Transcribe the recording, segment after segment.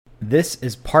This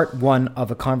is part one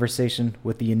of a conversation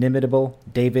with the inimitable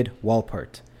David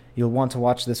Wolpert. You'll want to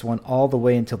watch this one all the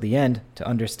way until the end to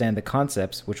understand the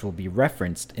concepts which will be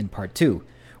referenced in part two,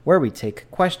 where we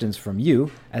take questions from you,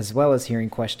 as well as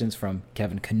hearing questions from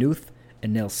Kevin Knuth,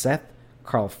 Anil Seth,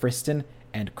 Carl Friston,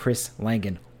 and Chris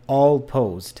Langan, all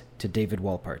posed to David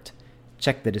Wolpert.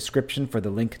 Check the description for the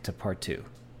link to part two.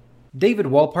 David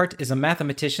Wolpert is a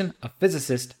mathematician, a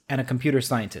physicist, and a computer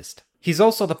scientist. He's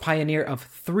also the pioneer of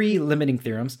 3 limiting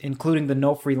theorems, including the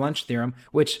no free lunch theorem,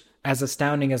 which, as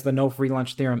astounding as the no free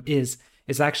lunch theorem is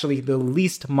actually the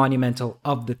least monumental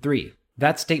of the 3.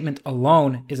 That statement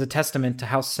alone is a testament to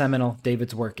how seminal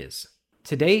David's work is.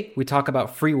 Today, we talk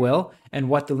about free will and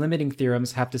what the limiting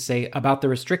theorems have to say about the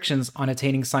restrictions on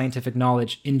attaining scientific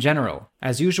knowledge in general.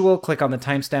 As usual, click on the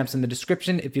timestamps in the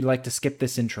description if you'd like to skip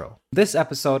this intro. This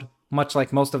episode, much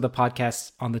like most of the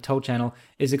podcasts on the Toe channel,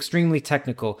 is extremely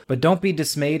technical, but don't be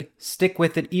dismayed. Stick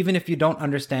with it even if you don't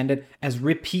understand it, as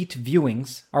repeat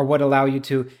viewings are what allow you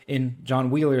to, in John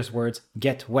Wheeler's words,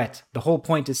 get wet. The whole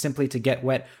point is simply to get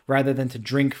wet rather than to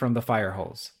drink from the fire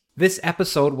hose. This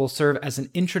episode will serve as an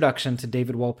introduction to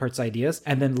David Wolpert's ideas,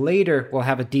 and then later we'll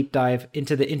have a deep dive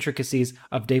into the intricacies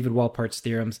of David Wolpert's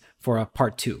theorems for a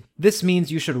part 2. This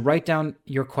means you should write down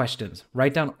your questions.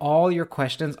 Write down all your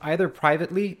questions either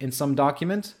privately in some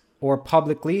document or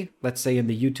publicly, let's say in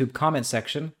the YouTube comment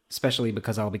section, especially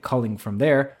because I'll be culling from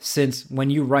there, since when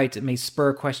you write it may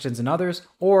spur questions in others,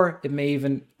 or it may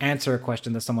even answer a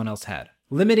question that someone else had.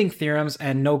 Limiting theorems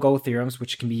and no-go theorems,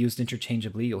 which can be used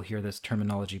interchangeably, you'll hear this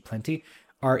terminology plenty,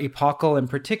 are epochal and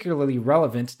particularly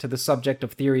relevant to the subject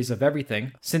of theories of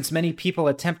everything, since many people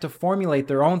attempt to formulate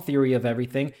their own theory of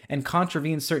everything and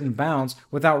contravene certain bounds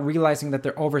without realizing that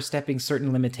they're overstepping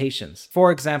certain limitations. For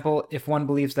example, if one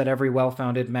believes that every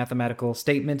well-founded mathematical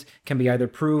statement can be either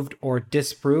proved or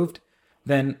disproved,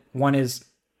 then one is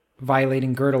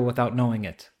violating Gödel without knowing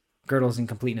it. Gödel's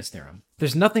incompleteness theorem.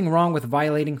 There's nothing wrong with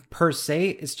violating per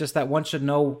se, it's just that one should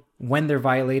know when they're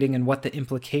violating and what the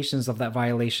implications of that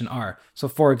violation are. So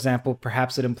for example,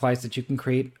 perhaps it implies that you can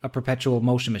create a perpetual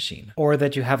motion machine, or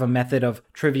that you have a method of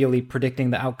trivially predicting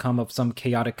the outcome of some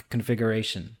chaotic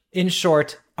configuration. In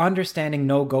short, understanding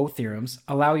no-go theorems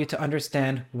allow you to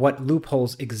understand what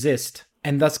loopholes exist,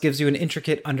 and thus gives you an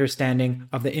intricate understanding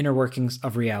of the inner workings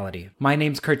of reality. My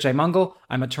name's Kurt Mungle.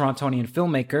 I'm a Torontonian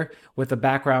filmmaker with a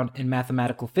background in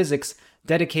mathematical physics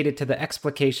dedicated to the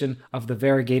explication of the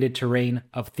variegated terrain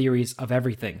of theories of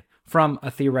everything from a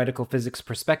theoretical physics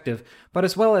perspective, but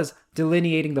as well as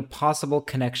delineating the possible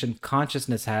connection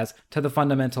consciousness has to the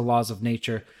fundamental laws of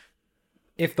nature,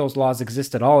 if those laws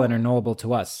exist at all and are knowable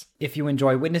to us. If you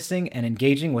enjoy witnessing and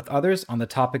engaging with others on the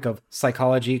topic of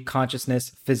psychology, consciousness,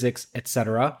 physics,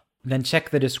 etc., then check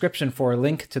the description for a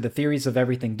link to the Theories of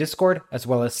Everything Discord, as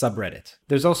well as subreddit.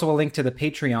 There's also a link to the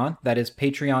Patreon, that is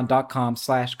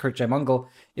patreon.com/KurtJmungle,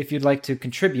 if you'd like to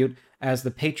contribute, as the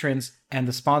patrons and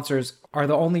the sponsors are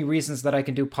the only reasons that I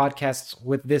can do podcasts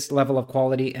with this level of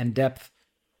quality and depth,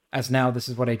 as now this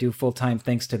is what I do full-time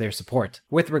thanks to their support.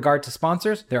 With regard to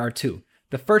sponsors, there are 2.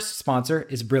 The first sponsor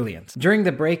is Brilliant. During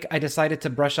the break, I decided to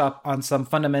brush up on some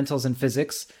fundamentals in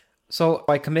physics, so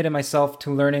I committed myself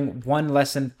to learning 1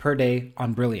 lesson per day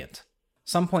on Brilliant.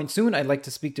 Some point soon, I'd like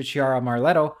to speak to Chiara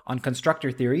Marletto on constructor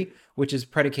theory, which is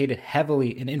predicated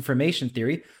heavily in information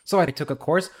theory, so I took a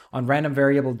course on random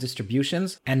variable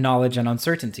distributions and knowledge and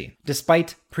uncertainty.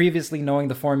 Despite previously knowing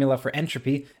the formula for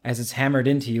entropy, as it's hammered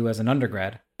into you as an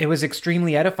undergrad, it was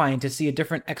extremely edifying to see a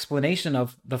different explanation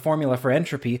of the formula for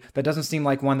entropy that doesn't seem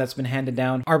like one that's been handed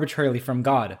down arbitrarily from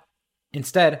God.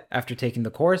 Instead, after taking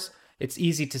the course, it's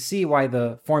easy to see why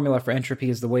the formula for entropy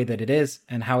is the way that it is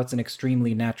and how it's an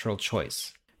extremely natural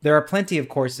choice. There are plenty of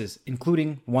courses,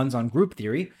 including ones on group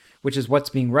theory, which is what's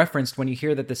being referenced when you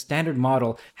hear that the standard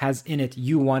model has in it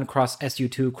U1 cross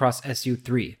SU2 cross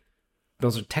SU3.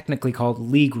 Those are technically called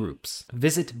Lie groups.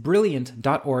 Visit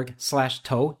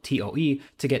brilliant.org/toe, TOE,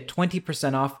 to get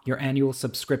 20% off your annual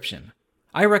subscription.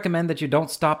 I recommend that you don't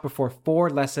stop before 4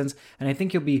 lessons, and I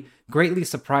think you'll be greatly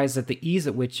surprised at the ease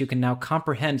at which you can now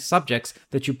comprehend subjects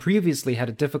that you previously had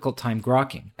a difficult time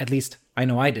grokking. At least, I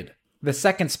know I did. The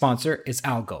second sponsor is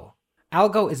Algo.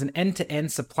 Algo is an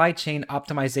end-to-end supply chain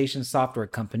optimization software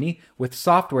company with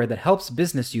software that helps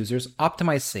business users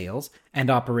optimize sales and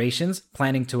operations,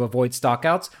 planning to avoid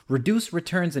stockouts, reduce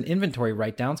returns and inventory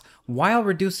write-downs, while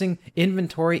reducing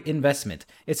inventory investment.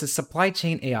 It's a supply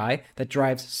chain AI that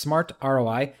drives smart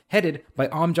ROI, headed by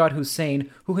Amjad Hussain,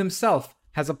 who himself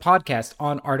has a podcast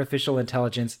on artificial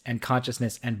intelligence and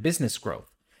consciousness and business growth.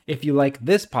 If you like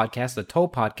this podcast, the Toe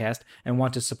podcast, and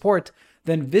want to support,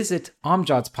 then visit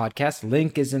Amjad's podcast,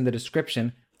 link is in the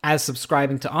description, as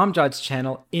subscribing to Amjad's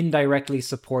channel indirectly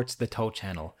supports the Toe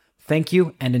channel. Thank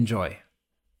you and enjoy.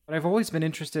 But I've always been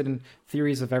interested in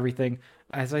theories of everything,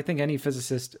 as I think any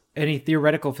physicist, any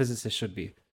theoretical physicist should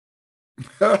be.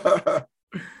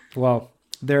 Well,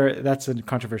 that's a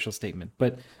controversial statement,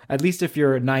 but at least if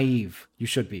you're naive, you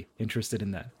should be interested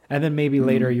in that. And then maybe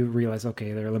later you realize,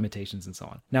 okay, there are limitations and so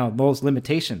on. Now, those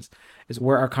limitations is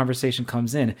where our conversation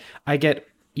comes in. I get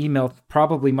emailed,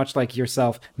 probably much like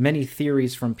yourself, many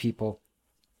theories from people.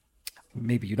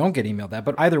 Maybe you don't get emailed that,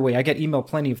 but either way, I get emailed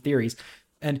plenty of theories,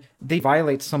 and they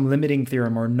violate some limiting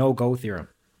theorem or no-go theorem.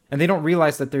 And they don't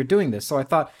realize that they're doing this. So I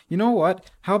thought, you know what?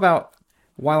 How about,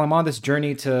 while I'm on this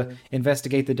journey to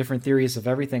investigate the different theories of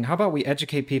everything, how about we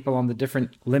educate people on the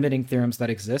different limiting theorems that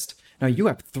exist? Now, you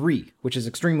have 3, which is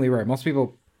extremely rare. Most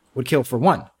people would kill for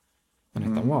 1. And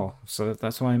I thought, well, so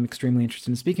that's why I'm extremely interested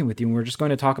in speaking with you. And we're just going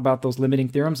to talk about those limiting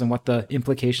theorems and what the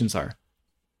implications are.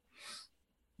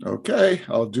 Okay,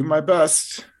 I'll do my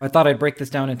best. I thought I'd break this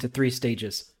down into 3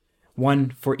 stages.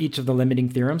 1 for each of the limiting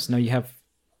theorems. Now, you have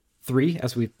 3,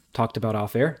 as we've talked about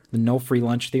off air. The no free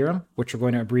lunch theorem, which we're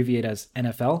going to abbreviate as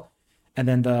NFL. And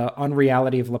then the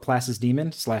unreality of Laplace's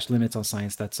demon / limits on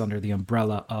science. That's under the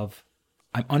umbrella of,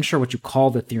 I'm unsure what you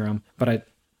call the theorem, but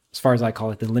as far as I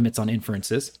call it, the limits on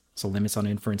inferences. So limits on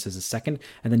inferences is second.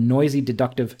 And then noisy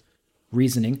deductive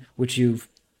reasoning, which you've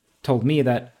told me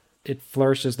that it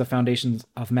flourishes the foundations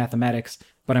of mathematics,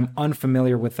 but I'm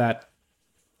unfamiliar with that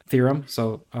theorem.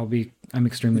 So I'm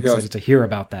extremely excited to hear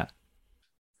about that.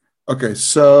 Okay,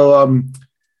 so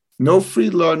no free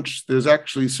lunch, there's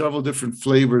actually several different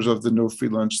flavors of the no free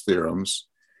lunch theorems.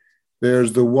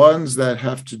 There's the ones that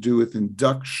have to do with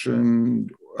induction,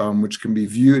 which can be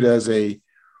viewed as a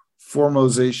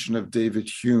formalization of David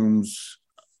Hume's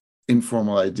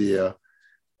informal idea,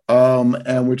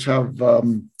 and which have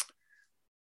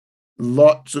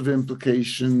lots of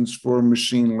implications for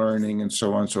machine learning and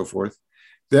so on and so forth.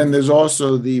 Then there's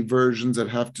also the versions that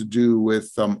have to do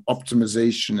with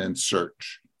optimization and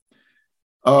search.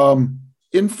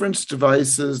 Inference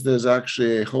devices, there's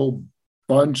actually a whole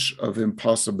bunch of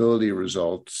impossibility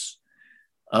results.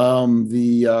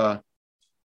 The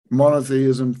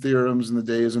monotheism theorems and the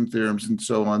deism theorems and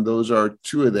so on, those are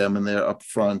 2 of them, and they're up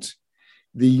front.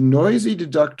 The noisy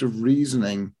deductive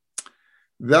reasoning,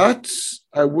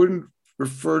 I wouldn't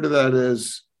refer to that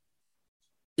as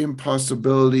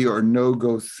impossibility or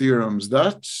no-go theorems.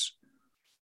 That's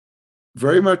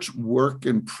very much work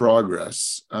in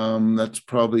progress. That's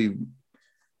probably,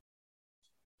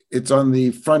 it's on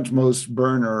the frontmost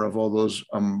burner of all those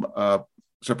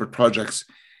separate projects.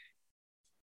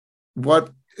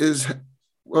 What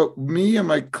me and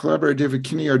my collaborator David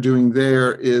Kinney are doing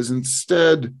there is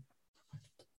instead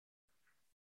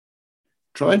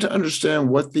trying to understand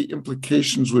what the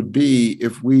implications would be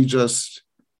if we just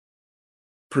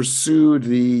pursued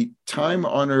the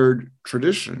time-honored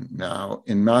tradition now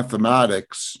in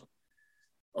mathematics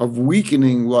of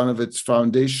weakening one of its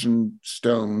foundation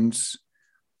stones,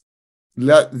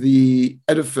 let the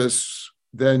edifice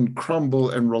then crumble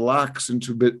and relax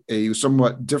into a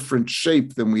somewhat different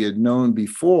shape than we had known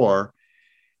before,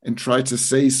 and try to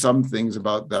say some things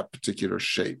about that particular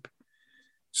shape.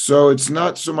 So it's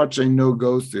not so much a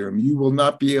no-go theorem. You will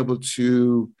not be able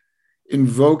to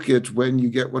invoke it when you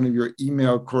get one of your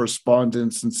email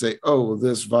correspondence and say, oh, well,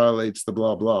 this violates the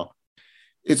blah, blah.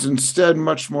 It's instead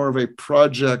much more of a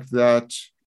project that,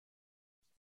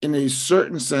 in a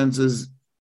certain sense, is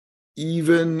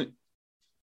even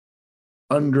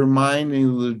undermining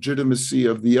the legitimacy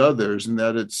of the others, in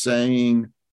that it's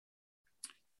saying,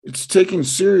 it's taking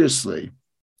seriously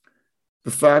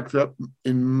the fact that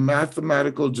in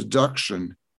mathematical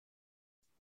deduction,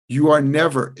 you are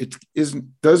never,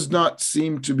 does not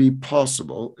seem to be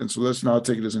possible, and so let's now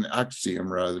take it as an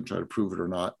axiom rather than try to prove it or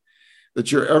not,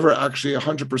 that you're ever actually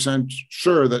 100%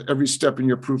 sure that every step in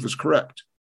your proof is correct.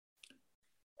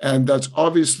 And that's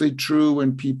obviously true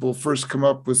when people first come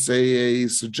up with, say, a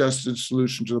suggested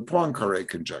solution to the Poincare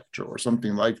conjecture or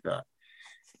something like that.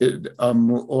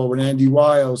 Or when Andy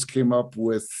Wiles came up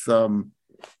with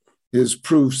his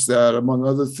proofs that, among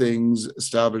other things,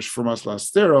 established Fermat's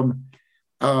theorem,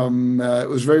 it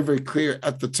was very, very clear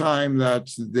at the time that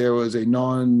there was a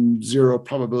non-zero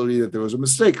probability that there was a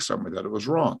mistake somewhere, that it was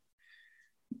wrong.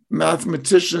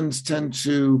 Mathematicians tend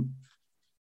to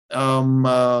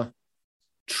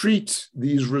treat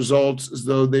these results as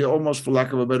though they almost, for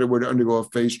lack of a better word, undergo a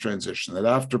phase transition, that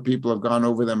after people have gone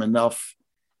over them enough,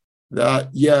 that,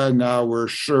 yeah, now we're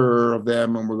sure of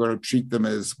them and we're going to treat them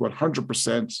as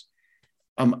 100%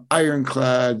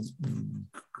 ironclad,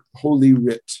 holy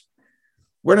writ.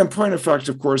 When in point of fact,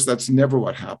 of course, that's never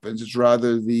what happens. It's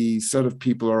rather the set of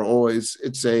people are always,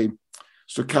 it's a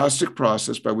stochastic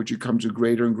process by which you come to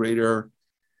greater and greater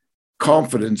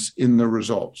confidence in the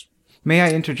results. May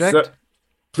I interject? So,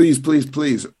 please.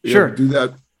 Sure. Do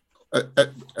that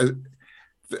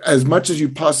as much as you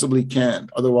possibly can.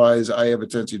 Otherwise, I have a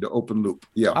tendency to open loop.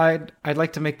 Yeah. I'd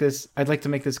like to make this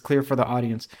clear for the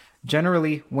audience.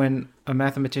 Generally, when a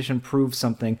mathematician proves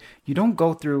something, you don't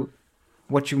go through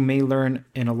what you may learn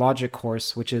in a logic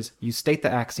course, which is you state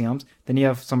the axioms, then you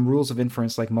have some rules of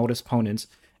inference like modus ponens,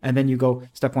 and then you go,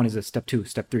 step 1 is this, step 2,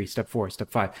 step 3, step 4, step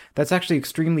 5. That's actually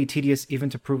extremely tedious even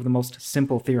to prove the most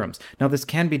simple theorems. Now, this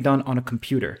can be done on a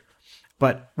computer, so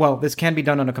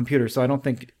I don't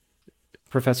think,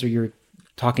 Professor, you're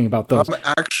talking about those.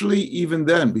 Actually, even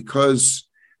then, because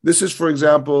this is, for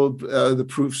example, the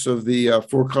proofs of the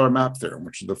four-color map theorem,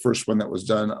 which is the first one that was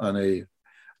done on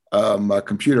a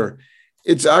computer.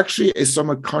 It's actually a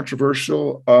somewhat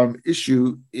controversial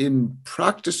issue in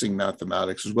practicing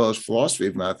mathematics as well as philosophy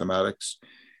of mathematics.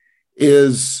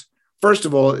 First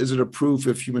of all, is it a proof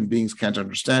if human beings can't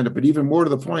understand it? But even more to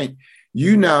the point,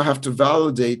 you now have to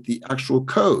validate the actual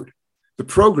code, the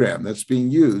program that's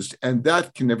being used, and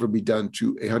that can never be done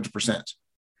to 100%.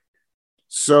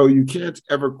 So you can't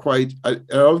ever quite, I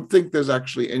don't think there's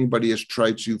actually anybody has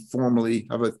tried to formally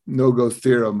have a no-go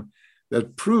theorem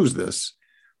that proves this,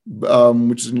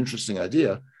 which is an interesting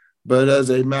idea. But as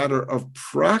a matter of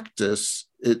practice,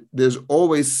 there's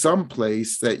always some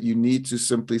place that you need to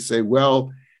simply say,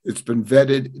 well, it's been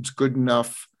vetted, it's good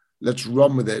enough, let's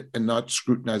run with it and not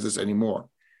scrutinize this anymore.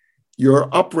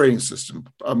 Your operating system,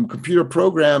 computer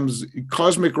programs,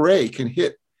 cosmic ray can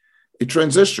hit a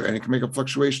transistor and it can make a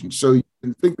fluctuation. So you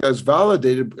can think that's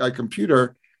validated by a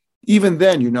computer. Even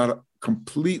then, you're not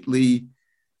completely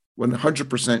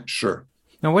 100% sure.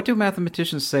 Now, what do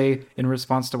mathematicians say in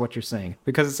response to what you're saying?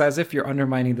 Because it's as if you're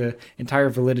undermining the entire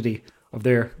validity of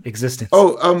their existence.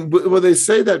 Well, they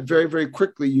say that very, very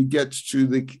quickly you get to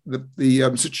the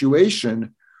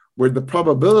situation where the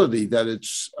probability that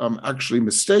it's actually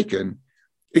mistaken,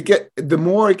 the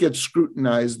more it gets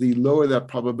scrutinized, the lower that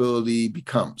probability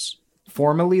becomes.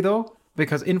 Formally, though?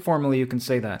 Because informally you can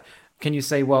say that. Can you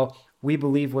say, well, we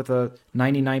believe with a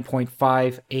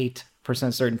 99.58%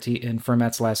 certainty in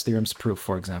Fermat's last theorem's proof,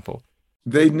 for example?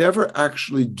 They never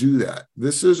actually do that.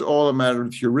 This is all a matter of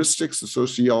heuristics, the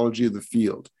sociology of the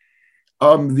field.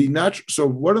 So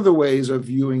one of the ways of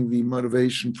viewing the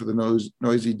motivation for the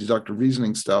noisy deductive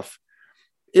reasoning stuff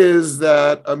is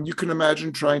that you can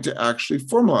imagine trying to actually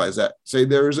formalize that. Say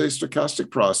there is a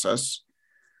stochastic process.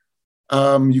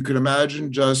 You can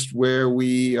imagine just where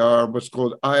we are what's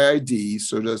called IID,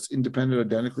 so just independent,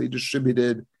 identically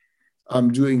distributed,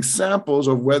 doing samples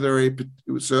of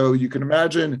so you can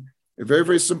imagine a very,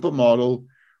 very simple model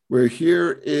where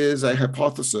here is a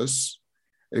hypothesis,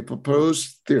 a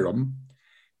proposed theorem,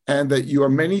 and that you are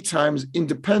many times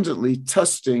independently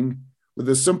testing with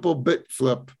a simple bit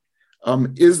flip,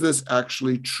 is this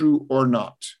actually true or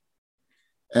not?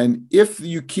 And if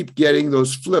you keep getting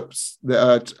those flips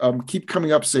that keep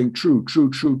coming up saying true,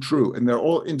 and they're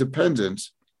all independent,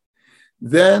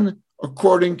 then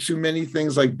according to many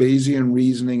things like Bayesian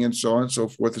reasoning and so on and so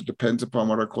forth, it depends upon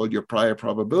what are called your prior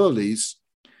probabilities,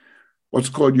 what's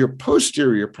called your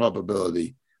posterior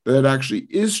probability, that it actually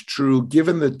is true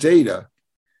given the data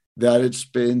that it's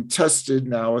been tested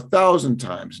now 1,000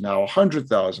 times, now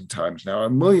 100,000 times, now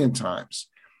 1,000,000 times.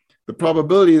 The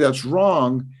probability that's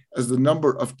wrong as the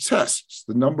number of tests,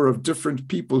 the number of different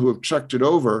people who have checked it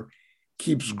over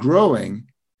keeps growing,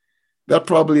 that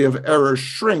probability of error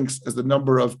shrinks as the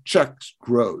number of checks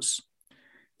grows.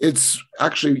 It's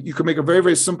actually, you can make a very,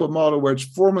 very simple model where it's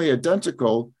formally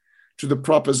identical to the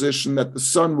proposition that the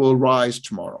sun will rise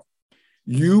tomorrow.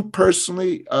 You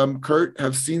personally, Kurt,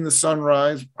 have seen the sun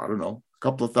rise, I don't know, a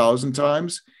couple of thousand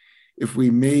times. If we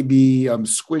maybe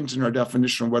squint in our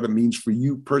definition of what it means for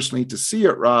you personally to see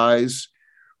it rise,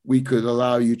 we could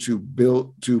allow you to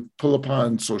pull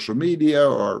upon social media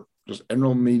or just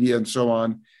general media and so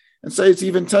on, and say it's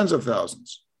even tens of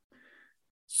thousands.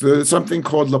 So there's something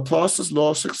called Laplace's law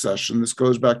of succession. This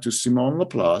goes back to Simon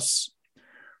Laplace,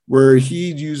 where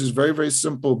he uses very, very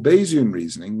simple Bayesian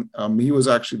reasoning. He was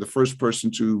actually the first person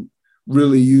to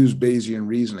really use Bayesian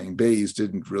reasoning. Bayes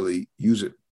didn't really use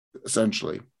it,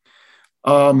 essentially.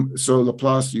 So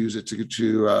Laplace used it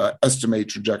to estimate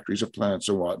trajectories of planets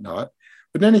and whatnot.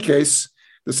 But in any case,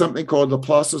 there's something called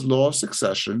Laplace's law of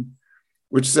succession,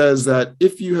 which says that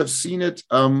if you have seen it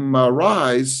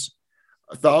rise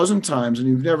 1,000 times and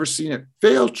you've never seen it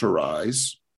fail to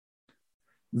rise,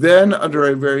 then under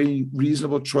a very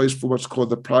reasonable choice for what's called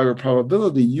the prior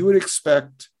probability, you would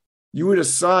expect you would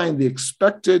assign the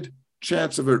expected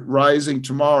chance of it rising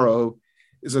tomorrow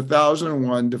is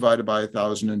 1,001 divided by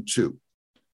 1,002.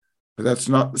 But that's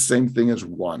not the same thing as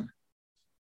 1.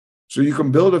 So you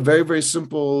can build a very, very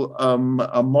simple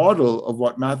a model of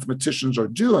what mathematicians are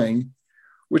doing,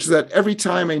 which is that every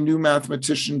time a new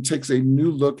mathematician takes a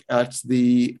new look at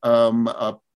the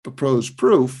proposed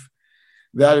proof,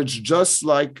 that it's just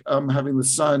like having the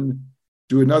sun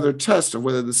do another test of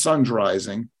whether the sun's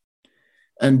rising.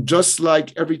 And just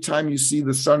like every time you see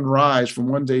the sun rise from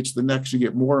one day to the next, you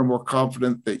get more and more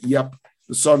confident that, yep,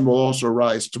 the sun will also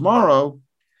rise tomorrow.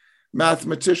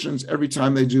 Mathematicians, every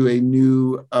time they do a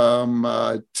new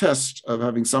test of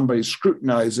having somebody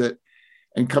scrutinize it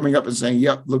and coming up and saying,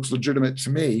 yep, looks legitimate to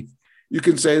me, you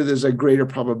can say that there's a greater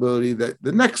probability that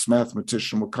the next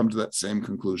mathematician will come to that same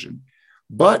conclusion.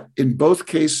 But in both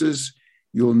cases,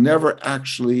 you'll never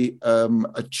actually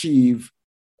achieve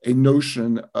a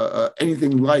notion,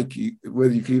 anything like,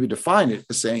 whether you can even define it,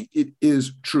 as saying it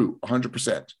is true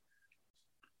 100%.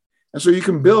 And so you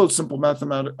can build simple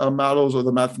models of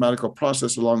the mathematical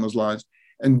process along those lines.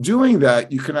 And doing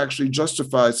that, you can actually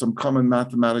justify some common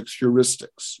mathematics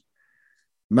heuristics.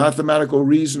 Mathematical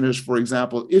reasoners, for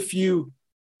example, if you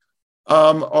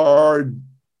are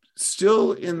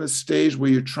still in the stage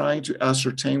where you're trying to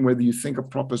ascertain whether you think a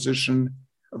proposition,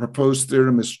 a proposed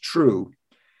theorem is true,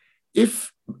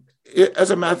 if as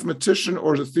a mathematician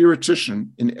or as a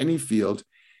theoretician in any field,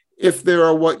 if there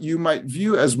are what you might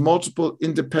view as multiple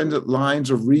independent lines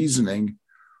of reasoning,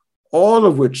 all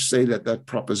of which say that that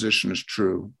proposition is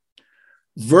true,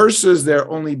 versus there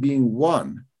only being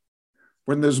one,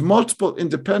 when there's multiple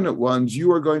independent ones,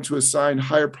 you are going to assign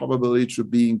higher probability to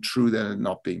being true than it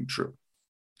not being true.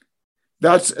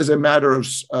 That's as a matter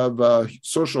of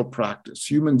social practice.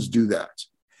 Humans do that.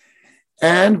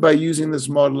 And by using this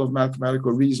model of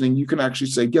mathematical reasoning, you can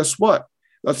actually say, guess what?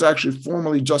 That's actually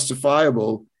formally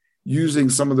justifiable using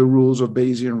some of the rules of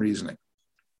Bayesian reasoning.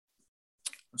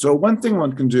 So one thing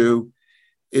one can do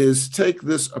is take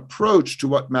this approach to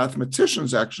what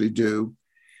mathematicians actually do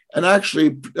and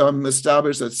actually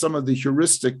establish that some of the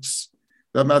heuristics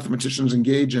that mathematicians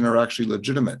engage in are actually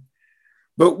legitimate.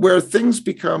 But where things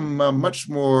become much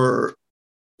more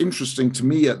interesting to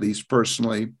me, at least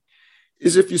personally,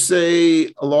 is if you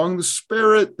say along the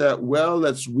spirit that, well,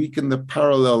 let's weaken the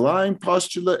parallel line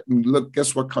postulate and look,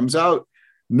 guess what comes out?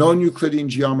 Non-Euclidean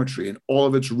geometry and all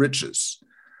of its riches.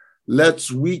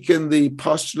 Let's weaken the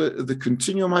postulate of the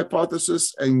continuum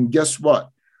hypothesis, and guess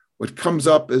what? What comes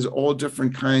up is all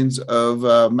different kinds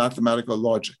of mathematical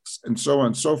logics and so on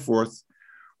and so forth.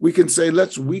 We can say,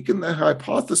 let's weaken the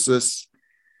hypothesis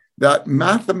that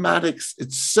mathematics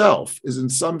itself is in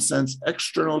some sense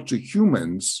external to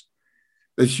humans,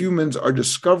 that humans are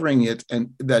discovering it,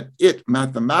 and that it,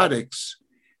 mathematics,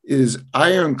 is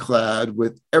ironclad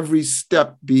with every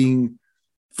step being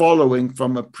following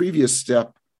from a previous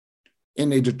step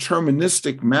in a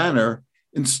deterministic manner.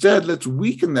 Instead, let's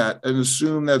weaken that and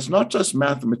assume that it's not just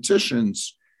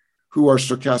mathematicians who are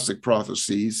stochastic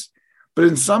processes, but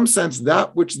in some sense,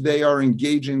 that which they are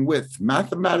engaging with,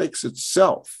 mathematics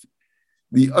itself,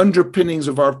 the underpinnings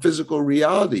of our physical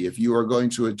reality, if you are going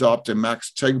to adopt a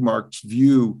Max Tegmark's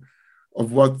view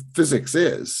of what physics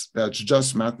is, that's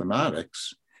just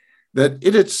mathematics, that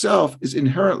it itself is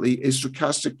inherently a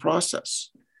stochastic process.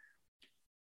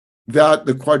 That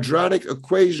the quadratic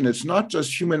equation, it's not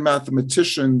just human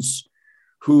mathematicians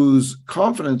whose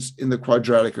confidence in the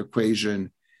quadratic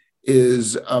equation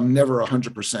is never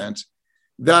 100%,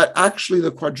 that actually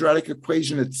the quadratic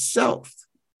equation itself,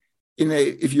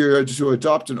 if you're to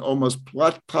adopt an almost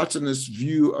Platonist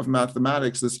view of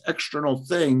mathematics, this external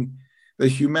thing that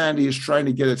humanity is trying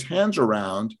to get its hands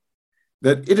around,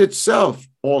 that it itself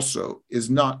also is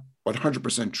not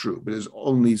 100% true, but is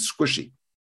only squishy.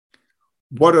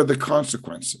 What are the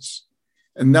consequences?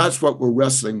 And that's what we're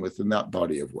wrestling with in that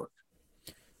body of work.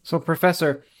 So,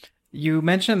 Professor, you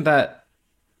mentioned that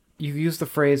you use the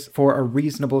phrase for a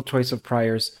reasonable choice of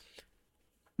priors.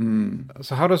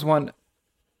 So how does one...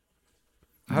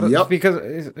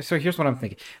 So here's what I'm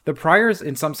thinking. The priors,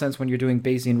 in some sense, when you're doing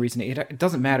Bayesian reasoning, it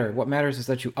doesn't matter. What matters is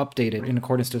that you update it in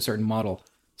accordance to a certain model.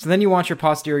 So then you want your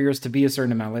posteriors to be a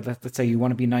certain amount. Let's say you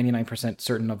want to be 99%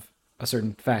 certain of a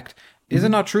certain fact. Is it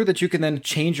not true that you can then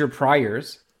change your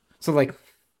priors? So let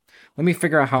me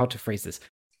figure out how to phrase this.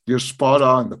 You're spot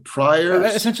on. The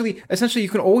priors. Essentially, you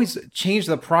can always change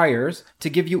the priors to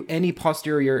give you any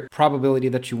posterior probability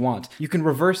that you want. You can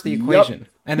reverse the equation.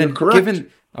 And then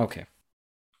okay.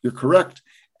 You're correct.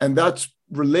 And that's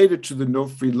related to the no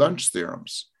free lunch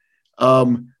theorems.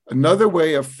 Another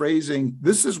way of phrasing,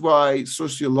 this is why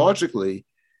sociologically,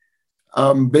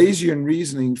 Bayesian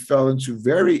reasoning fell into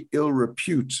very ill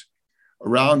repute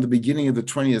around the beginning of the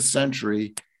 20th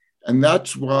century. And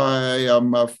that's why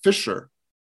Fisher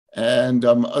and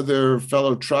other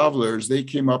fellow travelers, they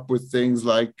came up with things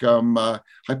like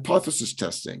hypothesis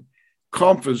testing,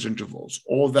 confidence intervals,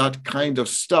 all that kind of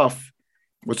stuff,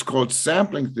 what's called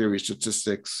sampling theory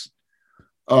statistics,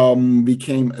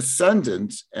 became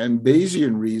ascendant, and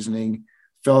Bayesian reasoning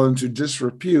fell into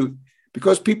disrepute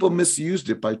because people misused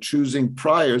it by choosing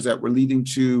priors that were leading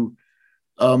to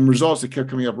results that kept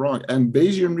coming up wrong. And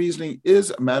Bayesian reasoning is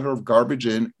a matter of garbage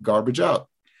in, garbage out.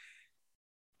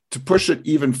 To push it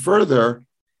even further,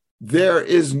 there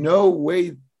is no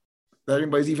way that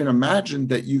anybody's even imagined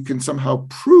that you can somehow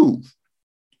prove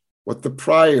what the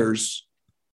priors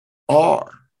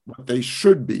are, what they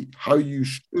should be, how you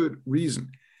should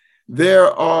reason.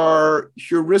 There are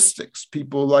heuristics.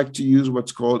 People like to use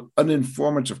what's called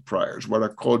uninformative priors, what are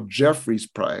called Jeffrey's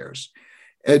priors.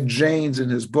 Ed Janes, in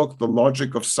his book, The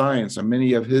Logic of Science, and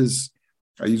many of his,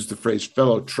 I use the phrase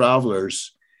fellow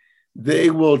travelers, they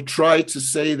will try to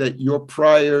say that your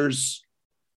priors,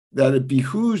 that it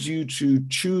behooves you to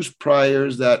choose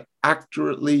priors that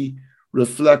accurately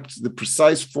reflect the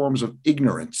precise forms of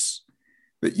ignorance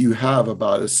that you have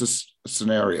about a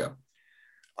scenario.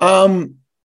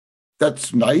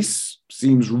 That's nice,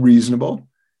 seems reasonable.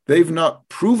 They've not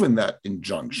proven that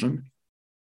injunction.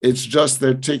 It's just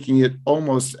they're taking it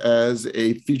almost as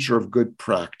a feature of good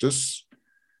practice.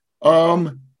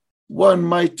 One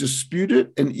might dispute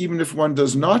it, and even if one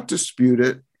does not dispute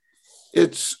it,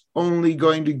 it's only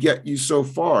going to get you so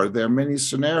far. There are many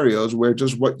scenarios where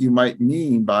just what you might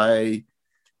mean by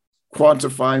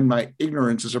quantifying my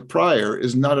ignorance as a prior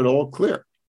is not at all clear.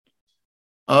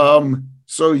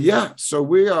 So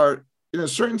we are, in a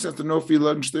certain sense, the no-free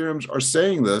lunch theorems are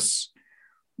saying this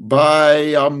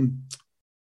by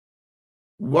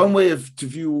one way to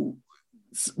view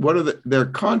what are their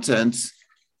contents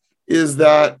is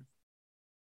that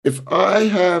if I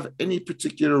have any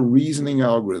particular reasoning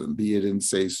algorithm, be it in,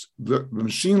 say, the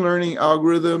machine learning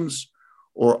algorithms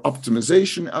or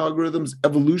optimization algorithms,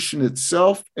 evolution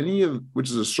itself, any of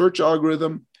which is a search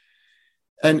algorithm,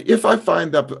 and if I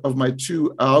find that of my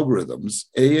two algorithms,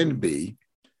 A and B,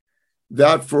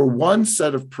 that for one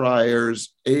set of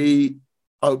priors, A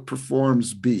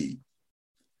outperforms B,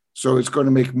 so it's going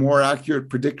to make more accurate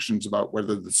predictions about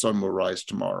whether the sun will rise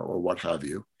tomorrow or what have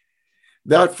you,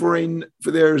 that for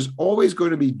there's always going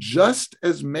to be just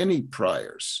as many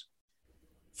priors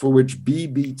for which B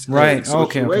beats A. Right. So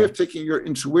Okay. it's a way of taking your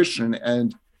intuition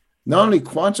and not only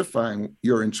quantifying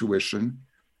your intuition,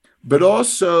 but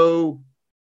also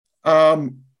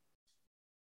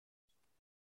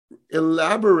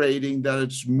elaborating that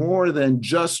it's more than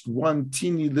just one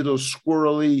teeny little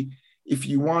squirrely. If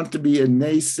you want to be a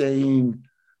naysaying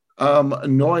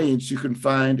annoyance, you can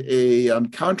find a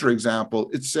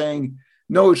counterexample. It's saying,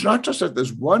 no, it's not just that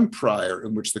there's one prior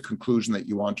in which the conclusion that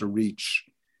you want to reach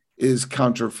is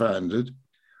counterfunded.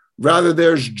 Rather,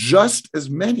 there's just as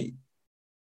many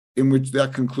in which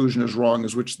that conclusion is wrong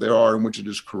as which there are in which it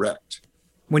is correct.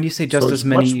 When you say just as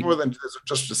many, much more than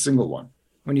just a single one.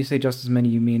 When you say just as many,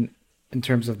 you mean in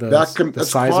terms of the that's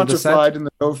size of the set? Quantified in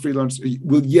the no free lunch.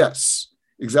 Well, yes,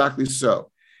 exactly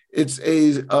so. It's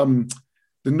the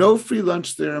no free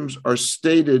lunch theorems are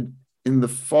stated in the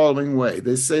following way.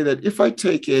 They say that if I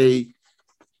take in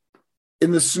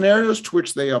the scenarios to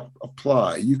which they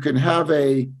apply, you can have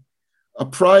a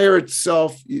prior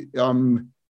itself. You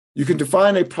can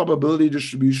define a probability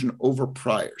distribution over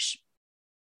priors.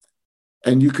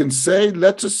 And you can say,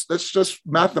 let's just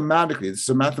mathematically, it's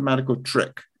a mathematical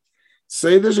trick.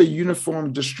 Say there's a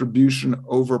uniform distribution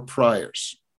over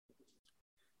priors.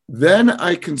 Then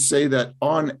I can say that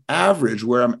on average,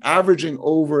 where I'm averaging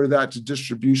over that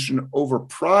distribution over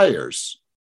priors,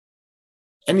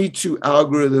 any two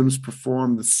algorithms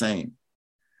perform the same.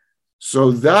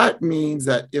 So that means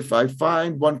that if I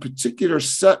find one particular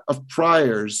set of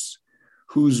priors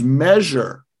whose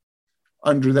measure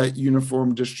under that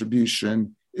uniform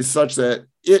distribution is such that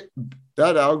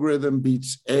that algorithm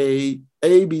beats A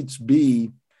beats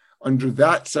B under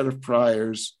that set of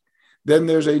priors, then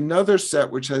there's another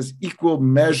set which has equal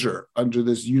measure under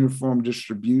this uniform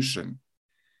distribution.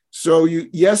 So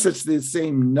yes, it's the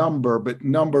same number, but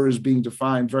number is being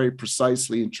defined very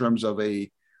precisely in terms of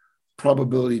a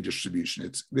probability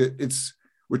distribution.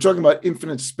 We're talking about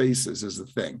infinite spaces as the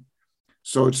thing.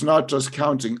 So it's not just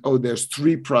counting, there's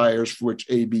three priors for which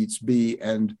A beats B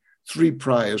and three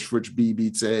priors for which B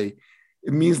beats A.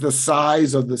 It means the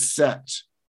size of the set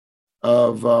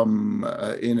of,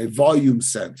 in a volume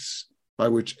sense, by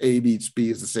which A beats B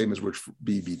is the same as which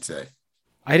B beats A.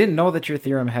 I didn't know that your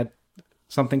theorem had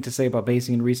something to say about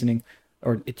Bayesian reasoning,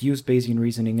 or it used Bayesian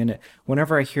reasoning in it.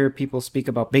 Whenever I hear people speak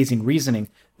about Bayesian reasoning,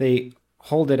 they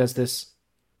hold it as this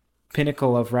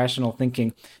pinnacle of rational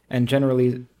thinking, and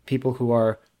generally people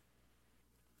who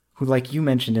like you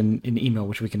mentioned in email,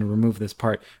 which we can remove this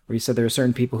part, where you said there are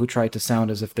certain people who try to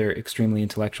sound as if they're extremely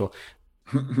intellectual.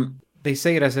 They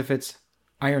say it as if it's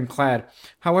ironclad.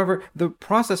 However, the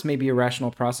process may be a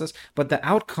rational process, but the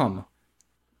outcome,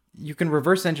 you can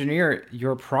reverse engineer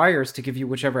your priors to give you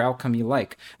whichever outcome you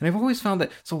like. And I've always found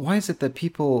that, so why is it that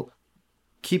people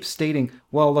keep stating,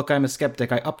 well, look, I'm a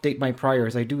skeptic, I update my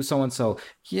priors, I do so and so,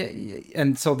 yeah,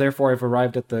 and so therefore I've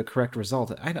arrived at the correct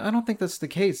result? I don't think that's the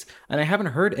case, and I haven't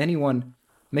heard anyone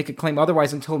make a claim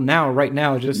otherwise until now, right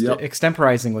now, just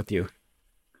extemporizing with you.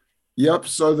 Yep.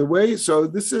 So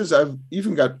I've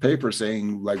even got paper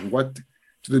saying, like, what do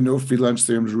the no free lunch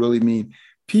theorems really mean?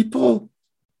 People,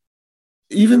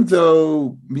 even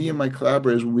though me and my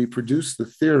collaborators, when we produced the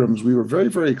theorems, we were very,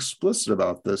 very explicit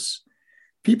about this,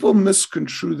 people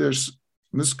misconstrue their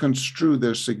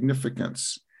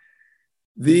significance.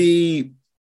 The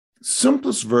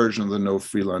simplest version of the no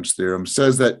free lunch theorem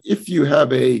says that if you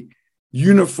have a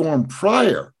uniform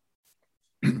prior,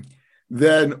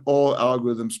 then all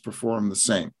algorithms perform the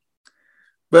same.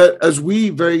 But as we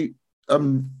very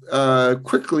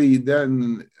quickly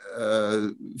then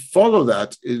follow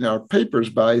that in our papers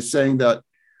by saying that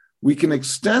we can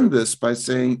extend this by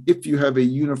saying if you have a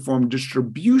uniform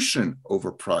distribution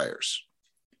over priors,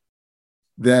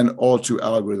 then all two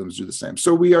algorithms do the same.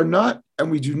 So we are not,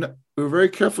 and we do not, we're very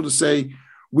careful to say,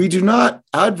 we do not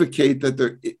advocate that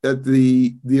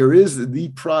the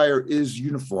prior is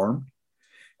uniform.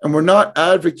 And we're not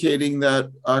advocating that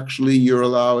actually you're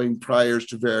allowing priors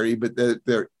to vary, but that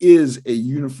there is a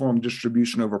uniform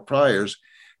distribution over priors.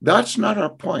 That's not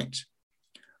our point.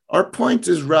 Our point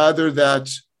is rather that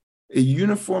a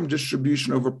uniform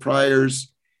distribution over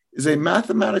priors is a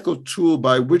mathematical tool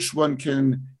by which one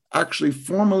can actually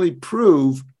formally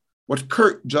prove what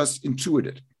Kurt just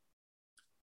intuited.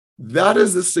 That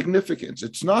is the significance.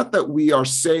 It's not that we are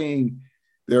saying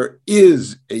there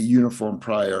is a uniform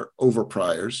prior over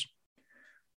priors,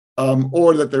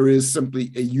 or that there is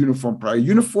simply a uniform prior.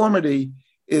 Uniformity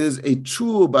is a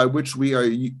tool by which we are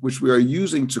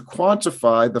using to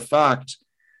quantify the fact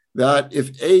that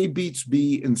if A beats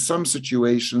B in some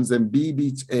situations, then B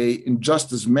beats A in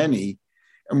just as many,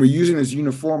 and we're using this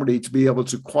uniformity to be able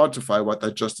to quantify what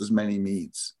that just as many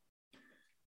means.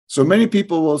 So many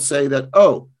people will say that,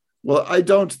 oh, well, I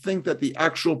don't think that the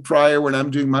actual prior when I'm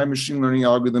doing my machine learning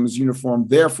algorithm is uniform,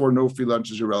 therefore no free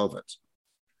lunch is irrelevant.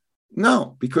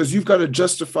 No, because you've got to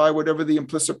justify whatever the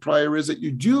implicit prior is that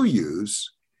you do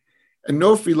use. And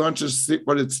no free lunch is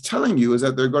what it's telling you is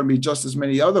that there are going to be just as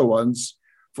many other ones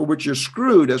for which you're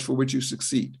screwed as for which you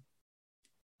succeed.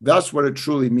 That's what it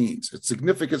truly means. Its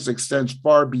significance extends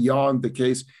far beyond the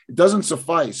case. It doesn't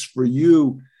suffice for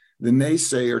you, the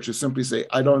naysayer, to simply say,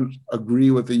 I don't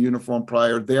agree with the uniform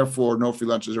prior, therefore no free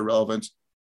lunch is irrelevant.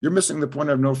 You're missing the point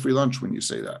of no free lunch when you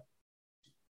say that.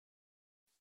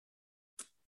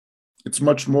 It's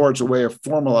much more, it's a way of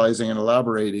formalizing and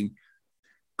elaborating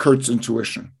Kurt's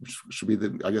intuition, which should be,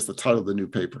 the title of the new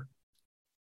paper.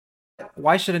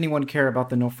 Why should anyone care about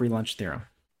the no free lunch theorem?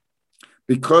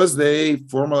 Because they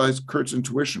formalize Kurt's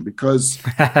intuition, because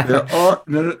there are,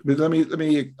 let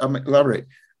me elaborate.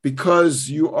 Because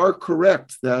you are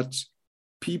correct that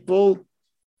people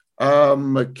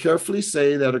carefully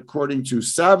say that according to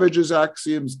Savage's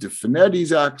axioms, De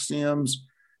Finetti's axioms,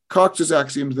 Cox's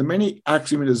axioms, the many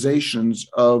axiomatizations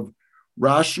of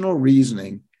rational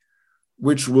reasoning,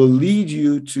 which will lead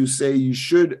you to say you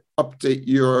should update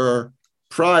your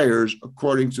priors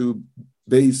according to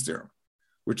Bayes' theorem,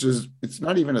 which is, it's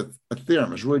not even a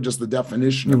theorem, it's really just the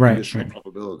definition of conditional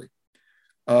probability.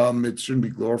 It shouldn't be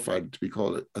glorified to be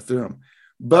called a theorem.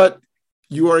 But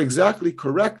you are exactly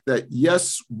correct that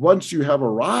yes, once you have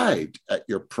arrived at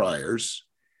your priors,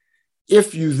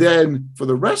 if you then, for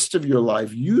the rest of your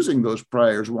life, using those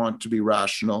priors want to be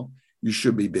rational, you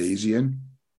should be Bayesian.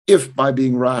 If by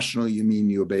being rational, you mean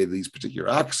you obey these particular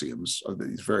axioms of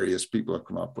these various people have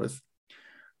come up with.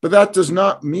 But that does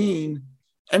not mean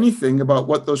anything about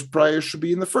what those priors should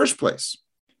be in the first place.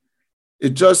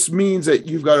 It just means that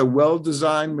you've got a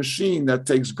well-designed machine that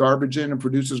takes garbage in and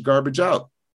produces garbage out.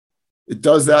 It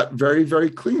does that very,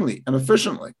 very cleanly and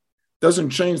efficiently.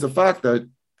 Doesn't change the fact that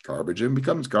garbage in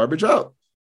becomes garbage out.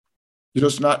 You're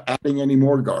just not adding any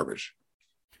more garbage.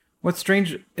 What's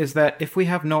strange is that if we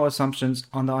have no assumptions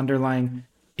on the underlying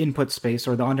input space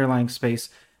or the underlying space,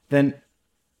 then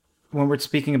when we're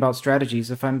speaking about strategies,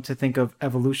 if I'm to think of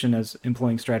evolution as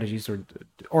employing strategies or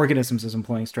organisms as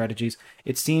employing strategies,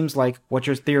 it seems like what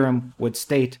your theorem would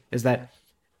state is that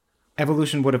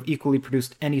evolution would have equally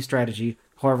produced any strategy.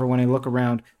 However, when I look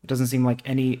around, it doesn't seem like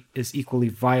any is equally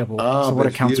viable. So what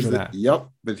accounts for that?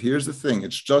 But here's the thing.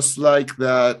 It's just like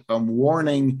that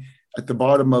warning at the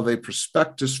bottom of a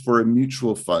prospectus for a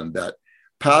mutual fund that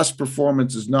past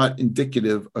performance is not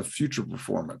indicative of future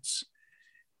performance.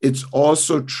 It's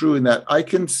also true in that I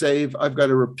can say if I've got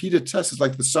a repeated test, it's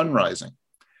like the sun rising.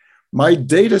 My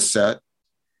data set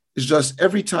is just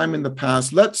every time in the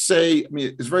past, let's say, I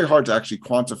mean, it's very hard to actually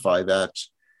quantify that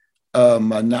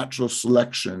natural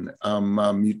selection,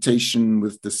 mutation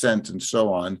with descent and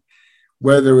so on,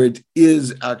 whether it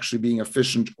is actually being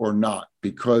efficient or not,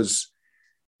 because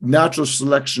natural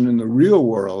selection in the real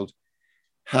world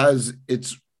has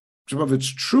some of its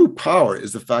true power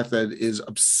is the fact that it is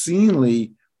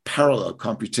obscenely parallel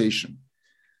computation.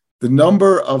 The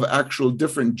number of actual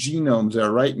different genomes that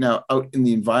are right now out in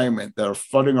the environment that are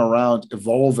floating around,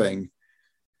 evolving,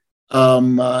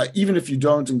 even if you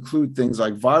don't include things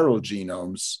like viral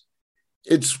genomes,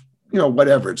 it's,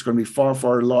 whatever. It's going to be far,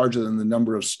 far larger than the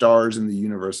number of stars in the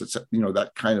universe. It's,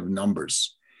 that kind of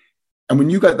numbers. And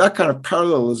when you got that kind of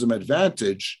parallelism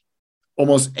advantage,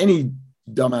 almost any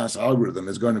dumbass algorithm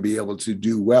is going to be able to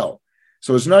do well.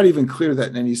 So it's not even clear that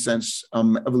in any sense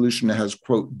evolution has,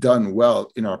 quote, done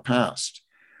well in our past.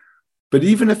 But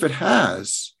even if it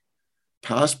has,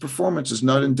 past performance is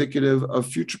not indicative of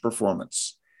future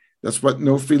performance. That's what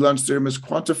no free lunch theorem is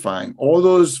quantifying. All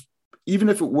those, even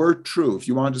if it were true, if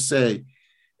you wanted to say,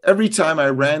 every time I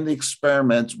ran the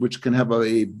experiment, which can have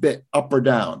a bit up or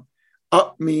down,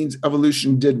 up means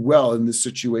evolution did well in this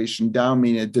situation, down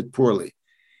means it did poorly.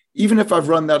 Even if I've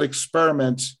run that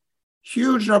experiment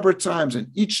huge number of times, and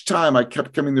each time I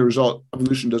kept coming the result,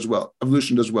 evolution does well,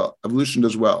 evolution does well, evolution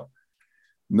does well.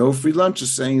 No free lunch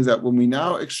is saying that when we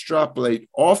now extrapolate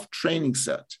off training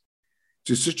set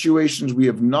to situations we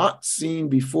have not seen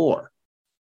before,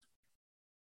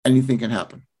 anything can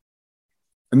happen.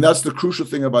 And that's the crucial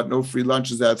thing about no free lunch,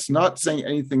 is that it's not saying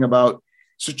anything about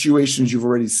situations you've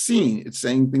already seen. It's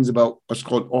saying things about what's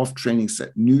called off training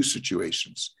set, new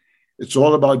situations. It's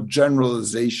all about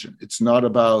generalization. It's not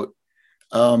about,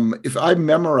 if I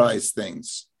memorize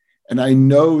things and I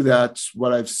know that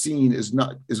what I've seen is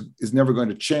never going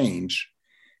to change,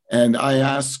 and I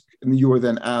ask, and you are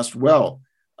then asked, well,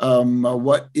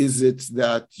 what is it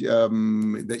that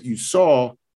that you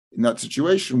saw in that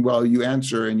situation? Well, you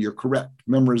answer and you're correct.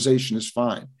 Memorization is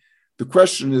fine. The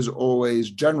question is always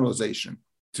generalization,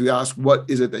 to ask what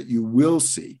is it that you will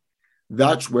see.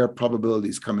 That's where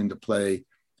probabilities come into play.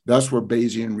 That's where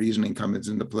Bayesian reasoning comes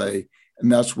into play.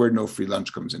 And that's where no free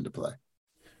lunch comes into play.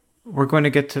 We're going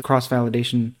to get to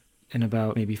cross-validation in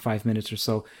about maybe 5 minutes or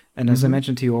so. And as I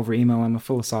mentioned to you over email, I'm a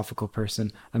philosophical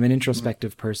person. I'm an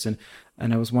introspective person.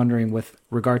 And I was wondering, with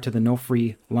regard to the no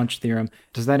free lunch theorem,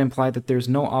 does that imply that there's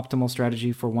no optimal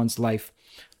strategy for one's life?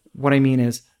 What I mean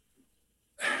is,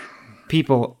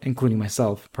 people, including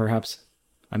myself, perhaps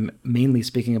I'm mainly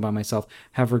speaking about myself,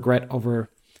 have regret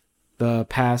over the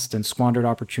past and squandered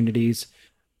opportunities,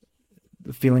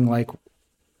 feeling like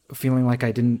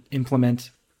I didn't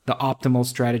implement the optimal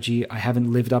strategy. I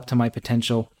haven't lived up to my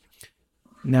potential.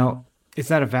 Now, is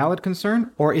that a valid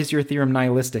concern, or is your theorem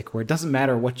nihilistic, where it doesn't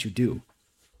matter what you do?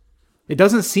 It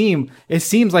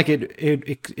seems like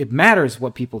it matters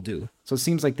what people do. So it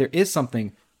seems like there is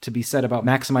something to be said about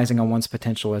maximizing on one's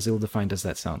potential, as ill-defined as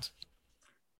that sounds.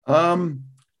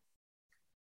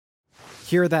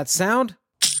 Hear that sound?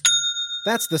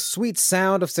 That's the sweet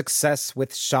sound of success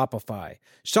with Shopify.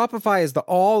 Shopify is the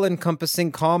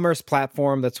all-encompassing commerce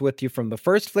platform that's with you from the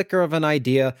first flicker of an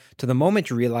idea to the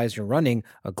moment you realize you're running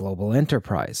a global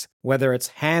enterprise. Whether it's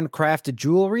handcrafted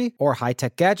jewelry or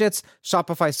high-tech gadgets,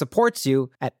 Shopify supports you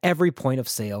at every point of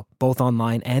sale, both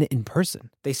online and in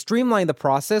person. They streamline the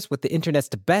process with the internet's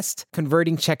best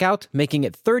converting checkout, making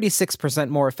it 36%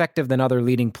 more effective than other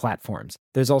leading platforms.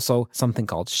 There's also something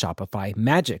called Shopify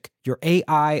Magic, your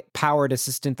AI-powered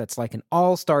assistant that's like an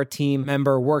all-star team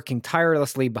member working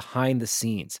tirelessly behind the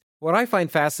scenes. What I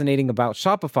find fascinating about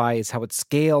Shopify is how it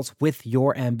scales with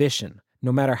your ambition.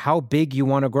 No matter how big you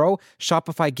want to grow,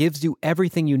 Shopify gives you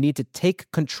everything you need to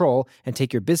take control and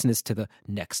take your business to the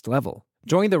next level.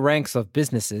 Join the ranks of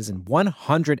businesses in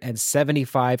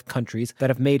 175 countries that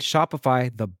have made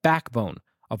Shopify the backbone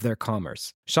of their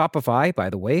commerce. Shopify, by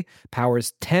the way,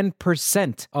 powers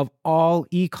 10% of all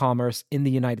e-commerce in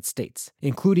the United States,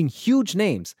 including huge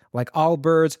names like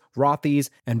Allbirds, Rothy's,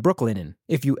 and Brooklinen.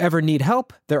 If you ever need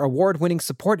help, their award-winning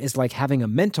support is like having a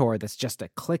mentor that's just a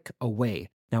click away.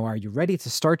 Now, are you ready to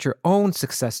start your own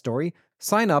success story?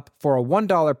 Sign up for a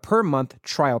 $1 per month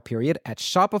trial period at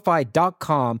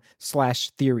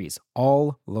shopify.com/theories,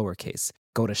 all lowercase.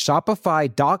 Go to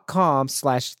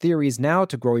shopify.com/theories now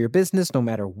to grow your business no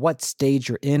matter what stage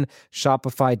you're in.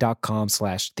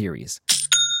 Shopify.com/theories.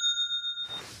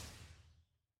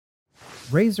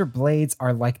 Razor blades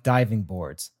are like diving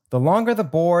boards. The longer the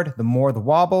board, the more the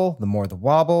wobble, the more the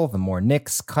wobble, the more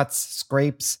nicks, cuts,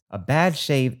 scrapes. A bad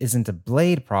shave isn't a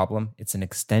blade problem, it's an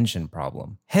extension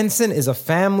problem. Henson is a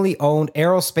family-owned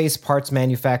aerospace parts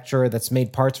manufacturer that's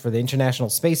made parts for the International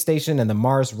Space Station and the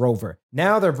Mars rover.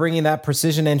 Now they're bringing that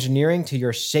precision engineering to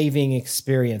your shaving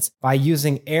experience. By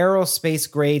using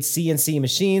aerospace-grade CNC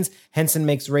machines, Henson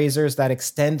makes razors that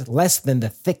extend less than the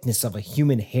thickness of a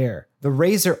human hair. The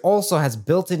razor also has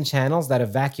built-in channels that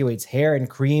evacuates hair and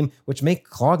cream, which make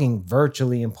clogging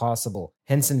virtually impossible.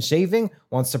 Henson Shaving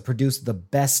wants to produce the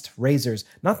best razors,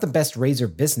 not the best razor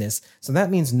business, so that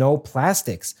means no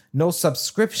plastics, no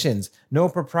subscriptions, no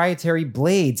proprietary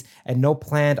blades, and no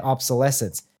planned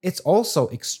obsolescence. It's also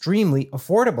extremely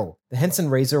affordable. The Henson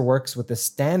razor works with the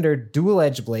standard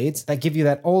dual-edge blades that give you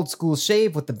that old-school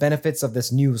shave with the benefits of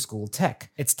this new-school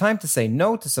tech. It's time to say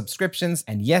no to subscriptions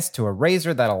and yes to a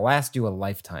razor that'll last you a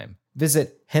lifetime.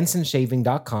 Visit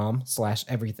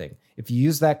hensonshaving.com/everything. If you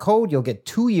use that code, you'll get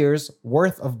 2 years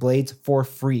worth of blades for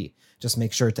free. Just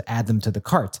make sure to add them to the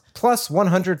cart. Plus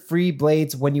 100 free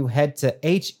blades when you head to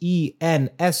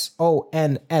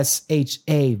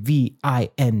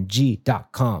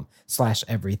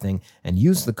hensonshaving.com/everything and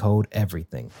use the code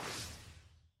everything.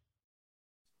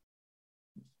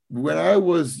 When I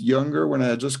was younger, when I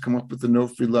had just come up with the no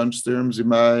free lunch theorems, in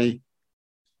my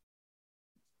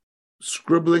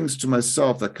scribblings to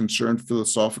myself that concerned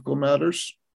philosophical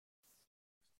matters,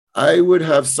 I would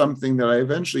have something that I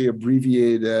eventually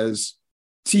abbreviated as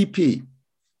TP.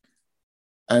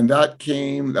 And that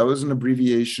was an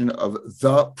abbreviation of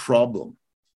the problem.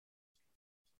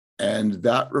 And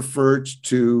that referred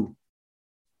to,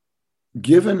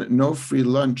 given no free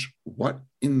lunch, what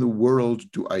in the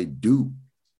world do I do?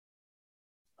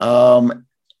 How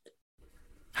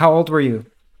old were you?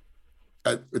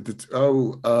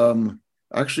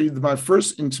 Actually, my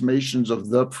first intimations of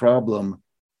the problem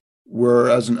were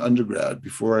as an undergrad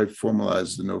before I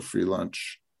formalized the no free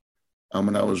lunch,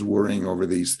 when I was worrying over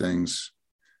these things.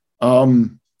 I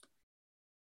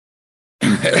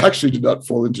actually did not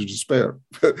fall into despair.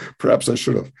 Perhaps I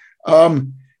should have.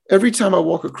 Every time I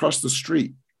walk across the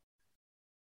street,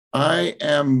 I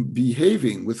am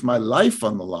behaving with my life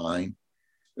on the line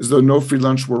as though no free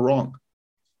lunch were wrong.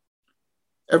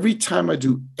 Every time I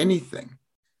do anything.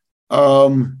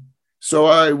 So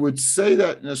I would say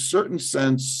that in a certain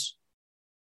sense,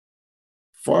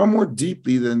 far more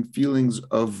deeply than feelings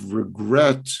of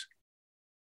regret,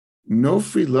 no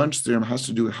free lunch theorem has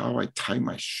to do with how I tie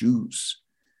my shoes.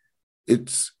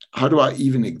 It's how do I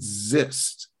even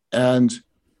exist? And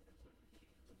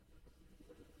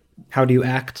how do you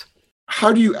act?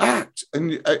 How do you act?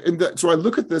 So I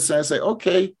look at this and I say,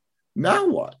 okay, now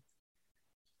what?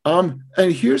 And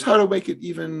here's how to make it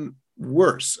even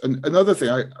worse. And another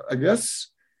thing, I guess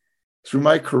through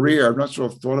my career, I'm not sure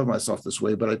I've thought of myself this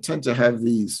way, but I tend to have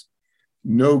these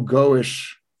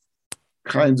no-go-ish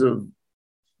kinds of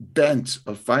bent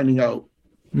of finding out.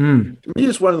 To me,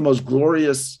 it's one of the most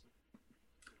glorious,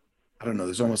 I don't know,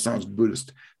 this almost sounds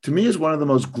Buddhist. To me, it's one of the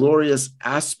most glorious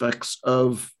aspects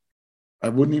of, I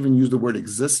wouldn't even use the word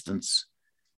existence.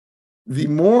 The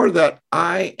more that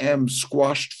I am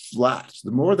squashed flat,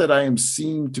 the more that I am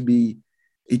seen to be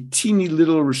a teeny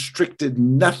little restricted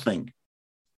nothing,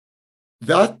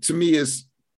 that to me is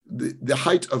the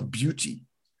height of beauty.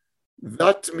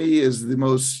 That to me is the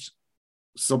most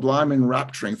sublime and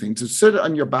enrapturing thing, to sit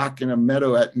on your back in a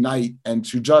meadow at night and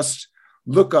to just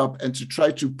look up and to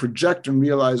try to project and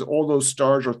realize all those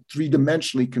stars are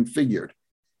three-dimensionally configured.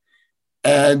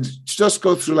 And just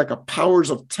go through like a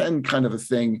powers of 10 kind of a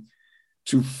thing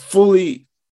to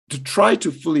try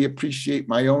to fully appreciate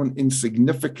my own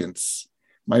insignificance,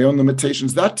 my own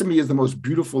limitations. That to me is the most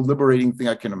beautiful, liberating thing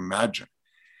I can imagine.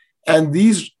 And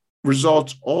these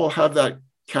results all have that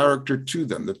character to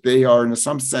them, that they are in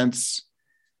some sense,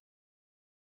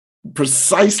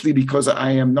 precisely because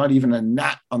I am not even a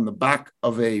gnat on the back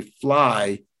of a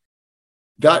fly,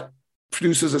 that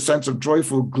produces a sense of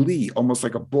joyful glee, almost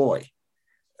like a boy.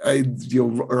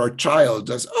 Or a child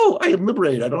does, oh, I am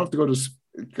liberated. I don't have to go to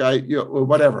or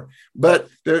whatever. But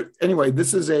anyway,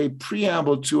 this is a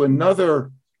preamble to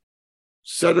another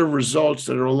set of results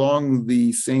that are along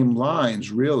the same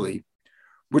lines, really,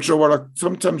 which are what are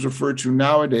sometimes referred to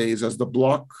nowadays as the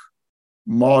block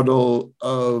model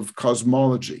of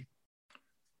cosmology.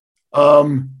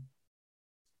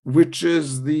 which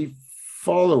is the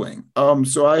following.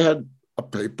 So I had a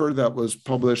paper that was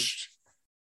published.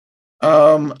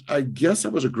 I guess I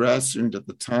was a grad student at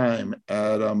the time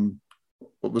at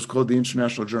what was called the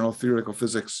International Journal of Theoretical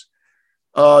Physics,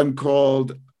 and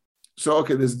called. So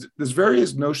okay, there's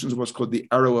various notions of what's called the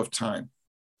arrow of time.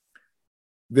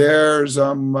 There's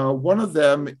one of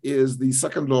them is the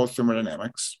second law of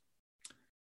thermodynamics.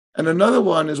 And another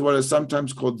one is what is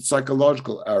sometimes called the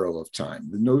psychological arrow of time,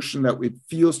 the notion that it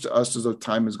feels to us as though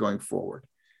time is going forward.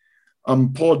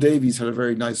 Paul Davies had a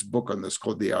very nice book on this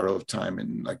called The Arrow of Time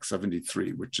in like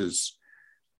 73, which is,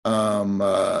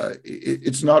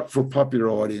 it's not for popular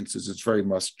audiences. It's very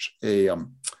much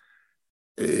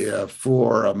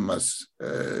for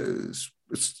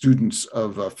students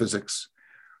of physics.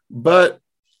 But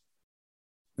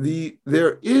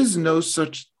there is no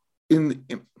such,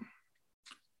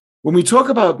 when we talk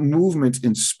about movement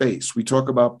in space, we talk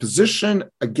about position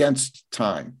against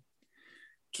time.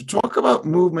 To talk about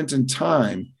movement in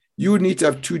time, you would need to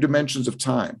have two dimensions of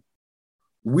time.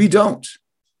 We don't.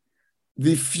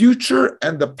 The future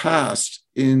and the past,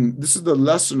 this is the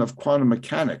lesson of quantum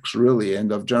mechanics, really,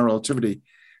 and of general relativity.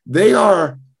 They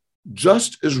are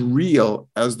just as real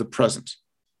as the present.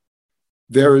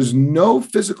 There is no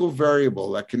physical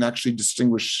variable that can actually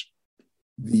distinguish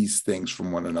these things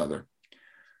from one another.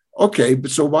 Okay,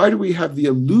 but so why do we have the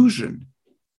illusion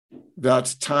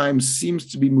that time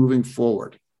seems to be moving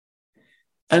forward?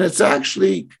 And it's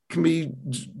actually can be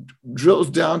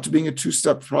drilled down to being a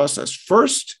two-step process.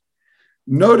 First,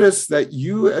 notice that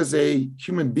you as a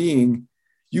human being,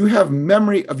 you have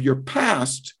memory of your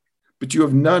past, but you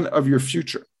have none of your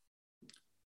future.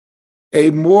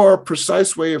 A more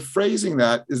precise way of phrasing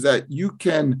that is that you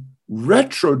can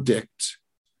retrodict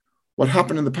what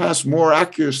happened in the past more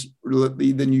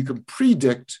accurately than you can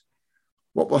predict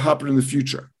what will happen in the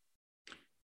future.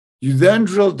 You then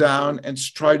drill down and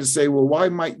try to say, well, why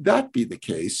might that be the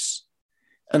case?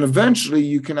 And eventually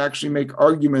you can actually make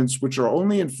arguments which are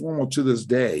only informal to this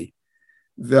day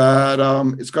that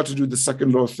it's got to do with the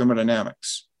second law of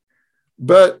thermodynamics.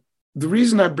 But the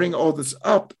reason I bring all this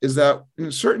up is that in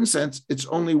a certain sense, it's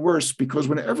only worse because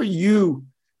whenever you,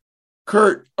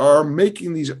 Kurt, are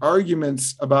making these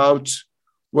arguments about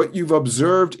what you've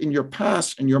observed in your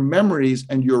past and your memories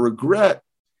and your regret,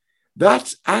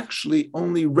 that's actually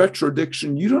only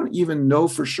retrodiction. You don't even know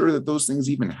for sure that those things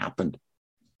even happened.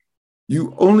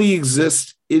 You only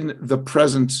exist in the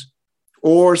present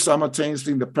or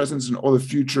simultaneously in the present and all the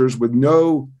futures with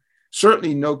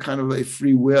certainly no kind of a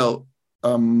free will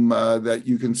that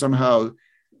you can somehow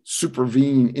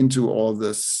supervene into all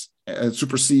this,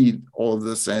 supersede all of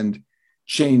this and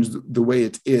change the way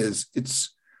it is.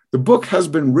 The book has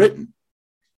been written.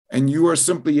 And you are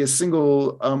simply a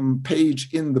single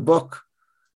page in the book,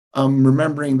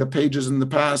 remembering the pages in the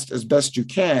past as best you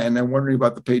can and wondering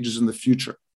about the pages in the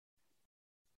future.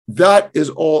 That is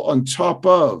all on top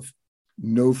of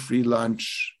no free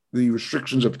lunch, the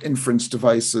restrictions of inference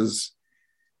devices,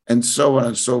 and so on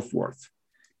and so forth.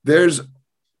 There's,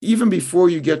 even before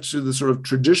you get to the sort of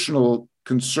traditional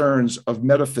concerns of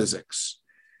metaphysics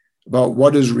about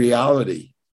what is reality,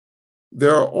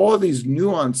 there are all these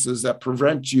nuances that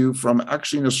prevent you from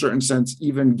actually, in a certain sense,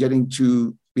 even getting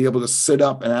to be able to sit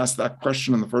up and ask that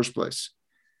question in the first place.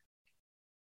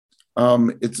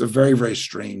 It's a very, very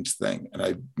strange thing, and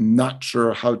I'm not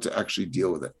sure how to actually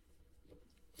deal with it.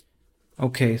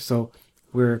 Okay, so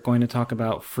we're going to talk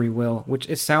about free will, which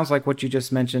it sounds like what you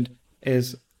just mentioned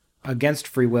is against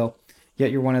free will,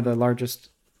 yet you're one of the largest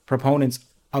proponents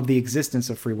of the existence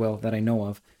of free will that I know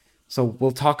of. So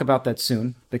we'll talk about that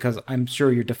soon, because I'm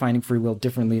sure you're defining free will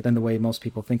differently than the way most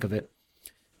people think of it.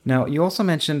 Now, you also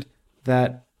mentioned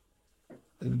that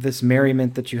this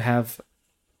merriment that you have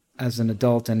as an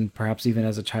adult and perhaps even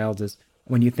as a child is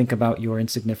when you think about your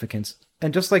insignificance.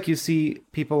 And just like you see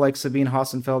people like Sabine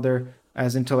Hossenfelder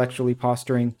as intellectually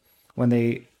posturing when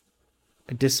they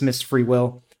dismiss free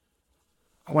will,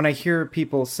 when I hear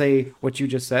people say what you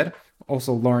just said,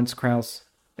 also Lawrence Krauss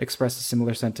express a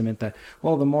similar sentiment that,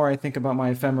 well, the more I think about my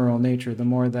ephemeral nature, the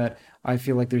more that I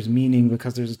feel like there's meaning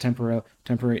because there's a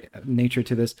temporary nature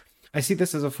to this. I see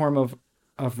this as a form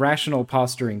of rational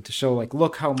posturing to show, like,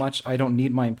 look how much I don't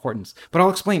need my importance. But I'll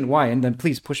explain why, and then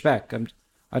please push back.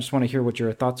 I just want to hear what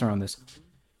your thoughts are on this.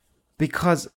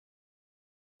 Because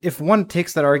if one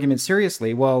takes that argument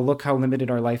seriously, well, look how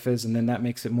limited our life is, and then that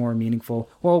makes it more meaningful.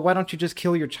 Well, why don't you just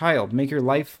kill your child? Make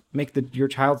your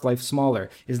child's life smaller.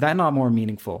 Is that not more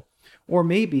meaningful? Or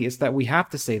maybe it's that we have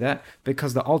to say that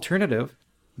because the alternative,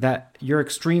 that you're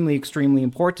extremely, extremely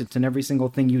important and every single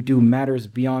thing you do matters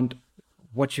beyond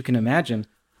what you can imagine,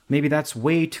 maybe that's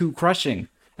way too crushing.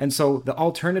 And so the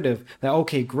alternative that,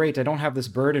 okay, great, I don't have this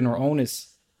burden or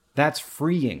onus, that's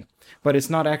freeing. But it's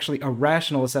not actually a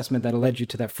rational assessment that led you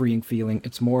to that freeing feeling.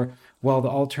 It's more, well, the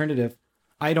alternative,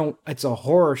 it's a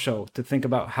horror show to think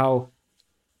about how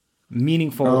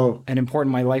meaningful Oh, and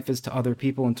important my life is to other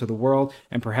people and to the world.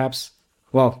 And perhaps,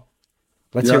 well,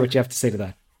 let's yeah. hear what you have to say to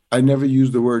that. I never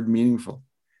use the word meaningful.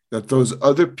 That those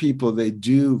other people, they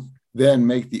do then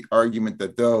make the argument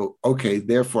that, though, okay,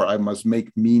 therefore I must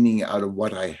make meaning out of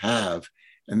what I have,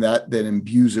 and that then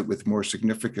imbues it with more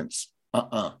significance.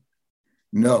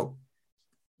 No,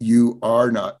 you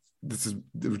are not. This is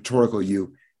the rhetorical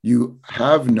you. You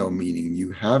have no meaning.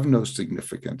 You have no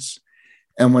significance.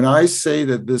 And when I say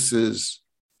that this is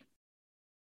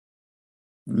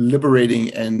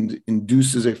liberating and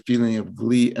induces a feeling of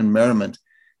glee and merriment,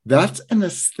 that's an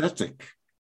aesthetic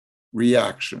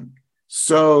reaction.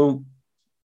 So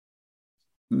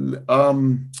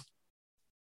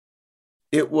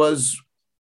it was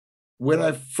when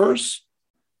I first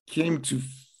came to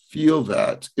feel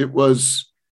that, it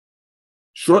was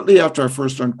shortly after I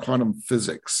first learned quantum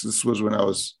physics. This was when I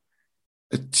was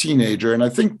a teenager, and I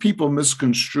think people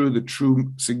misconstrue the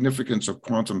true significance of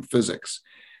quantum physics.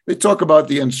 They talk about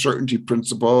the uncertainty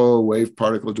principle,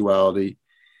 wave-particle duality.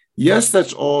 Yes,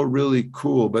 that's all really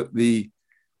cool, but the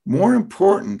more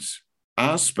important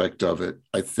aspect of it,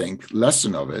 I think,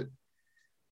 lesson of it,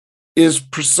 is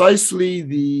precisely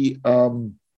the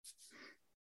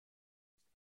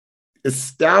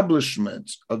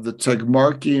establishment of the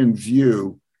Tegmarkian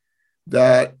view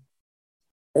that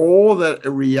all that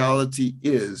a reality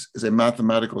is a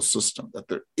mathematical system, that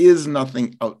there is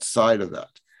nothing outside of that.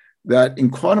 That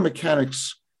in quantum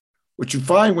mechanics, what you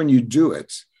find when you do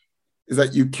it is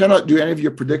that you cannot do any of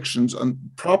your predictions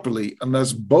properly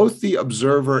unless both the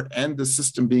observer and the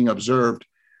system being observed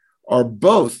are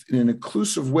both in an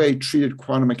inclusive way treated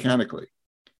quantum mechanically.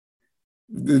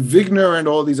 The Wigner and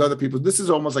all these other people, this is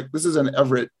almost like, this is an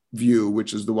Everett view,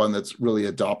 which is the one that's really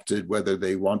adopted, whether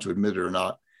they want to admit it or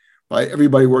not, by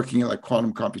everybody working in like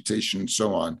quantum computation and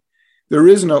so on. There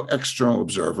is no external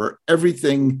observer.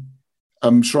 Everything,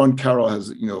 Sean Carroll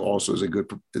has, also is a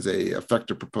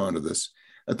effective proponent of this,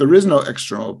 that there is no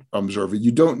external observer.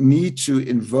 You don't need to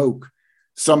invoke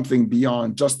something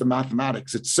beyond just the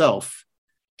mathematics itself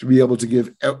to be able to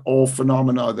give all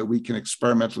phenomena that we can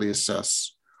experimentally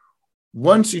assess.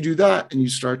 Once you do that and you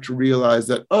start to realize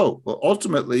that,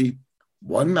 ultimately,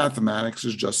 one mathematics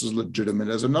is just as legitimate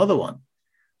as another one.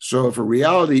 So if a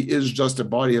reality is just a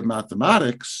body of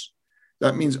mathematics,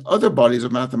 that means other bodies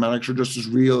of mathematics are just as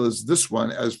real as this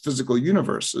one, as physical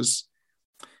universes.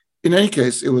 In any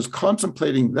case, it was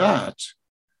contemplating that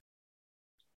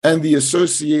and the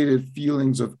associated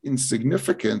feelings of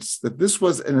insignificance that this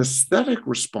was an aesthetic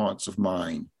response of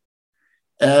mine.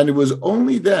 And it was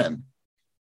only then,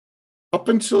 up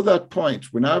until that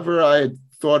point, whenever I had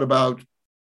thought about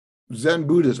Zen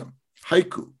Buddhism,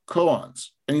 haiku,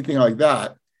 koans, anything like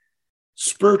that,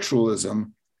 spiritualism,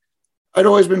 I'd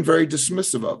always been very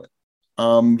dismissive of it.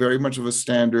 Very much of a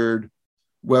standard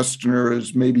Westerner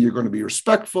is maybe you're going to be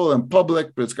respectful in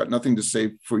public, but it's got nothing to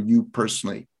say for you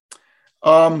personally.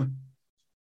 I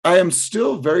am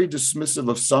still very dismissive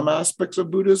of some aspects of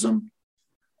Buddhism.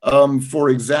 For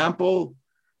example,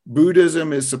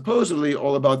 Buddhism is supposedly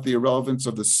all about the irrelevance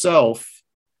of the self,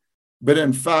 but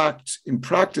in fact, in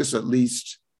practice at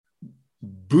least,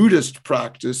 Buddhist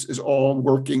practice is all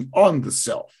working on the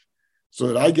self, so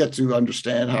that I get to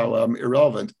understand how I'm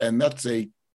irrelevant. And that's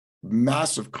a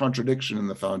massive contradiction in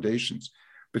the foundations.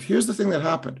 But here's the thing that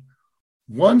happened.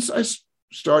 Once I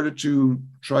started to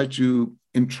try to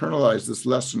internalize this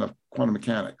lesson of quantum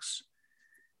mechanics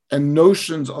and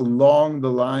notions along the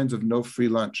lines of no free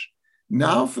lunch,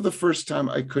 now for the first time,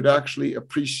 I could actually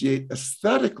appreciate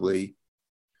aesthetically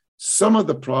some of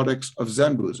the products of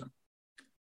Zen Buddhism.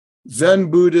 Zen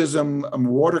Buddhism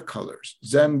watercolors,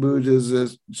 Zen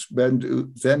Buddhist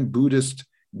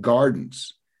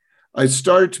gardens. I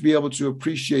started to be able to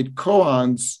appreciate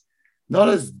koans not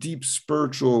as deep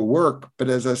spiritual work, but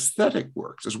as aesthetic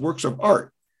works, as works of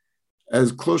art,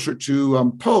 as closer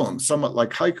to poems, somewhat like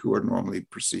haiku are normally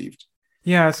perceived.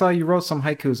 Yeah, I saw you wrote some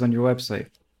haikus on your website.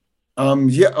 Some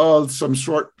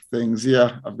short things.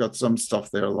 Yeah, I've got some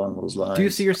stuff there along those lines. Do you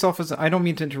see yourself as, I don't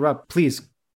mean to interrupt, please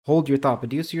hold your thought, but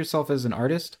do you see yourself as an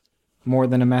artist more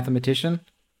than a mathematician?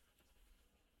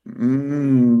 I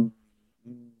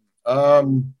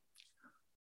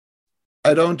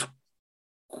don't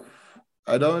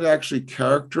actually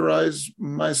characterize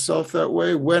myself that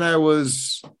way. When I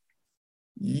was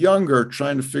younger,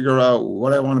 trying to figure out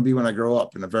what I want to be when I grow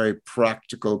up in a very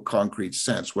practical, concrete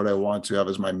sense, what I want to have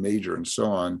as my major and so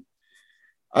on,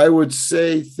 I would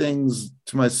say things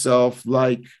to myself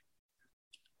like,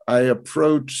 I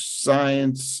approach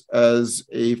science as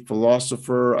a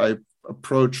philosopher. I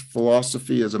approach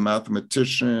philosophy as a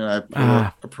mathematician.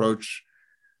 I approach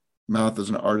math as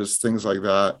an artist, things like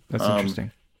that. That's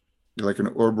interesting. Like an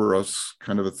Ouroboros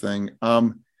kind of a thing.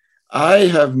 I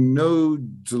have no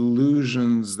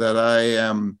delusions that I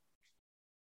am,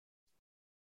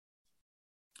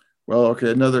 well,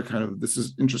 okay, another kind of, this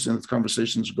is interesting, this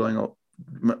conversation is going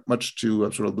much to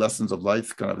sort of lessons of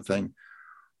life kind of a thing.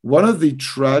 One of the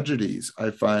tragedies I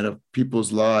find of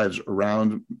people's lives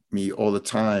around me all the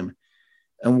time,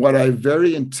 and what I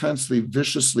very intensely,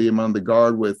 viciously am on the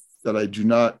guard with, that I do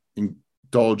not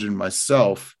indulge in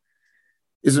myself,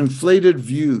 is inflated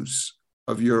views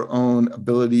of your own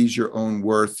abilities, your own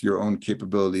worth, your own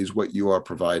capabilities, what you are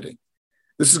providing.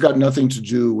 This has got nothing to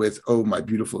do with, oh, my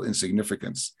beautiful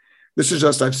insignificance. This is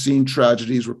just, I've seen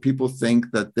tragedies where people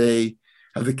think that they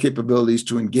have the capabilities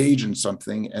to engage in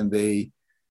something and they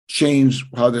change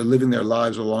how they're living their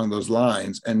lives along those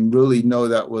lines, and really know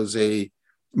that was a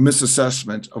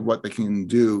misassessment of what they can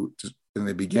do when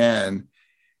they began.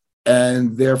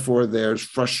 And therefore, there's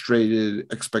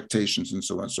frustrated expectations and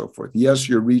so on and so forth. Yes,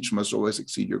 your reach must always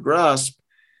exceed your grasp,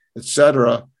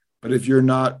 etc. But if you're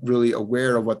not really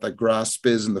aware of what that grasp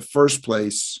is in the first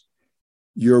place,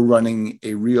 you're running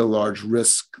a real large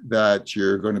risk that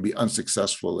you're going to be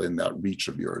unsuccessful in that reach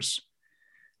of yours.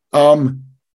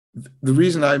 The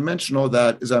reason I mention all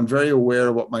that is I'm very aware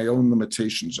of what my own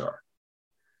limitations are.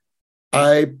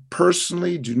 I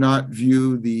personally do not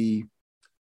view the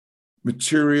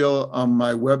material on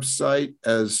my website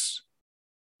as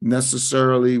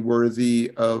necessarily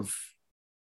worthy of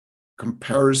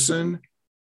comparison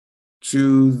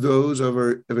to those of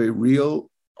a real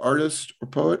artist or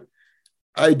poet.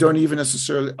 I don't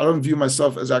view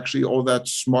myself as actually all that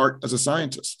smart as a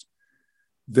scientist.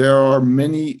 There are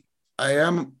many, I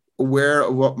am aware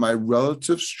of what my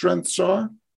relative strengths are.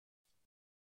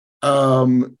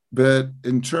 But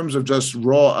in terms of just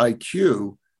raw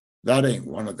IQ, that ain't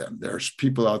one of them. There's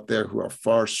people out there who are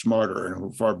far smarter and who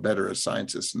are far better as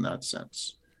scientists in that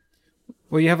sense.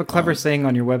 Well, you have a clever saying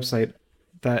on your website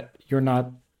that you're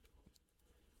not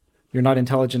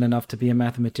intelligent enough to be a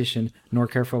mathematician, nor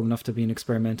careful enough to be an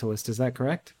experimentalist. Is that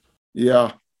correct?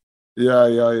 Yeah.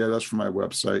 That's from my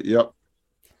website. Yep.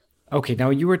 Okay, now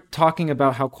you were talking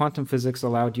about how quantum physics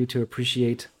allowed you to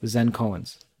appreciate Zen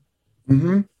koans.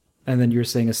 Mm-hmm. And then you're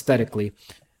saying aesthetically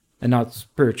and not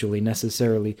spiritually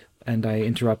necessarily, and I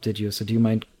interrupted you. So do you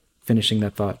mind finishing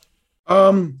that thought?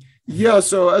 Yeah,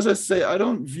 so as I say, I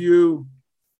don't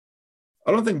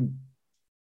think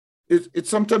it's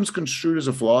sometimes construed as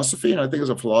a philosophy, and I think as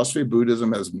a philosophy,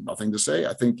 Buddhism has nothing to say.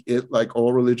 I think it, like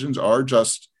all religions, are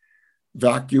just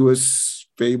vacuous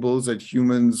fables that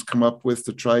humans come up with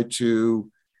to try to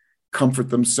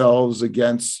comfort themselves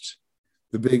against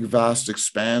the big, vast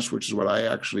expanse, which is what I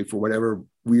actually, for whatever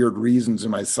weird reasons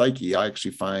in my psyche, I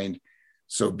actually find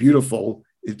so beautiful.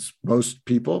 It's most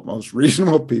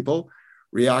reasonable people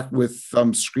react with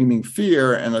screaming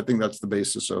fear, and I think that's the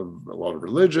basis of a lot of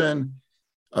religion.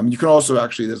 You can also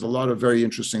there's a lot of very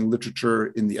interesting literature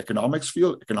in the economics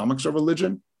field, economics of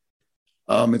religion.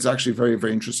 It's actually very,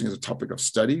 very interesting as a topic of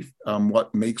study,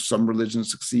 what makes some religions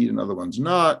succeed and other ones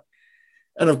not.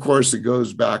 And of course, it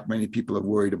goes back, many people have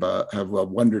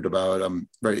wondered about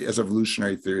various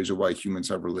evolutionary theories of why humans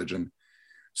have religion.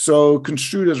 So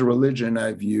construed as a religion,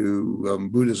 I view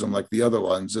Buddhism, like the other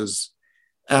ones, as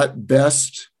at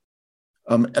best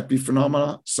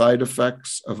epiphenomena, side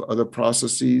effects of other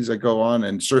processes that go on,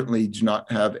 and certainly do not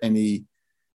have any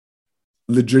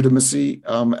legitimacy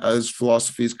as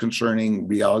philosophies concerning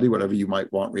reality, whatever you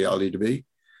might want reality to be.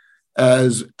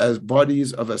 As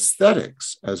bodies of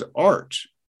aesthetics, as art,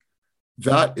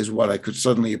 that is what I could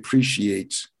suddenly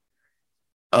appreciate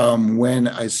when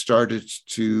I started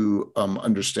to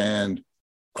understand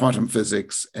quantum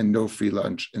physics and no free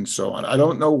lunch and so on. I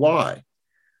don't know why.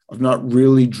 I've not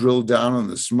really drilled down on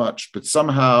this much, but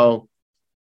somehow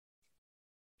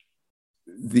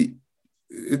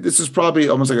this is probably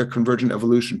almost like a convergent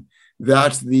evolution,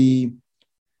 that the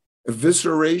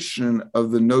evisceration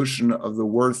of the notion of the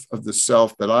worth of the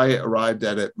self that I arrived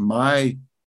at my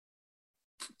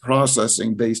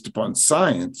processing based upon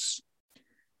science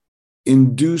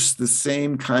induced the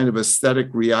same kind of aesthetic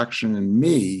reaction in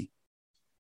me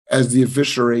as the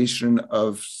evisceration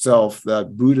of self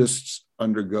that Buddhists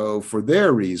undergo for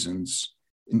their reasons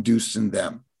induced in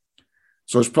them.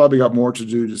 So it's probably got more to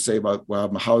do to say about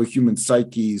how human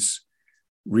psyches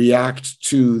react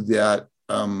to that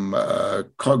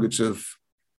cognitive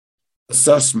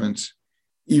assessment,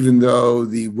 even though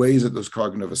the ways that those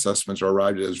cognitive assessments are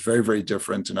arrived at is very, very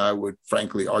different. And I would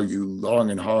frankly argue long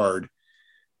and hard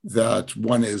that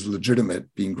one is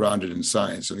legitimate, being grounded in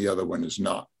science, and the other one is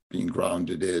not, being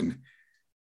grounded in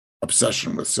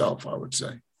obsession with self, I would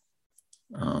say.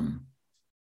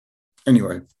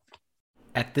 Anyway.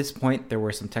 At this point, there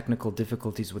were some technical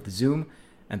difficulties with Zoom,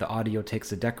 and the audio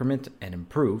takes a decrement and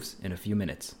improves in a few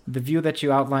minutes. The view that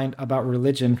you outlined about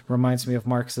religion reminds me of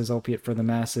Marx's Opiate for the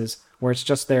Masses, where it's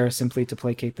just there simply to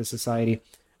placate the society.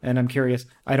 And I'm curious,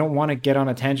 I don't want to get on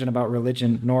a tangent about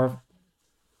religion,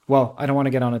 I don't want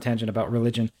to get on a tangent about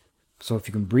religion, so if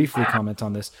you can briefly comment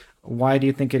on this, why do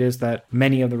you think it is that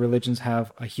many of the religions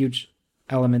have a huge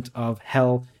element of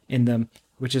hell in them,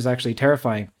 which is actually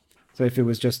terrifying? So if it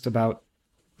was just about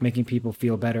making people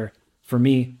feel better, for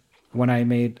me, when I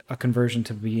made a conversion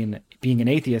to being an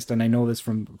atheist, and I know this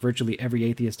from virtually every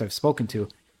atheist I've spoken to,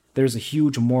 there's a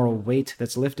huge moral weight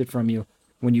that's lifted from you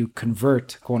when you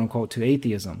convert, quote unquote, to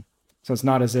atheism. So it's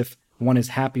not as if one is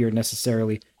happier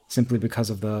necessarily simply because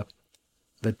of the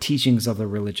teachings of the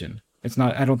religion. It's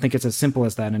not, I don't think it's as simple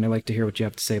as that, and I'd like to hear what you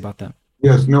have to say about that.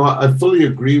 Yes, no, I fully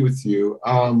agree with you.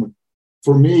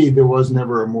 For me, there was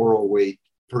never a moral weight,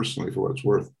 personally, for what it's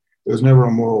worth. There was never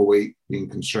a moral weight being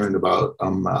concerned about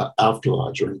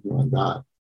afterlives or anything like that.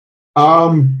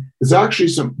 There's actually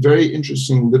some very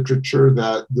interesting literature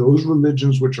that those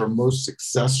religions which are most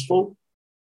successful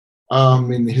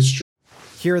in the history.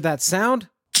 Hear that sound?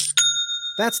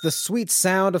 That's the sweet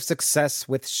sound of success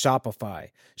with Shopify.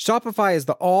 Shopify is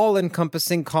the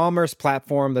all-encompassing commerce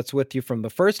platform that's with you from the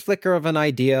first flicker of an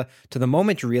idea to the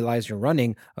moment you realize you're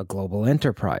running a global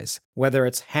enterprise. Whether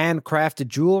it's handcrafted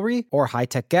jewelry or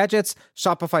high-tech gadgets,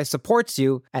 Shopify supports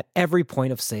you at every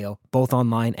point of sale, both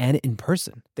online and in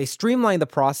person. They streamline the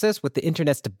process with the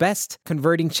internet's best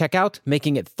converting checkout,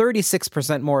 making it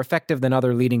 36% more effective than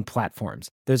other leading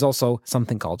platforms. There's also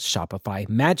something called Shopify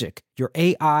Magic, your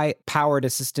AI-powered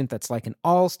assistant that's like an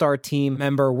all-star team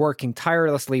member working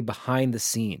tirelessly behind the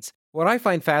scenes. What I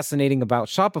find fascinating about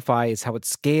Shopify is how it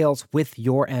scales with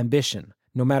your ambition.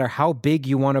 No matter how big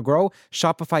you want to grow,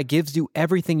 Shopify gives you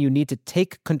everything you need to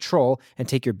take control and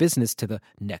take your business to the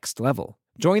next level.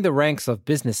 Join the ranks of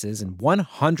businesses in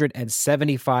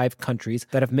 175 countries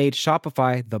that have made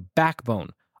Shopify the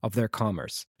backbone of their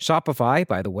commerce. Shopify,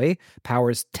 by the way,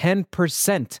 powers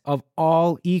 10% of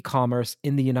all e-commerce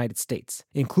in the United States,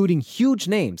 including huge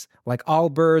names like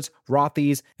Allbirds,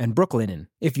 Rothy's, and Brooklinen.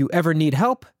 If you ever need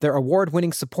help, their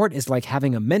award-winning support is like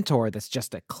having a mentor that's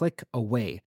just a click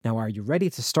away. Now, are you ready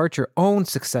to start your own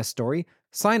success story?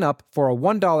 Sign up for a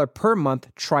 $1 per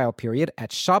month trial period at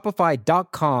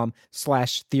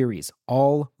shopify.com/theories,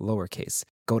 all lowercase.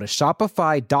 Go to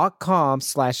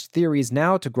shopify.com/theories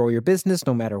now to grow your business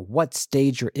no matter what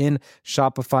stage you're in.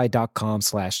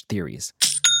 Shopify.com/theories.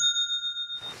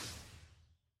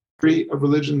 Of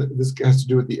religion, this has to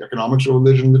do with the economics of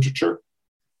religion literature,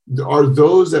 are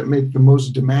those that make the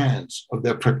most demands of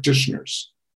their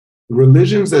practitioners.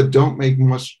 Religions that don't make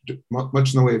much in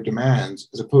the way of demands,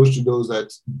 as opposed to those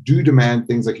that do demand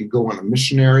things like you go on a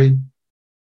missionary,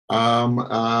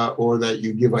 or that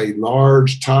you give a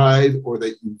large tithe, or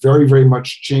that you very, very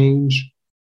much change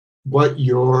what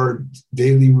your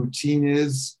daily routine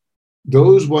is,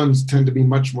 those ones tend to be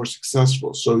much more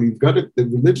successful. So you've got the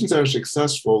religions that are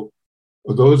successful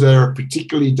are those that are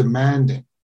particularly demanding.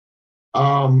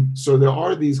 So there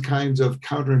are these kinds of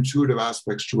counterintuitive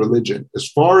aspects to religion. As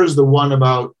far as the one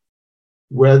about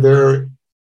whether,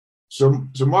 so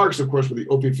Marx, of course, with the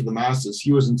Opiate for the Masses,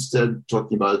 he was instead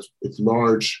talking about its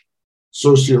large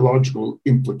sociological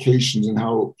implications and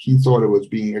how he thought it was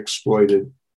being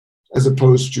exploited, as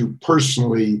opposed to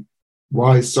personally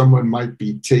why someone might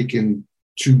be taken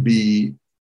to be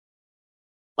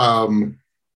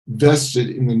vested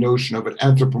in the notion of an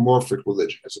anthropomorphic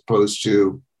religion, as opposed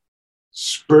to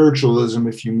spiritualism.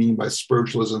 If you mean by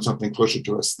spiritualism something closer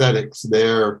to aesthetics,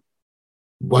 there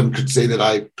one could say that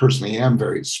I personally am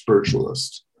very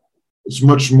spiritualist. It's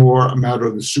much more a matter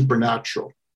of the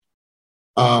supernatural.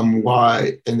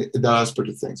 Why, and that aspect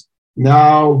of things.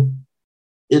 Now,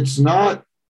 it's not,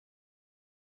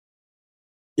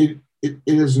 it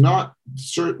is not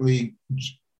certainly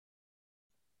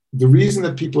the reason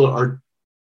that people are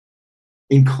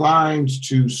inclined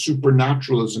to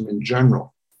supernaturalism in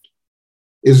general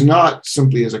is not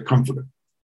simply as a comforter.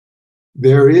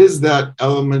 There is that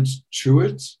element to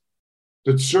it,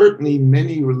 but certainly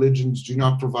many religions do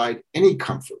not provide any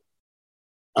comfort.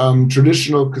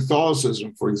 Traditional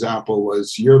Catholicism, for example,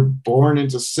 was you're born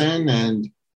into sin and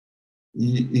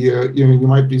you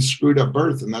might be screwed at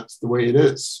birth, and that's the way it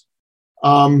is.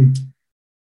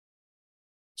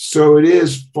 So it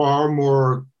is far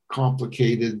more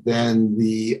complicated than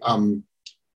the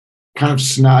kind of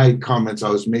snide comments I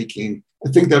was making. I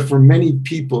think that for many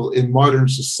people in modern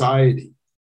society,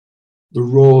 the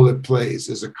role it plays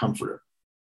is a comforter.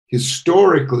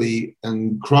 Historically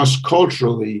and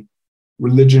cross-culturally,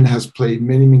 religion has played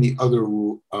many, many other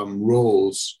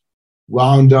roles,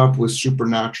 wound up with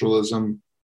supernaturalism,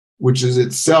 which is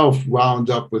itself wound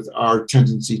up with our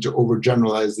tendency to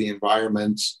overgeneralize the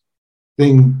environment.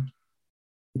 Things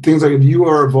like, if you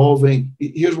are evolving,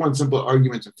 here's one simple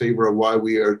argument in favor of why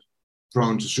we are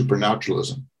prone to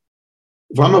supernaturalism.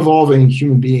 If I'm evolving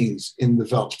human beings in the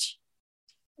veldt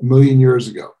a million years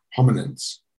ago,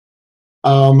 hominins,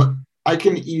 I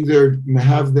can either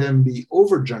have them be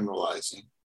overgeneralizing,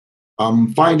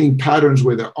 finding patterns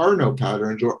where there are no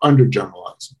patterns, or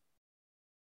undergeneralizing.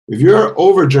 If you're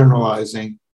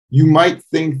overgeneralizing, you might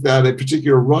think that a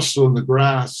particular rustle in the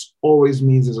grass always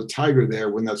means there's a tiger there,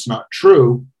 when that's not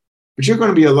true, but you're going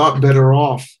to be a lot better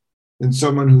off than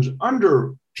someone who's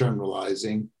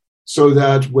undergeneralizing, so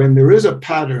that when there is a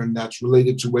pattern that's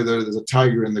related to whether there's a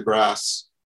tiger in the grass,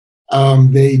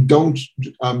 they don't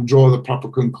draw the proper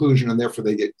conclusion, and therefore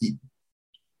they get eaten.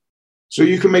 So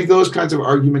you can make those kinds of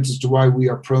arguments as to why we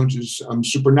are prone to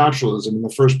supernaturalism in the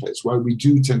first place, why we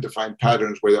do tend to find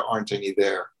patterns where there aren't any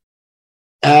there.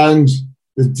 And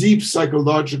the deep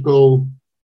psychological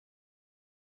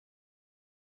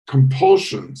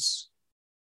compulsions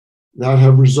that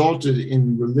have resulted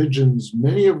in religions,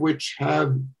 many of which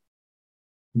have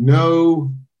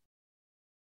no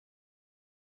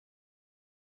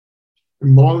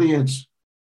emollient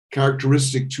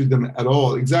characteristic to them at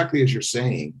all, exactly as you're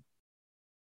saying,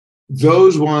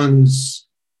 those ones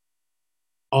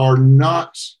are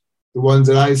not the ones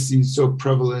that I see so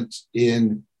prevalent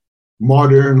in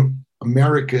modern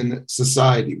American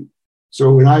society.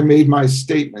 So when I made my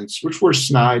statements, which were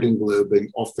snide and glib and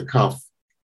off the cuff,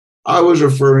 I was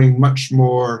referring much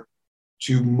more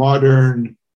to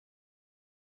modern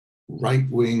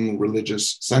right-wing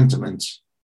religious sentiment,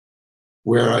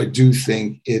 where I do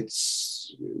think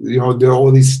it's, there are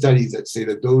all these studies that say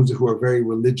that those who are very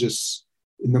religious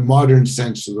in the modern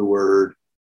sense of the word,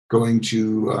 going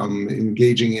to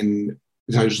engaging in,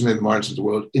 I just say the modern sense of the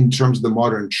word, in terms of the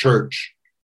modern church,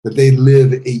 that they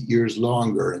live 8 years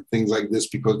longer and things like this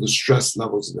because the stress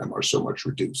levels of them are so much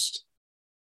reduced.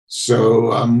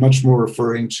 So I'm much more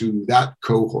referring to that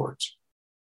cohort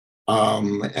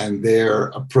and their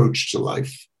approach to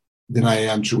life than I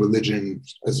am to religion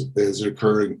as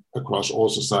occurring across all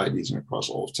societies and across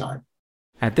all of time.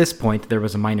 At this point, there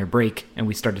was a minor break, and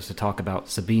we started to talk about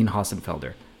Sabine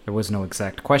Hossenfelder. There was no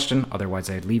exact question,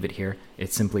 otherwise I'd leave it here.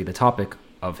 It's simply the topic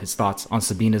of his thoughts on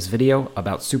Sabine's video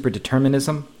about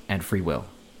superdeterminism and free will.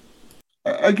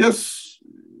 I guess,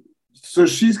 so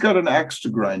she's got an axe to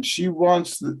grind. She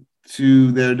wants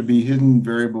there to be hidden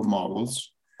variable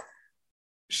models.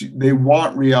 They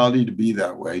want reality to be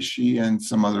that way, she and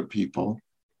some other people.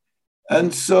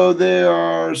 And so they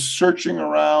are searching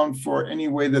around for any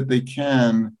way that they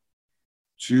can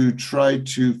to try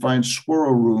to find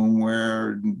squirrel room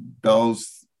where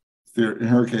Bell's theorem, in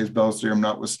her case, Bell's theorem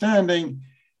notwithstanding,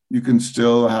 you can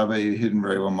still have a hidden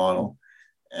variable model.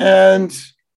 And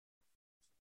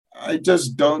I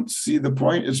just don't see the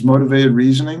point. It's motivated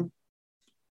reasoning.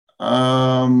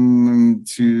 And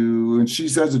she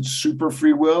says it's super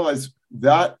free will.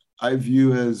 That I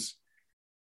view as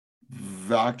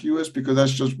vacuous, because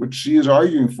that's just what she is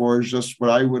arguing for, is just what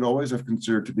I would always have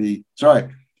considered to be, I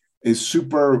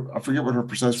forget what her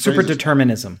precise phrase is.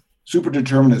 Superdeterminism.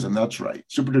 Superdeterminism, that's right.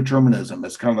 Superdeterminism.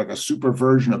 It's kind of like a super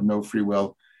version of no free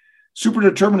will.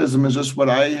 Superdeterminism is just what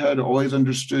I had always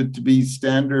understood to be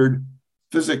standard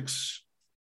physics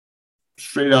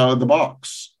straight out of the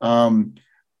box.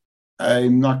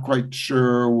 I'm not quite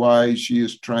sure why she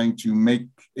is trying to make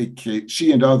a case,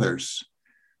 she and others,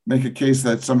 make a case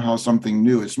that somehow something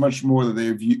new. It's much more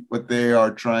that what they are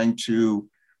trying to.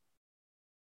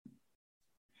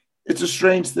 It's a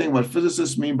strange thing. What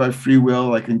physicists mean by free will,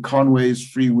 like in Conway's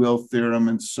free will theorem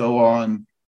and so on,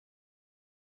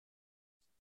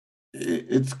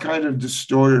 it's kind of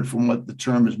distorted from what the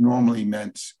term is normally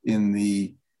meant in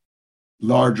the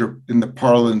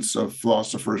parlance of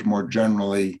philosophers more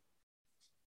generally.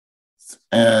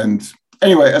 And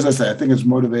anyway, as I say, I think it's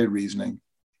motivated reasoning.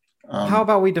 How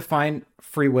about we define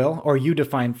free will, or you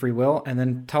define free will, and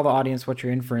then tell the audience what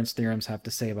your inference theorems have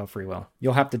to say about free will.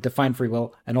 You'll have to define free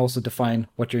will and also define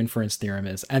what your inference theorem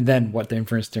is, and then what the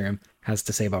inference theorem has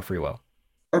to say about free will.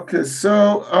 Okay,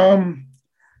 so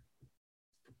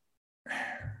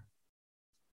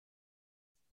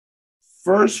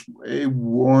First, a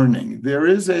warning. There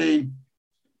is a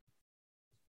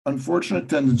unfortunate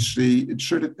tendency, it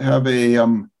should have a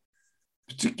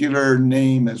particular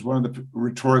name as one of the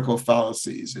rhetorical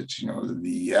fallacies. It's,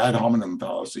 the ad hominem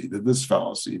fallacy, the this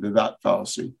fallacy, the that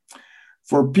fallacy.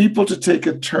 For people to take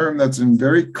a term that's in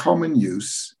very common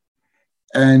use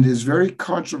and is very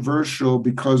controversial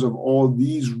because of all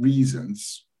these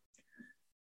reasons,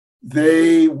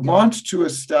 they want to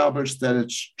establish that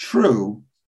it's true.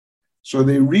 So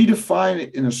they redefine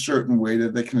it in a certain way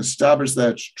that they can establish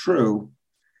that it's true.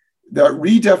 That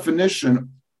redefinition,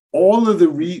 all of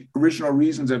the original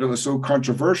reasons that it was so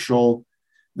controversial,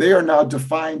 they are now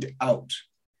defined out.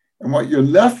 And what you're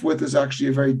left with is actually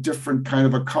a very different kind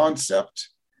of a concept.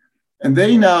 And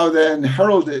they now then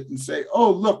herald it and say, oh,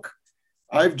 look,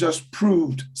 I've just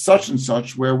proved such and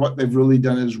such, where what they've really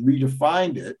done is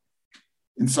redefined it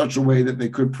in such a way that they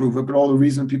could prove it. But all the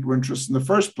reason people were interested in the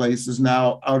first place is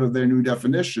now out of their new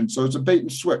definition. So it's a bait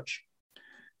and switch.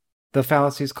 The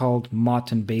fallacy is called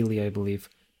Mott and Bailey, I believe.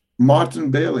 Mott and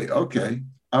Bailey. Okay.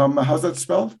 How's that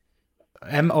spelled?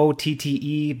 Motte,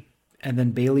 and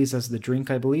then Bailey's as the drink,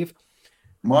 I believe.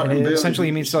 Mott and Bailey. Essentially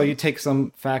means, so you take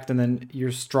some fact and then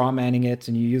you're straw manning it,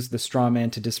 and you use the straw man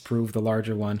to disprove the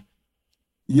larger one.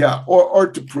 Yeah, or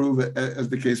to prove it, as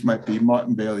the case might be. Mott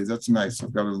and Bailey's. That's nice.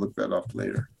 I've got to look that up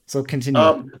later. So continue.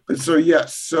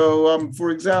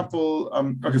 For example,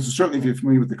 okay, so certainly if you're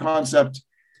familiar with the concept,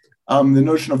 the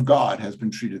notion of God has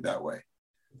been treated that way.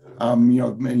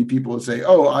 Many people would say,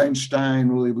 oh, Einstein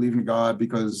really believed in God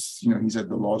because, he said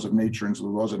the laws of nature, and so the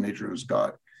laws of nature is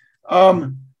God.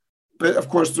 But of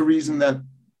course, the reason that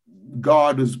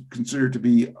God is considered to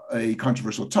be a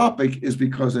controversial topic is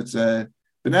because it's been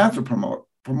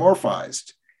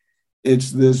anthropomorphized.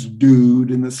 It's this dude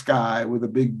in the sky with a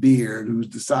big beard who's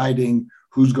deciding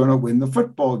who's going to win the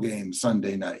football game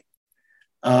Sunday night.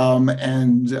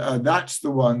 That's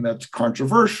the one that's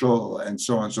controversial, and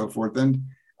so on and so forth. And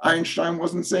Einstein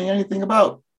wasn't saying anything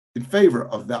about in favor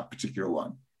of that particular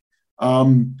one.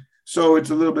 So it's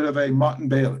a little bit of a Mott and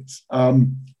Bailey's.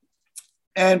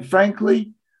 And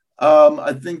frankly,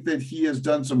 I think that he has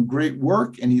done some great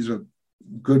work, and he's a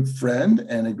good friend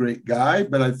and a great guy.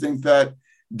 But I think that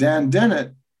Dan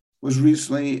Dennett was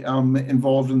recently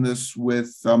involved in this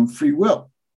with free will.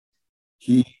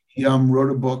 He wrote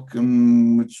a book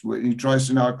in which he tries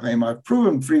to now claim, I've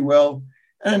proven free will.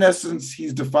 And in essence,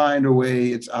 he's defined away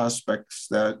its aspects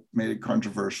that made it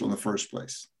controversial in the first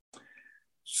place.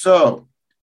 So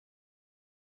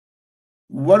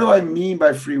what do I mean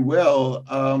by free will?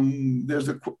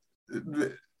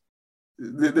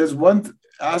 There's one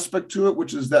aspect to it,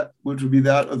 which would be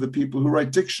that of the people who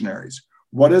write dictionaries.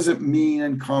 What does it mean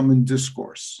in common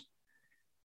discourse?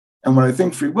 And what I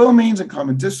think free will means in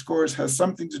common discourse has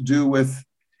something to do with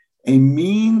a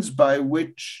means by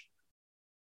which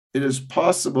it is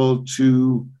possible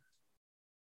to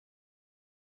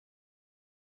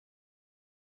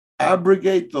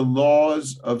abrogate the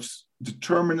laws of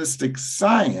deterministic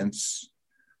science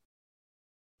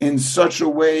in such a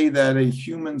way that a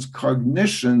human's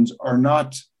cognitions are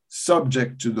not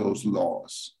subject to those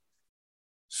laws.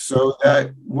 So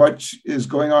that what is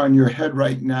going on in your head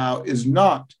right now is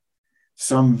not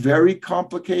some very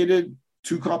complicated,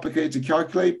 too complicated to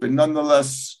calculate, but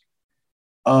nonetheless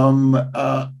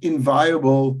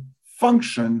inviolable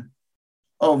function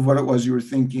of what it was you were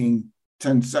thinking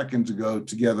 10 seconds ago,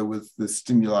 together with the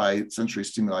sensory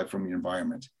stimuli from your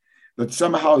environment. But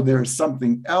somehow there's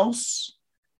something else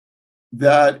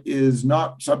that is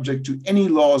not subject to any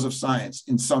laws of science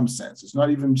in some sense. It's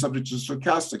not even subject to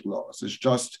stochastic laws. It's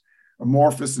just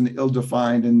amorphous and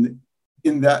ill-defined. And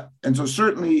in that, and so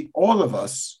certainly all of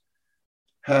us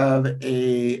have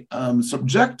a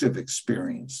subjective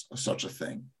experience of such a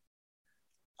thing.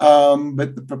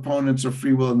 But the proponents of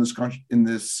free will in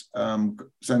this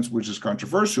sense, which is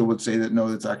controversial, would say that no,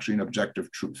 it's actually an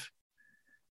objective truth.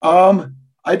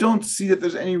 I don't see that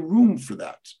there's any room for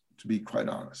that, to be quite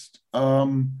honest.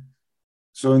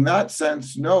 So in that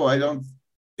sense, no, I don't.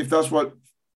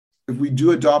 If we do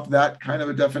adopt that kind of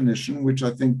a definition, which I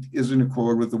think is in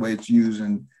accord with the way it's used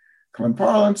in common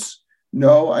parlance,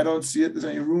 no, I don't see it. There's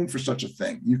any room for such a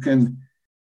thing. You can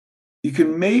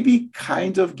maybe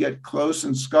kind of get close.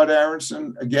 And Scott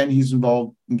Aronson, again, he's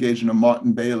engaged in a Mott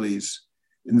and Bailey's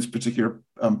in this particular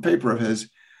paper of his.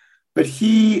 But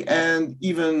he, and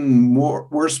even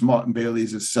worse Mott and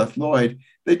Bailey's, is Seth Lloyd,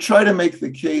 they try to make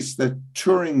the case that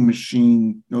Turing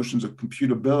machine notions of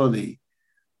computability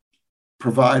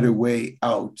provide a way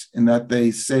out, in that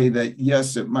they say that,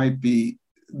 yes, it might be,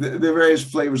 there are various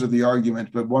flavors of the argument,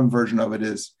 but one version of it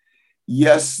is,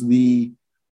 yes, the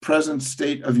present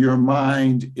state of your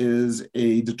mind is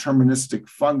a deterministic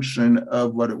function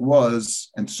of what it was,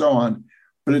 and so on,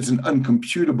 but it's an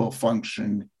uncomputable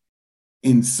function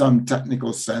in some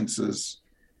technical senses.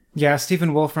 Yeah,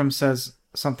 Stephen Wolfram says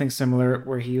something similar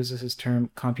where he uses his term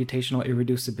computational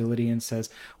irreducibility and says,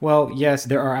 well, yes,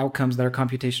 there are outcomes that are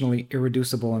computationally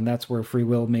irreducible, and that's where free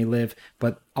will may live,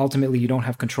 but ultimately you don't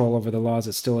have control over the laws.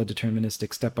 It's still a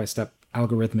deterministic, step-by-step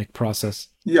algorithmic process.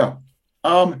 Yeah.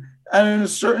 And in a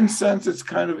certain sense, it's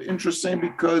kind of interesting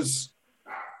because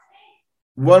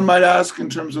one might ask in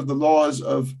terms of the laws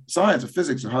of science, of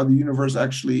physics, of how the universe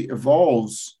actually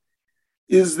evolves,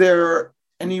 is there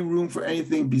any room for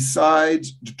anything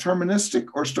besides deterministic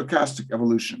or stochastic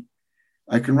evolution?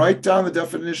 I can write down the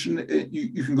definition.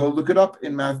 You can go look it up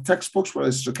in math textbooks what a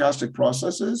stochastic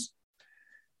process is.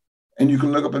 And you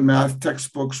can look up in math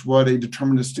textbooks what a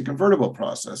deterministic invertible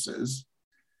process is.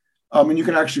 And you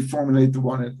can actually formulate the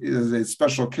one as a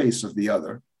special case of the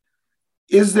other.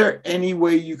 Is there any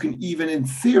way you can even in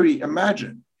theory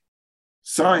imagine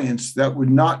science that would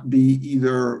not be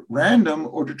either random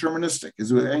or deterministic? Is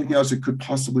there anything else it could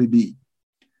possibly be?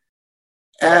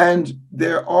 And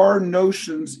there are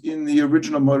notions in the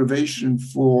original motivation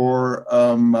for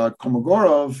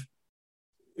Kolmogorov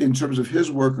in terms of his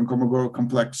work on Kolmogorov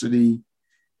complexity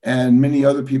and many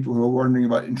other people who are wondering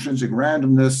about intrinsic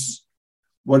randomness.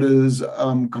 What does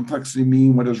complexity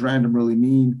mean? What does random really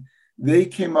mean? They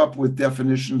came up with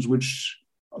definitions which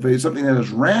of something that is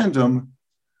random,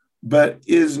 but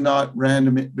is not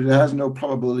random, but it has no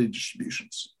probability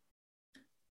distributions.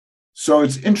 So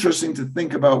it's interesting to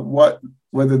think about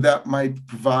whether that might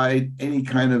provide any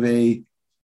kind of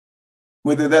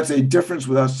whether that's a difference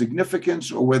without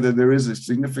significance, or whether there is a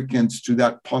significance to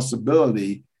that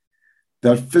possibility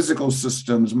that physical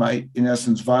systems might, in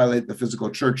essence, violate the physical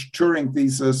church Turing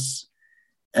thesis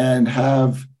and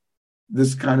have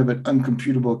this kind of an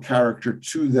uncomputable character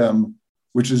to them,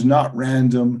 which is not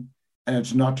random and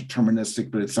it's not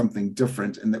deterministic, but it's something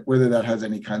different, and that whether that has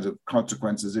any kinds of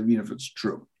consequences, even if it's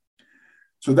true.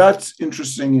 So that's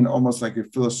interesting in almost like a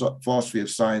philosophy of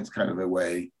science kind of a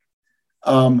way.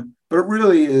 But it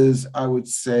really is, I would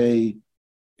say,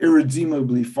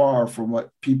 irredeemably far from what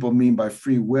people mean by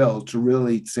free will to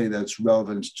really say that it's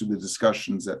relevant to the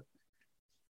discussions that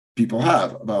people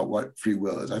have about what free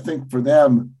will is. I think for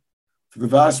them, for the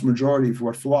vast majority, for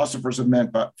what philosophers have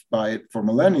meant by it for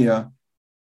millennia,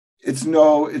 it's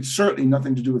certainly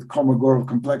nothing to do with Kolmogorov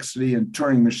complexity and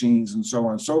Turing machines and so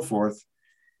on and so forth.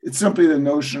 It's simply the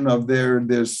notion of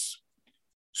this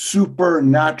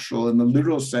supernatural, in the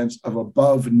literal sense of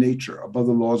above nature, above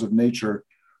the laws of nature,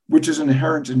 which is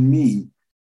inherent in me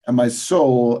and my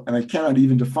soul, and I cannot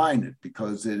even define it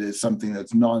because it is something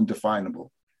that's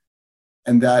non-definable.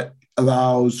 And that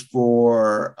allows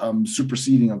for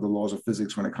superseding of the laws of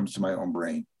physics when it comes to my own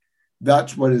brain.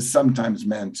 That's what is sometimes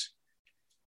meant.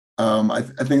 I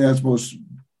think that's most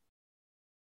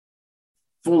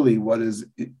fully what is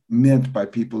meant by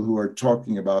people who are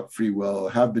talking about free will,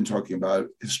 have been talking about it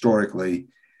historically.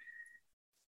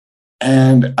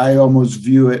 And I almost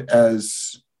view it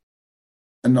as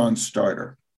a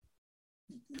non-starter.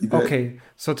 Okay,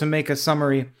 so to make a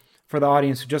summary for the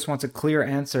audience who just wants a clear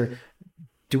answer,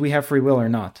 do we have free will or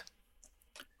not?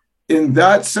 In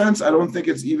that sense, I don't think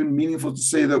it's even meaningful to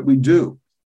say that we do.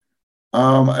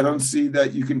 I don't see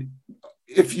that you can,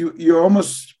 if you're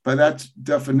almost, by that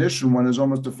definition, one is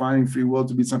almost defining free will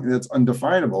to be something that's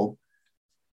undefinable,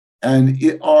 and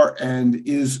our end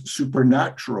is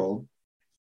supernatural.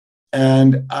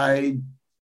 And I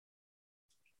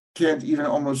can't even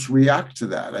almost react to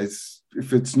that.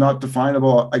 If it's not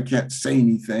definable, I can't say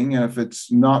anything. And if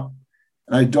it's not,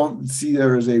 and I don't see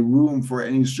there as a room for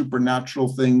any supernatural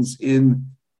things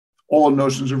in all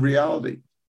notions of reality.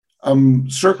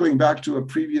 Circling back to a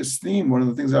previous theme, one of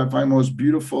the things that I find most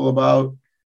beautiful about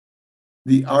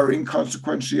our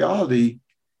inconsequentiality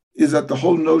is that the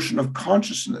whole notion of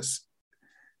consciousness,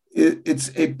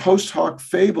 it's a post hoc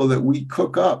fable that we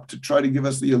cook up to try to give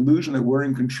us the illusion that we're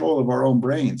in control of our own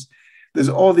brains. There's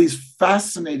all these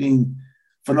fascinating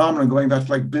phenomena going back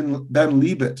to like Ben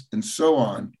Libet and so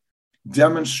on,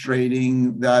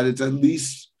 demonstrating that it's at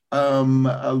least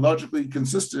logically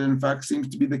consistent, in fact, seems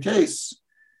to be the case,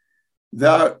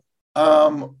 that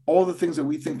all the things that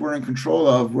we think we're in control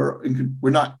of, we're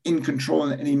not in control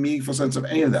in any meaningful sense of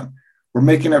any of them. We're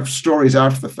making up stories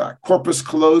after the fact. Corpus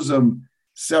callosum,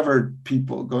 severed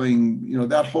people, going,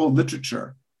 that whole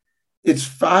literature. It's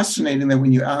fascinating that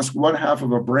when you ask one half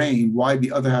of a brain why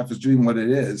the other half is doing what it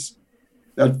is,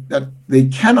 that they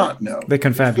cannot know. They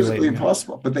confabulate. It's physically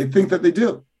impossible, but they think that they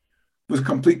do with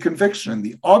complete conviction.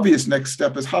 The obvious next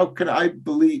step is, how can I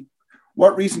believe?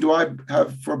 what reason do I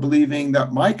have for believing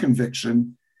that my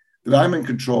conviction that I'm in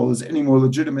control is any more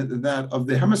legitimate than that of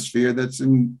the hemisphere that's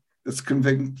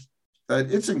convinced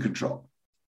that it's in control?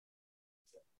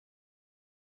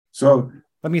 So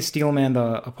let me steelman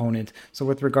the opponent. So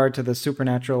with regard to the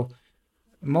supernatural,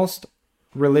 most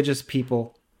religious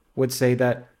people would say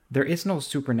that there is no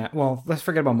supernatural. Well, let's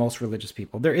forget about most religious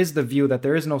people. There is the view that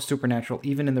there is no supernatural,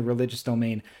 even in the religious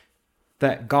domain,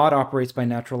 that God operates by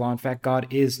natural law. In fact, God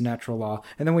is natural law.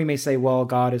 And then we may say, well,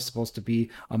 God is supposed to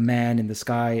be a man in the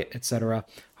sky, etc.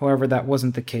 However, that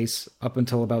wasn't the case up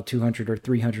until about 200 or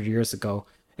 300 years ago.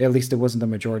 At least it wasn't the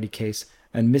majority case.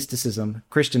 And mysticism,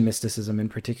 Christian mysticism in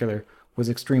particular, was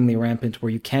extremely rampant,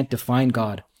 where you can't define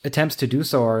God. Attempts to do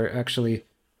so are actually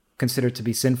considered to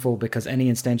be sinful, because any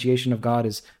instantiation of God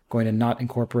is going to not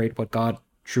incorporate what God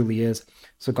truly is.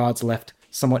 So God's left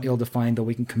somewhat ill-defined, though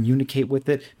we can communicate with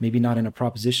it, maybe not in a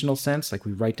propositional sense, like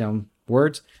we write down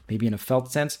words, maybe in a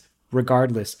felt sense.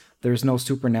 Regardless, there's no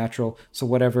supernatural, so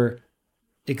whatever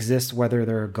exists, whether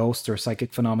they're ghosts or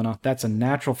psychic phenomena, that's a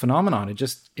natural phenomenon. It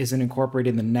just isn't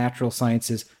incorporated in the natural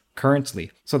sciences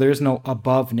currently. So there is no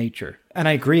above nature. And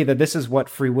I agree that this is what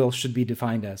free will should be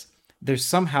defined as. There's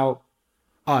somehow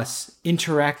us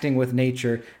interacting with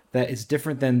nature that is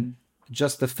different than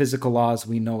just the physical laws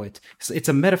we know it. It's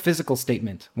a metaphysical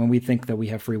statement when we think that we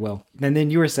have free will. And then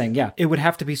you were saying, yeah, it would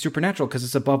have to be supernatural because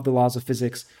it's above the laws of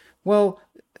physics. Well,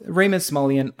 Raymond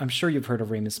Smullyan, I'm sure you've heard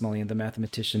of Raymond Smullyan, the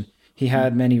mathematician. He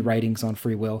had many writings on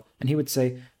free will, and he would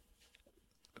say,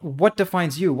 what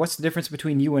defines you? What's the difference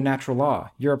between you and natural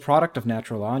law? You're a product of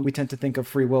natural law, and we tend to think of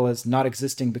free will as not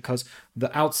existing because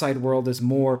the outside world is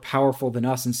more powerful than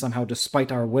us, and somehow,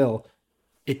 despite our will,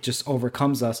 it just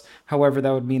overcomes us. However,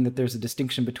 that would mean that there's a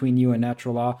distinction between you and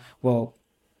natural law. Well,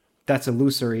 that's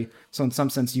illusory. So in some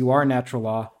sense, you are natural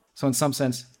law. So in some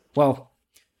sense, well,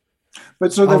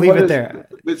 but so I'll leave it there.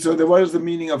 But so then what is the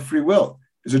meaning of free will?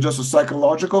 Is it just a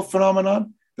psychological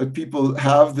phenomenon that people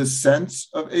have this sense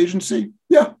of agency?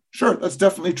 Yeah, sure, that's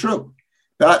definitely true.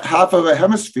 That half of a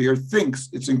hemisphere thinks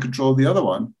it's in control of the other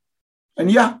one. And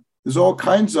yeah, there's all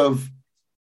kinds of,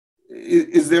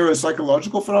 is there a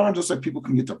psychological phenomenon? Just like people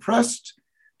can get depressed,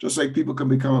 just like people can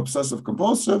become obsessive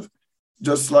compulsive,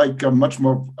 just like much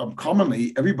more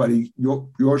commonly, everybody,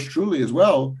 yours truly as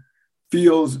well,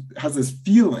 has this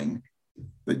feeling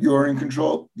that you're in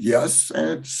control. Yes,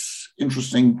 and it's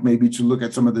interesting maybe to look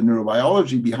at some of the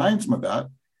neurobiology behind some of that.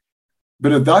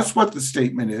 But if that's what the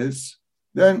statement is,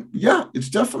 then yeah, it's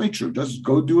definitely true. Just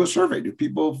go do a survey. Do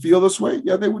people feel this way?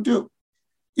 Yeah, they would do.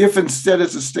 If instead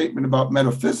it's a statement about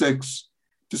metaphysics,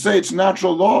 to say it's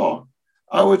natural law,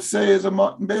 I would say as a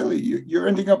Martin Bailey, you're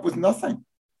ending up with nothing.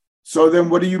 So then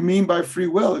what do you mean by free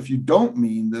will if you don't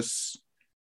mean this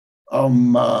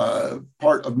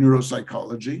part of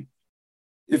neuropsychology?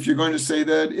 If you're going to say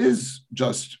that is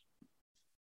just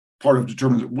part of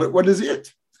determinism, what is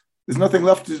it? There's nothing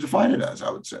left to define it as,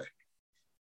 I would say.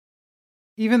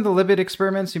 Even the Libet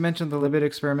experiments, you mentioned the Libet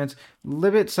experiments.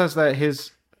 Libet says that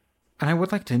and I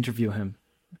would like to interview him.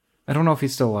 I don't know if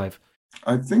he's still alive.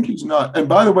 I think he's not. And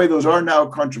by the way, those are now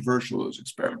controversial, those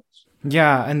experiments.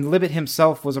 Yeah, and Libet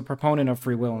himself was a proponent of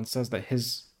free will and says that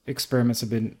his experiments have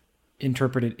been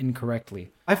interpreted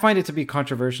incorrectly. I find it to be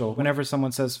controversial. Whenever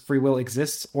someone says free will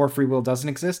exists or free will doesn't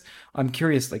exist, I'm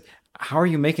curious, like, how are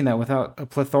you making that without a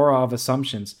plethora of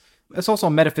assumptions? It's also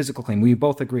a metaphysical claim. We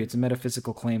both agree it's a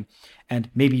metaphysical claim, and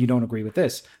maybe you don't agree with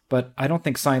this, but I don't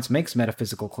think science makes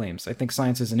metaphysical claims. I think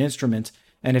science is an instrument,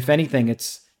 and if anything,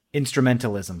 it's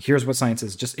instrumentalism. Here's what science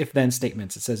is, just if-then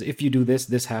statements. It says, if you do this,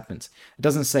 this happens. It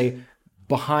doesn't say,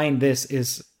 behind this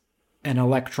is an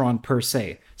electron per se.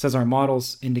 It says our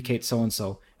models indicate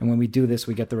so-and-so, and when we do this,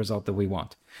 we get the result that we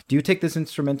want. Do you take this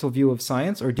instrumental view of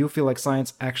science, or do you feel like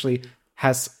science actually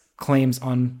has claims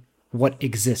on what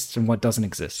exists and what doesn't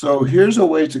exist? So here's a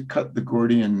way to cut the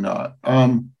Gordian knot.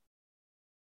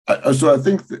 So I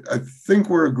think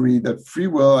we're agreed that free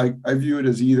will, I view it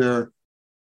as either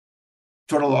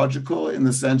tautological in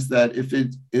the sense that if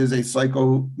it is a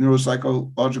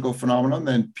neuropsychological phenomenon,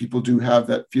 then people do have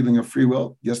that feeling of free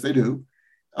will. Yes, they do.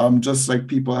 Just like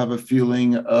people have a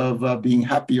feeling of being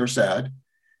happy or sad.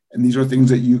 And these are things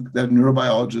that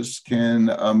neurobiologists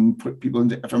can put people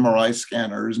into fMRI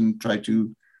scanners and try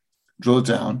to drill it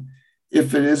down.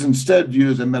 If it is instead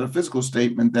viewed as a metaphysical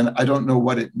statement, then I don't know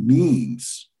what it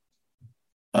means.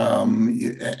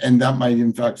 And that might,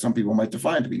 in fact, some people might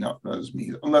define to be not as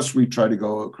means, unless we try to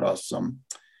go across some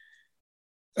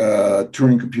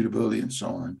Turing computability and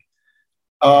so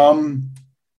on.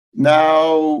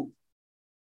 Now,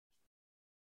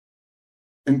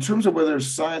 in terms of whether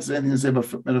science has anything to say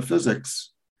about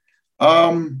metaphysics,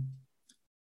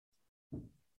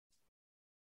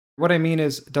 What I mean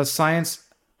is, does science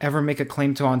ever make a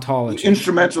claim to ontology?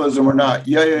 Instrumentalism or not.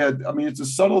 Yeah. I mean, it's a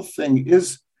subtle thing.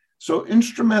 So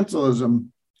instrumentalism,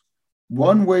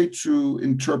 one way to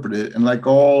interpret it, and like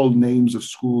all names of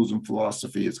schools in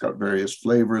philosophy, it's got various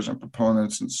flavors and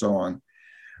proponents and so on.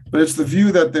 But it's the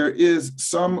view that there is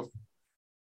some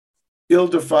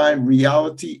ill-defined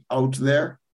reality out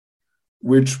there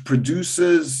which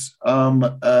produces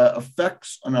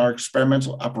effects on our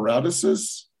experimental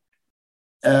apparatuses.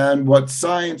 And what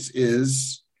science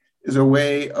is a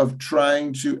way of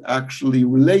trying to actually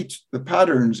relate the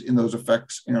patterns in those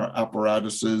effects in our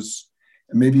apparatuses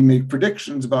and maybe make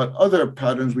predictions about other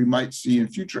patterns we might see in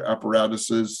future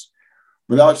apparatuses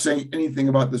without saying anything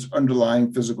about this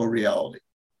underlying physical reality.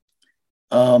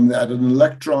 That an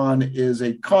electron is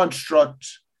a construct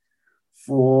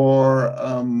for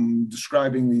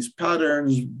describing these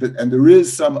patterns, and there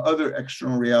is some other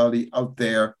external reality out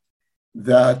there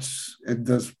that it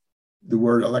does. The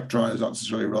word electron is not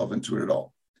necessarily relevant to it at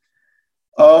all.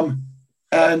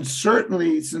 And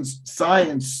certainly, since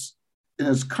science in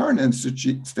its current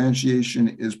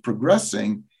instantiation is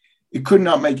progressing, it could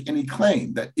not make any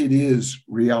claim that it is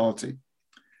reality.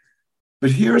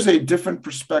 But here's a different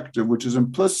perspective, which is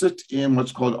implicit in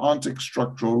what's called ontic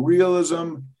structural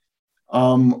realism,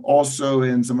 also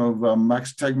in some of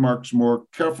Max Tegmark's more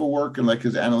careful work, and like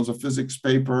his Annals of Physics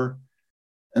paper,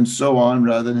 and so on,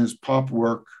 rather than his pop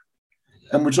work,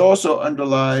 and which also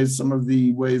underlies some of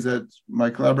the ways that my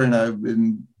collaborator and I have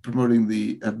been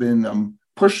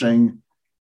pushing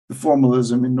the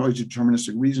formalism in noisy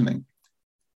deterministic reasoning.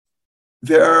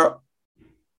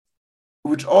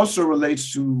 Which also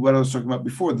relates to what I was talking about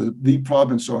before, the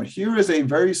problem and so on. Here is a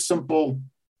very simple,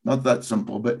 not that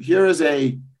simple, but here is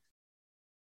a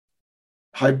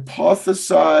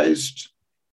hypothesized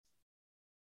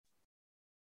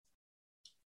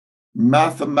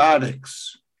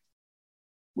mathematics,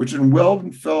 which in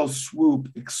one fell swoop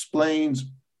explains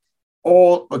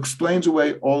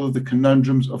away all of the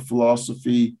conundrums of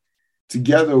philosophy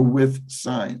together with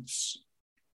science.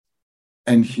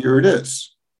 And here it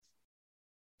is.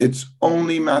 It's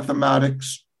only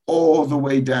mathematics all the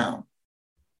way down.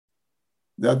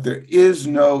 That there is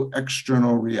no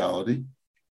external reality.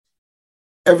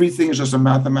 Everything is just a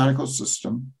mathematical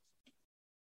system.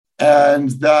 And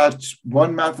that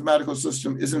one mathematical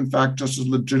system is in fact just as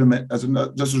legitimate,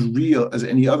 just as real as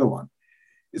any other one.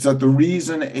 It's that the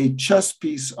reason a chess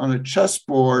piece on a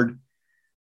chessboard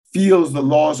feels the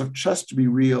laws of chess to be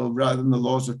real rather than the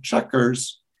laws of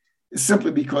checkers is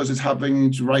simply because it's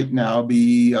happening to right now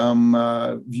be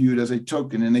viewed as a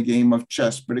token in a game of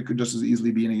chess, but it could just as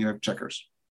easily be in a game of checkers.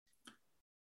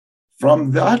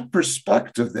 From that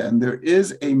perspective, then, there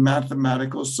is a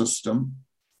mathematical system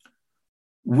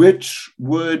which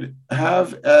would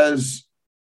have as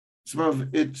some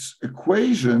of its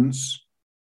equations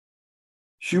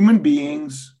human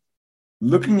beings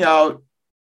looking out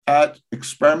at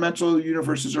experimental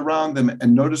universes around them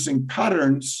and noticing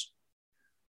patterns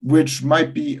which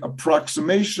might be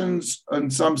approximations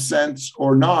in some sense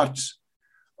or not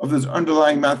of this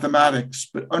underlying mathematics,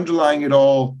 but underlying it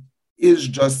all is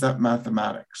just that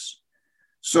mathematics.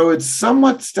 So it's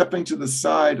somewhat stepping to the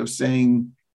side of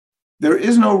saying there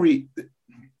is no,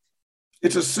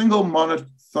 it's a single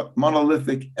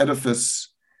monolithic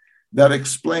edifice that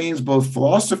explains both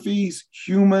philosophies,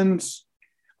 humans,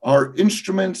 our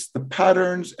instruments, the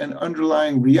patterns, and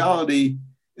underlying reality.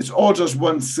 It's all just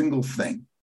one single thing.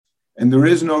 And there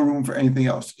is no room for anything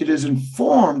else. It is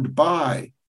informed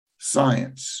by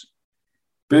science,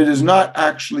 but it is not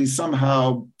actually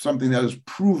somehow something that is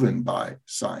proven by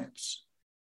science.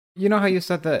 You know how you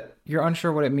said that you're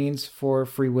unsure what it means for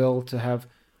free will to have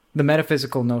the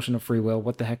metaphysical notion of free will?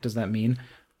 What the heck does that mean?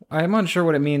 I'm unsure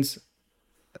what it means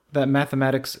that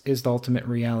mathematics is the ultimate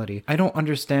reality. I don't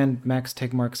understand Max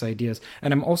Tegmark's ideas.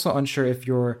 And I'm also unsure if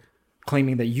you're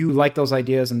claiming that you like those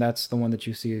ideas and that's the one that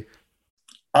you see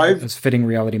as fitting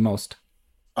reality most.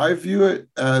 I view it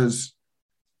as,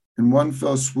 in one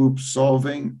fell swoop,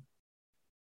 solving.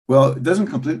 Well, it doesn't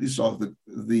completely solve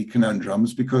the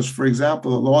conundrums because, for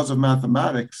example, the laws of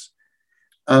mathematics,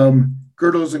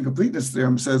 Gödel's incompleteness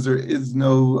theorem says there is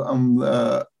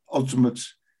no ultimate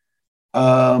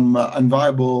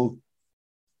unviable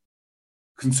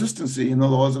consistency in the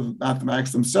laws of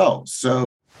mathematics themselves. So,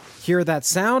 Hear that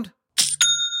sound?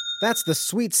 That's the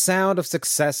sweet sound of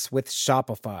success with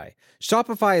Shopify.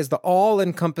 Shopify is the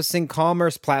all-encompassing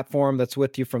commerce platform that's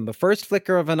with you from the first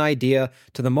flicker of an idea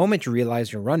to the moment you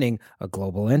realize you're running a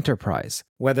global enterprise.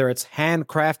 Whether it's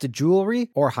handcrafted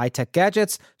jewelry or high-tech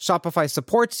gadgets, Shopify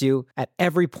supports you at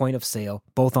every point of sale,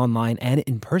 both online and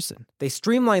in person. They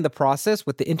streamline the process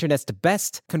with the internet's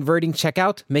best converting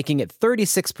checkout, making it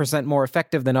 36% more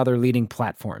effective than other leading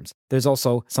platforms. There's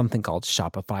also something called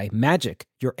Shopify Magic,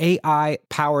 your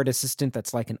AI-powered assistant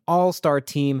that's like an all-star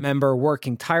team member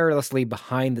working tirelessly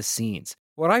behind the scenes.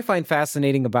 What I find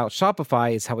fascinating about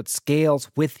Shopify is how it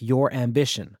scales with your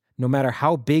ambition. No matter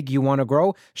how big you want to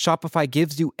grow, Shopify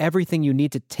gives you everything you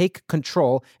need to take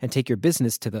control and take your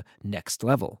business to the next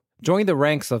level. Join the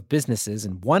ranks of businesses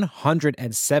in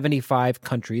 175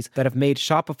 countries that have made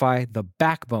Shopify the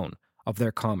backbone of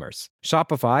their commerce.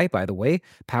 Shopify, by the way,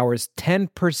 powers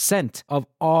 10% of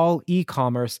all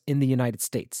e-commerce in the United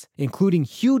States, including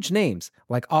huge names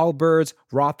like Allbirds,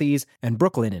 Rothy's, and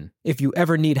Brooklinen. If you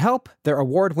ever need help, their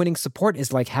award-winning support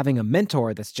is like having a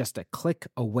mentor that's just a click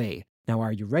away. Now,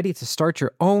 are you ready to start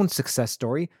your own success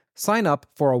story? Sign up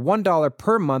for a $1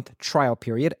 per month trial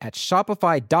period at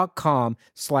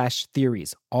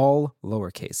shopify.com/theories, all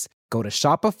lowercase. Go to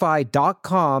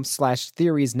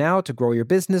shopify.com/theories now to grow your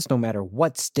business no matter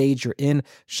what stage you're in.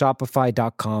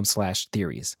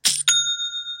 Shopify.com/theories.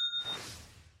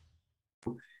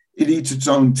 It eats its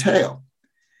own tail.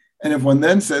 And if one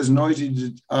then says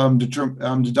noisy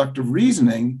deductive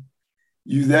reasoning,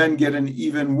 you then get an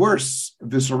even worse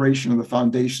evisceration of the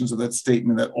foundations of that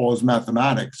statement that all is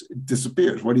mathematics. It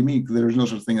disappears. What do you mean? There's no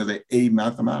such thing as a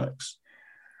mathematics.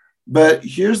 But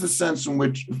here's the sense in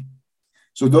which,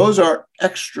 so those are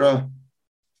extra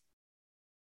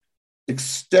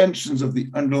extensions of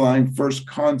the underlying first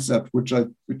concept, which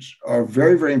are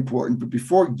very, very important. But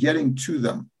before getting to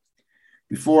them,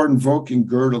 before invoking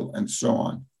Gödel and so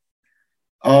on,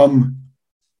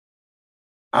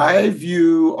 I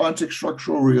view ontic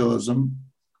structural realism,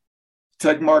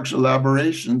 Tegmark's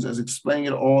elaborations, as explaining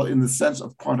it all in the sense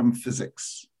of quantum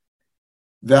physics.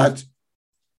 That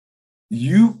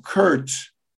you, Kurt,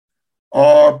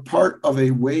 are part of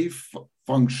a wave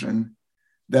function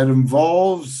that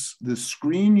involves the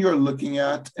screen you're looking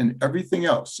at and everything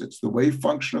else. It's the wave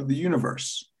function of the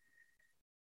universe.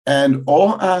 And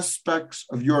all aspects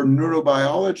of your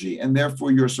neurobiology and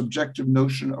therefore your subjective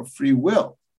notion of free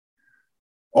will,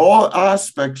 all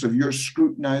aspects of your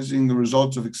scrutinizing the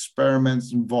results of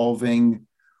experiments involving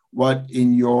what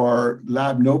in your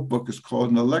lab notebook is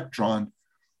called an electron,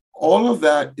 all of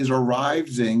that is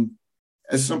arriving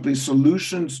as simply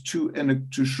solutions to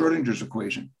Schrodinger's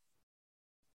equation.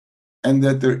 And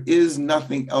that there is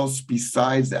nothing else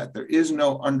besides that. There is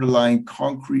no underlying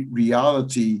concrete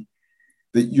reality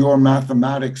that your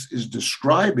mathematics is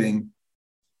describing.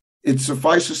 It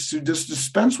suffices to just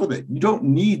dispense with it. You don't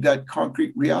need that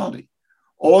concrete reality.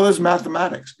 All is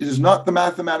mathematics. It is not the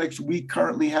mathematics we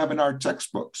currently have in our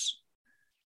textbooks.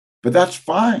 But that's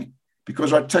fine,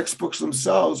 because our textbooks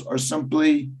themselves are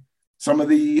simply some of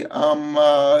the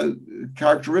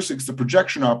characteristics, the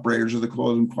projection operators, as they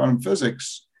call it in quantum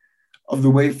physics, of the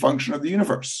wave function of the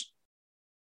universe.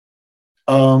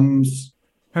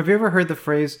 Have you ever heard the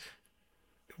phrase,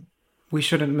 we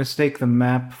shouldn't mistake the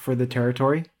map for the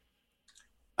territory?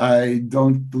 I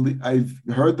don't believe I've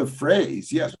heard the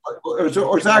phrase, yes. Or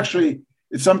it's actually,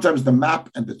 it's sometimes the map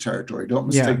and the territory. Don't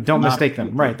mistake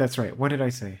them. Right, that's right. What did I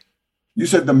say? You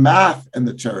said the math and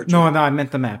the territory. No, I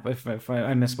meant the map. If I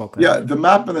misspoke. That. Yeah, the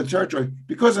map and the territory.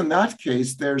 Because in that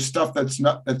case, there's stuff that's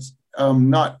not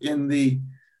in the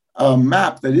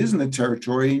map that is in the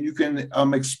territory, and you can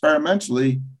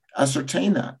experimentally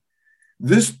ascertain that.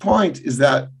 This point is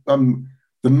that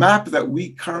the map that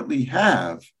we currently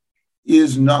have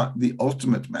is not the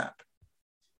ultimate map.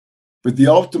 But the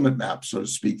ultimate map, so to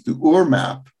speak, the Ur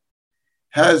map,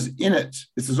 has in it,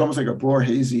 this is almost like a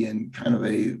Borgesian kind of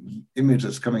a image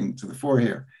that's coming to the fore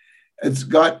here. It's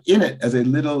got in it, as a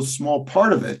little small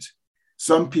part of it,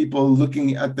 some people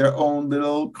looking at their own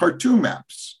little cartoon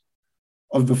maps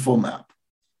of the full map.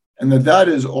 And that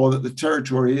is all that the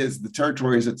territory is. The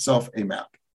territory is itself a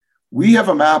map. We have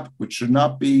a map which should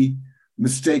not be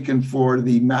mistaken for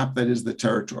the map that is the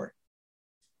territory.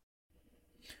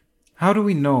 How do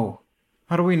we know?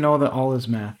 How do we know that all is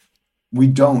math? We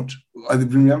don't. I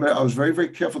remember, I was very, very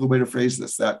careful the way to phrase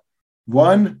this, that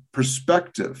one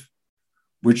perspective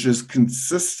which is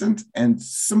consistent and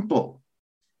simple,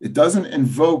 it doesn't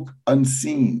invoke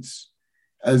unseens,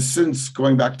 as since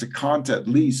going back to Kant at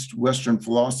least, Western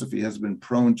philosophy has been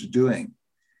prone to doing,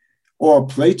 or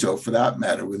Plato for that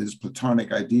matter with his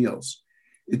Platonic ideals.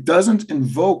 it doesn't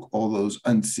invoke all those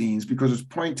unseens because it's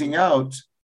pointing out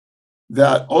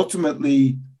that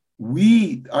ultimately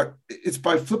it's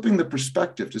by flipping the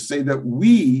perspective to say that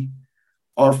we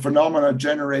are phenomena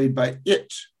generated by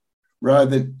it,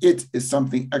 rather than it is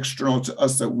something external to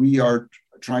us that we are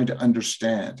trying to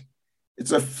understand.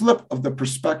 It's a flip of the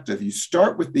perspective. You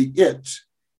start with the it,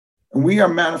 and we are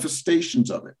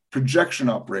manifestations of it, projection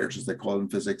operators, as they call it in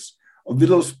physics, of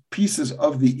little pieces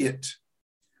of the it,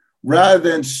 rather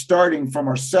than starting from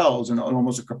ourselves in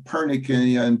almost a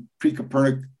Copernican,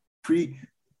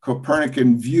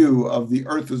 pre-Copernican view of the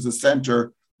Earth as the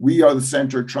center. We are the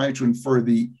center, trying to infer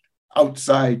the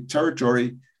outside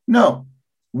territory. No,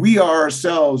 we are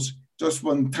ourselves just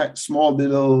one small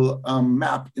little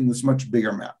map in this much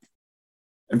bigger map.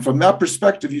 And from that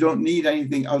perspective, you don't need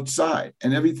anything outside,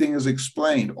 and everything is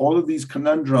explained. All of these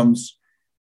conundrums,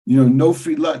 no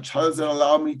free lunch. How does that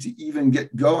allow me to even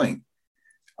get going?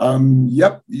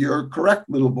 Yep, you're correct,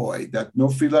 little boy, that no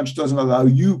free lunch doesn't allow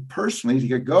you personally to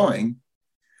get going.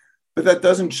 But that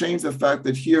doesn't change the fact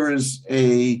that here is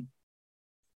a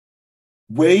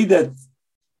way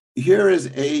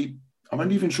I'm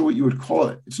not even sure what you would call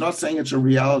it. It's not saying it's a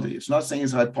reality. It's not saying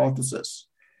it's a hypothesis.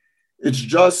 It's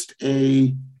just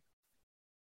a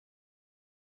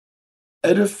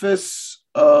edifice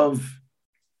of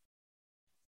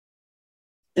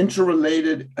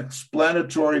interrelated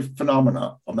explanatory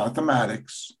phenomena of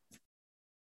mathematics,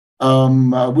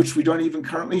 which we don't even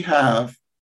currently have,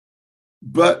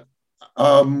 but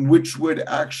which would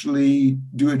actually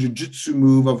do a jiu-jitsu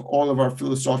move of all of our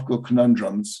philosophical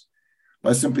conundrums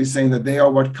by simply saying that they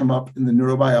are what come up in the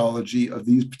neurobiology of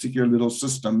these particular little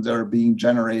systems that are being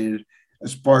generated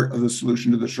as part of the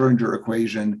solution to the Schrödinger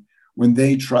equation when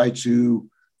they try to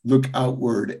look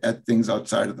outward at things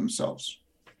outside of themselves.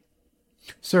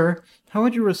 Sir, how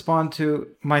would you respond to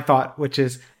my thought, which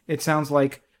is, it sounds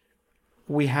like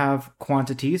we have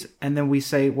quantities, and then we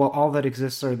say, well, all that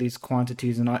exists are these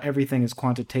quantities, and not everything is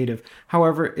quantitative.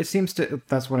 However, it seems to,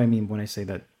 that's what I mean when I say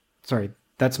that. Sorry,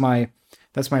 that's my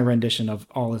rendition of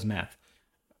all is math.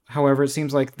 However, it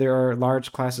seems like there are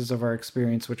large classes of our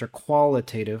experience which are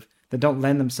qualitative that don't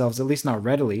lend themselves, at least not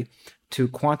readily, to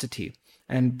quantity.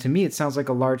 And to me, it sounds like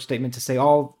a large statement to say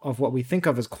all of what we think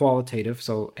of as qualitative,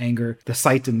 so anger, the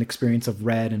sight and experience of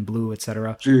red and blue,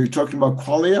 etc. So you're talking about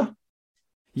qualia?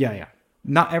 Yeah.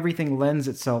 Not everything lends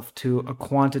itself to a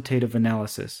quantitative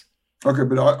analysis. Okay,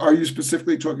 but are you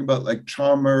specifically talking about like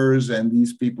Chalmers and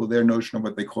these people, their notion of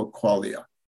what they call qualia?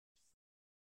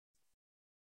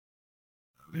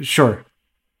 Sure.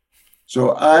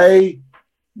 So I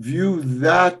view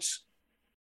that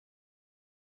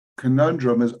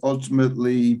conundrum as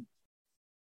ultimately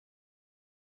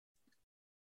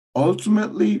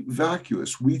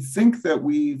vacuous. We think that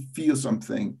we feel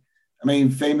something. I mean,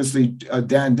 famously,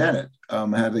 Dan Dennett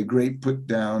had a great put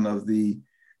down of the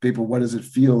paper, what does it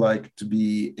feel like to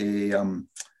be a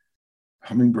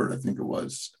hummingbird, I think it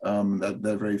was,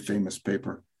 that very famous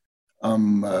paper.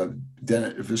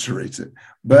 Dennett eviscerates it.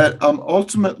 But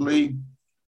ultimately,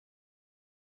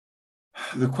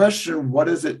 the question, what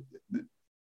is it?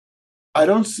 I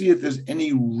don't see if there's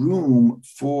any room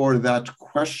for that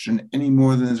question any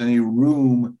more than there's any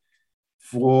room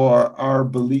for our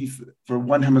belief, for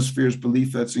one hemisphere's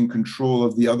belief that's in control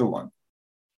of the other one.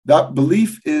 That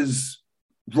belief is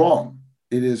wrong.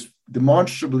 It is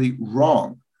demonstrably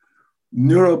wrong.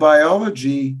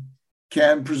 Neurobiology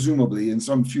can presumably, in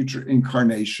some future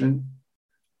incarnation,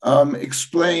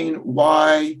 explain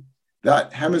why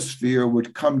that hemisphere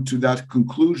would come to that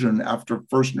conclusion after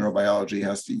first neurobiology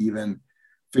has to even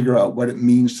figure out what it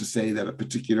means to say that a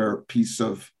particular piece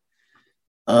of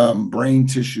brain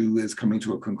tissue is coming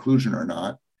to a conclusion or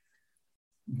not.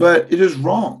 But it is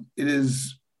wrong. It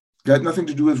is got nothing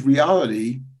to do with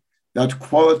reality, that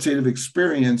qualitative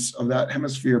experience of that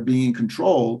hemisphere being in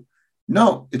control.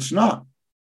 No, it's not.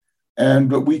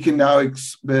 But we can now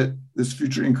expect this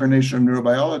future incarnation of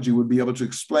neurobiology would be able to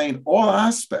explain all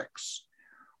aspects,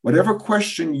 whatever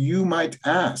question you might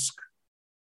ask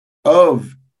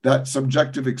of that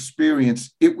subjective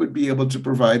experience, it would be able to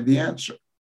provide the answer.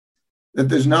 That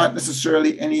there's not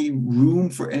necessarily any room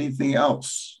for anything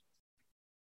else.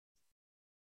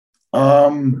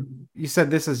 You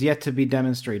said this is yet to be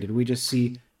demonstrated. You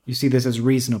see this as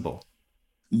reasonable.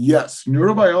 Yes,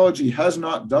 neurobiology has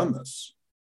not done this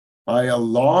by a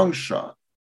long shot.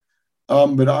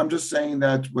 But I'm just saying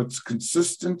that what's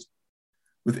consistent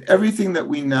with everything that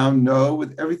we now know,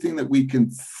 with everything that we can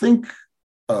think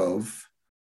of,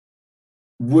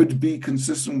 would be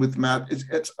consistent with math.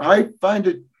 I find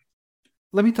it.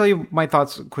 Let me tell you my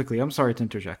thoughts quickly. I'm sorry to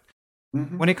interject.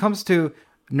 Mm-hmm. When it comes to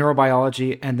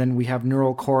neurobiology, and then we have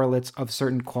neural correlates of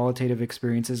certain qualitative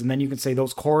experiences, and then you can say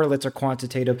those correlates are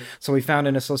quantitative. So we found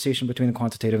an association between the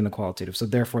quantitative and the qualitative. So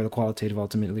therefore, the qualitative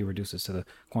ultimately reduces to the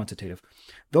quantitative.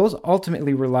 Those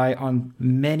ultimately rely on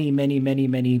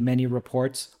many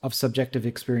reports of subjective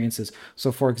experiences.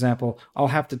 So for example, I'll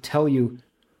have to tell you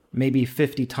maybe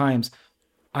 50 times,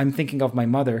 I'm thinking of my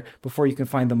mother, before you can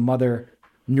find the mother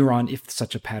neuron if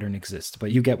such a pattern exists.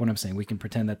 But you get what I'm saying. We can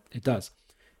pretend that it does.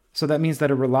 So that means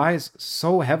that it relies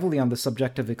so heavily on the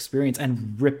subjective experience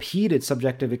and repeated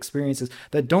subjective experiences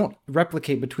that don't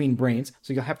replicate between brains.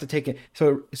 So you'll have to take it.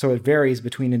 So it varies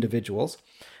between individuals.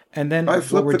 And then I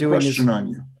what we're doing is... I flip the question on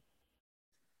you.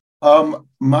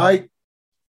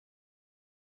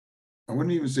 I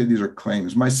wouldn't even say these are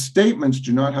claims. My statements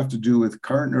do not have to do with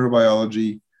current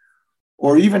neurobiology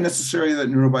or even necessarily that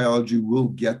neurobiology will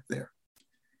get there.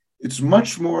 It's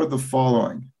much more the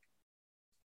following.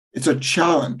 It's a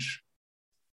challenge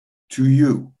to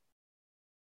you.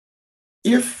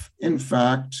 If, in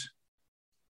fact,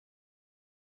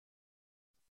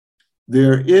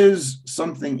 there is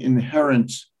something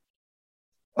inherent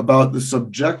about the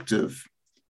subjective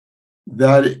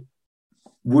that it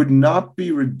would not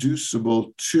be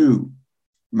reducible to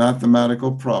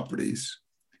mathematical properties,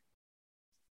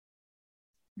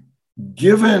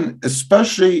 given,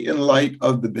 especially in light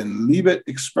of the Ben-Libet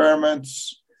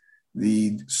experiments,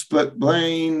 the split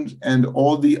brain, and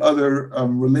all the other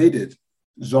related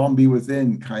zombie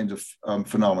within kind of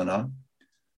phenomena,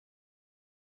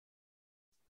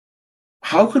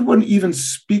 how could one even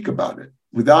speak about it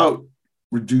without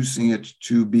reducing it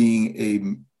to being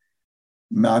a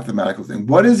mathematical thing?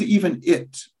 What is even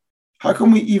it? How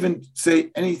can we even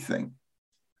say anything?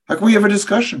 How can we have a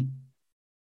discussion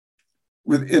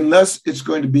unless it's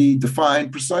going to be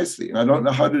defined precisely? And I don't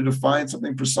know how to define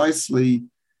something precisely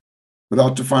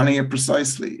without defining it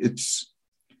precisely. It's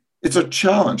a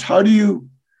challenge. How do you,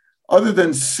 other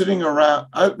than sitting around,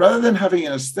 rather than having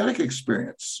an aesthetic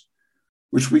experience,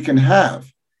 which we can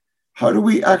have, how do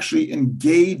we actually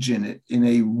engage in it in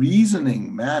a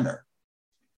reasoning manner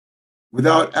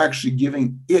without actually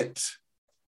giving it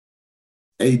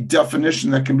a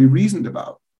definition that can be reasoned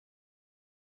about?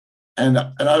 And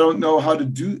I don't know how to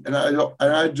do, and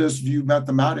I just view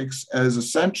mathematics as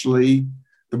essentially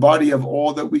the body of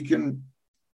all that we can,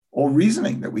 all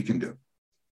reasoning that we can do.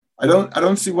 I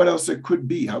don't see what else it could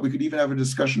be, how we could even have a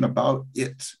discussion about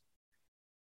it.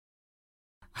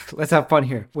 Let's have fun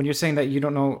here. When you're saying that you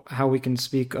don't know how we can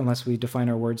speak unless we define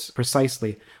our words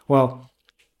precisely, well,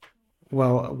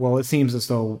 it seems as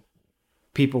though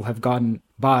people have gotten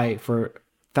by for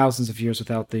thousands of years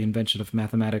without the invention of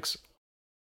mathematics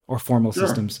or formal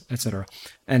systems, etc.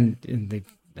 And they've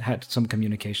had some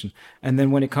communication. And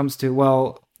then when it comes to,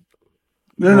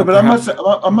 but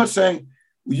I'm not saying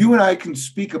you and I can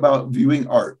speak about viewing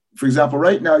art. For example,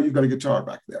 right now you've got a guitar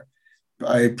back there.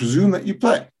 I presume that you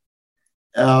play.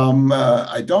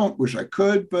 I don't, wish I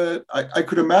could, but I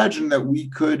could imagine that we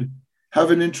could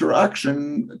have an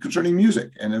interaction concerning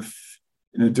music. And if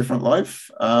in a different life,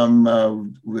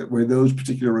 where those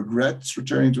particular regrets,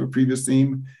 returning to a previous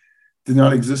theme, did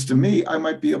not exist in me, I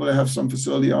might be able to have some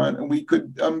facility on, and we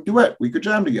could duet, we could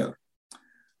jam together,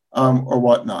 or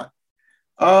whatnot.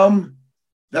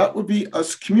 That would be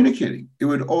us communicating. It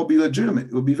would all be legitimate.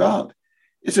 It would be valid.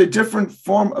 It's a different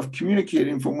form of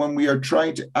communicating from when we are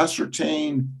trying to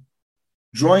ascertain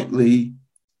jointly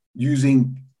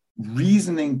using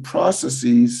reasoning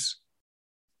processes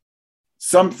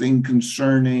something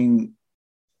concerning,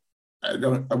 I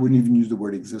wouldn't even use the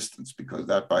word existence because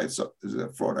that by itself is a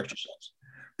fraud exercise.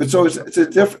 But so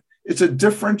it's a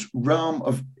different realm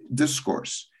of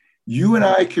discourse. You and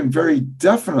I can very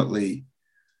definitely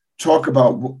talk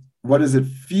about what does it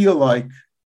feel like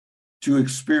to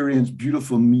experience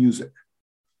beautiful music?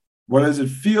 What does it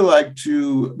feel like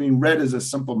to, Red is a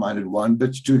simple-minded one,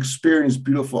 but to experience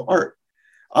beautiful art?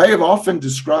 I have often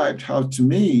described how, to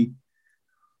me,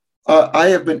 I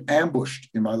have been ambushed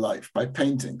in my life by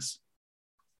paintings.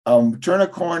 Turn a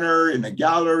corner in a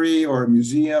gallery or a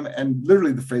museum, and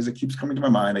literally the phrase that keeps coming to my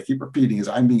mind, I keep repeating, is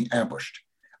I'm being ambushed.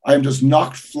 I am just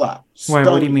knocked flat. Wait,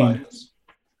 what do you mean?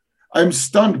 I'm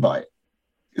stunned by it.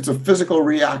 It's a physical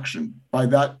reaction by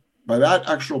that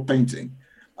actual painting.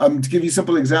 To give you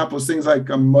simple examples, things like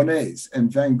Monet's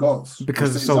and Van Gogh's.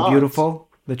 Because it's so beautiful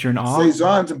that you're in awe?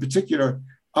 Cézanne's in particular,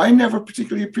 I never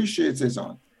particularly appreciated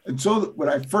Cézanne. And so when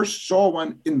I first saw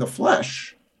one in the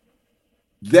flesh,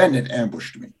 then it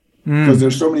ambushed me. Because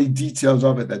there's so many details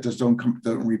of it that just don't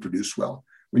reproduce well.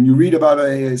 When you read about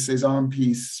a Cézanne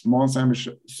piece, Mont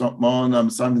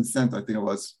Saint-Vincent, I think it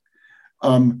was,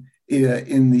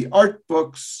 in the art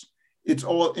books, it's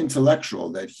all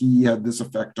intellectual, that he had this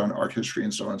effect on art history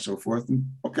and so on and so forth. And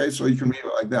okay, so you can read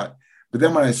it like that. But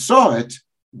then when I saw it,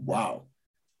 wow,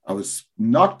 I was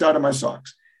knocked out of my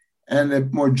socks.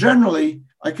 And more generally,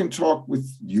 I can talk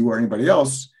with you or anybody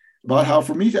else about how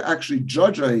for me to actually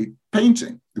judge a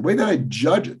painting, the way that I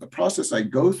judge it, the process I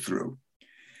go through,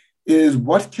 is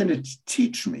what can it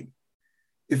teach me?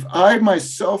 If I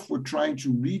myself were trying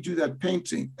to redo that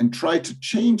painting and try to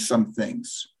change some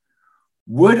things,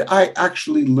 would I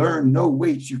actually learn, no,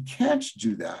 wait, you can't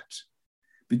do that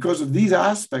because of these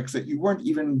aspects that you weren't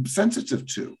even sensitive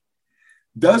to?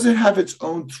 Does it have its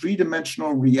own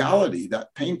three-dimensional reality,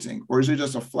 that painting, or is it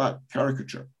just a flat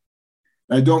caricature?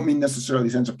 And I don't mean necessarily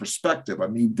sense of perspective. I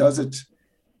mean, does it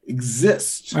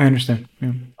exist? I understand.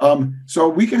 Yeah. So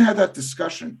we can have that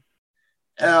discussion.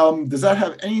 Does that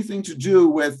have anything to do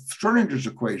with Schrodinger's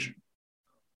equation?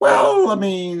 Well, I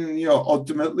mean,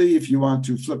 ultimately, if you want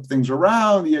to flip things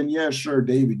around, then yeah, sure,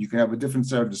 David, you can have a different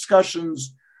set of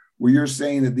discussions where you're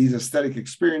saying that these aesthetic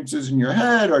experiences in your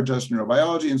head are just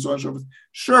neurobiology and so on and so forth.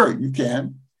 Sure, you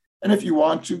can. And if you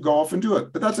want to, go off and do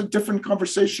it. But that's a different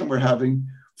conversation we're having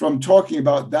from talking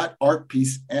about that art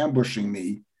piece ambushing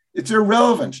me. It's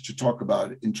irrelevant to talk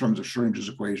about it in terms of Schrodinger's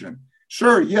equation.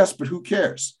 Sure, yes, but who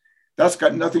cares? That's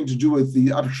got nothing to do with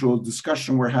the actual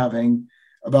discussion we're having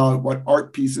about what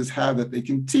art pieces have that they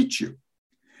can teach you.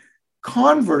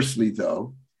 Conversely,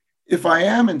 though, if I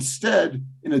am instead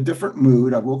in a different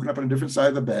mood, I've woken up on a different side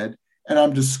of the bed, and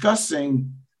I'm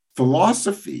discussing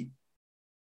philosophy,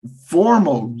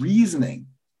 formal reasoning,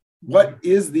 what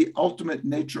is the ultimate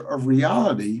nature of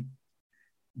reality,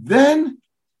 then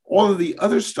all of the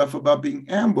other stuff about being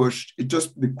ambushed,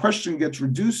 the question gets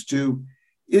reduced to,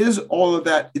 is all of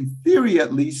that, in theory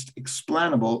at least,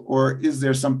 explainable, or is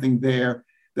there something there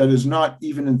that is not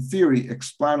even in theory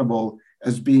explainable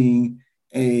as being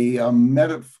as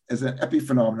an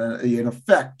epiphenomenon, an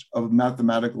effect of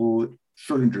mathematical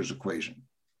Schrodinger's equation?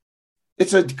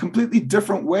 It's a completely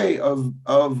different way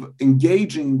of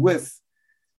engaging with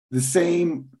the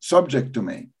same subject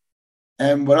domain.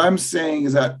 And what I'm saying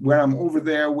is that when I'm over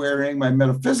there wearing my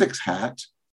metaphysics hat,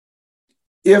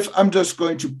 if I'm just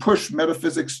going to push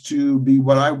metaphysics to be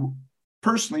what I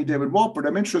personally, David Wolpert,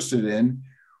 I'm interested in,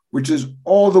 which is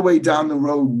all the way down the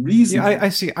road reasoning. Yeah, I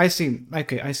see.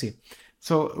 Okay, I see.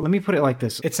 So let me put it like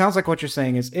this. It sounds like what you're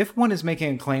saying is if one is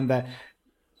making a claim that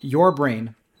your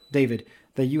brain, David,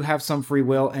 that you have some free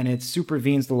will and it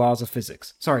supervenes the laws of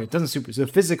physics. Sorry, it doesn't so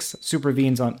physics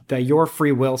supervenes on that your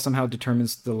free will somehow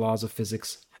determines the laws of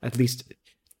physics, at least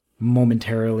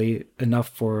momentarily enough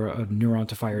for a neuron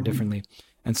to fire differently.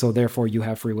 And so therefore you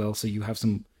have free will. So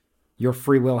your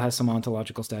free will has some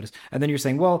ontological status. And then you're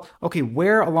saying, well, okay,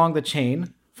 where along the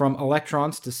chain from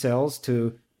electrons to cells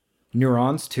to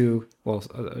neurons to, well,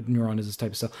 a neuron is this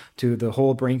type of cell, to the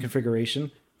whole brain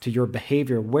configuration, to your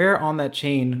behavior, where on that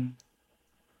chain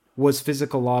was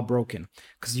physical law broken?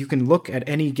 Because you can look at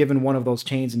any given one of those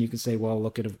chains and you can say, well,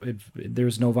 look,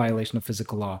 there's no violation of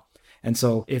physical law. And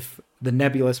so if the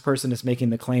nebulous person is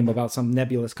making the claim about some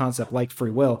nebulous concept like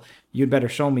free will, you'd better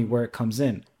show me where it comes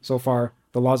in. So far,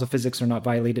 the laws of physics are not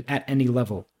violated at any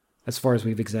level as far as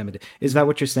we've examined it. Is that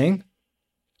what you're saying?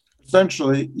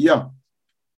 Essentially, yeah.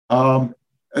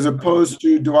 As opposed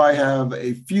to, do I have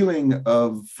a feeling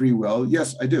of free will?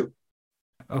 Yes, I do.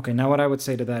 Okay, now what I would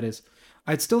say to that is,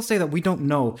 I'd still say that we don't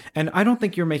know. And I don't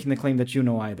think you're making the claim that you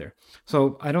know either.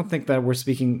 So I don't think that we're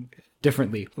speaking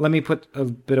differently. Let me put a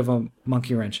bit of a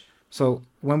monkey wrench. So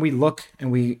when we look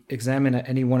and we examine at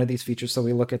any one of these features, so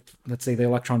we look at, let's say, the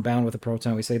electron bound with a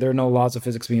proton, we say there are no laws of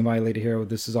physics being violated here.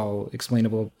 This is all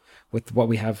explainable with what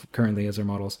we have currently as our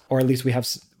models. Or at least we have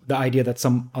the idea that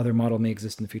some other model may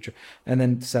exist in the future. And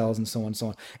then cells and so on and so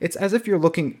on. It's as if you're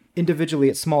looking individually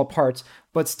at small parts,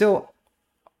 but still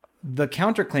the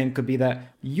counterclaim could be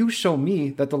that you show me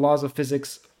that the laws of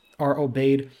physics are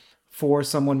obeyed for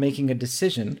someone making a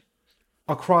decision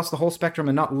across the whole spectrum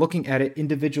and not looking at it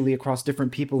individually across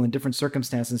different people in different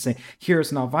circumstances and saying, here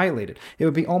it's not violated. It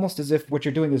would be almost as if what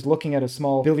you're doing is looking at a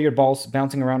small billiard ball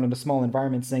bouncing around in a small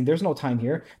environment saying, there's no time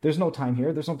here, there's no time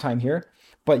here, there's no time here.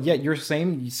 But yet you're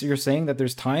saying that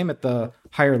there's time at the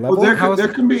higher level? Well, there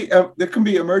can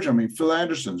be emergent. I mean, Phil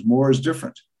Anderson's more is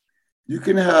different. You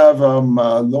can have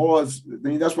laws. I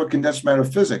mean, that's what condensed matter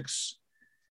physics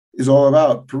is all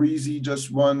about. Parisi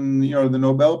just won, the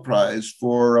Nobel Prize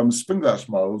for spin glass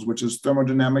models, which is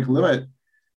thermodynamic limit,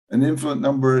 an infinite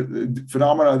number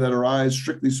phenomena that arise,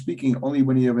 strictly speaking, only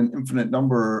when you have an infinite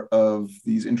number of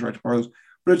these interactive particles.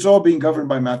 But it's all being governed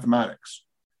by mathematics.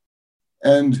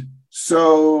 And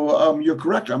so you're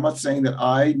correct. I'm not saying that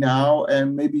I now,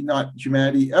 and maybe not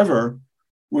humanity ever,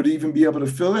 would even be able to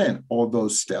fill in all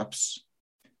those steps.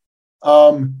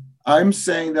 I'm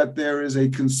saying that there is a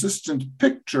consistent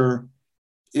picture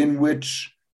in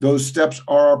which those steps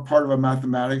are part of a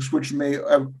mathematics, which may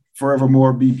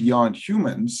forevermore be beyond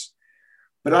humans.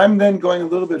 But I'm then going a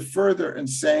little bit further and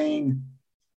saying,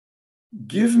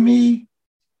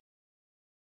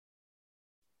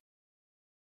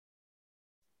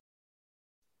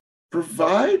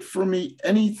 provide for me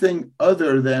anything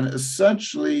other than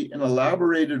essentially an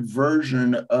elaborated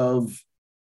version of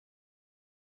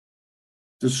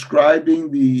describing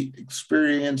the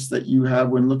experience that you have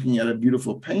when looking at a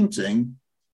beautiful painting,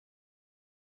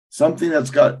 something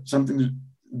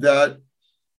that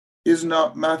is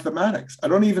not mathematics. I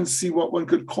don't even see what one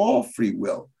could call free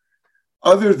will,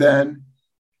 other than,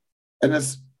 I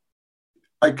just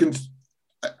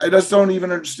don't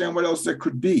even understand what else there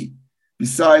could be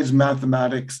besides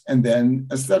mathematics and then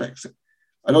aesthetics.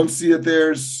 I don't see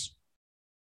that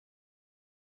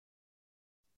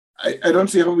I don't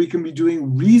see how we can be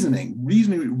doing reasoning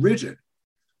rigid,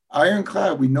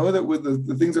 ironclad. We know that with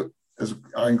the things that as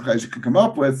ironclad as you can come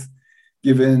up with,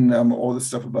 given all the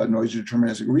stuff about noisy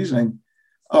deterministic reasoning,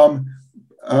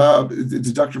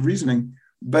 deductive reasoning,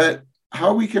 but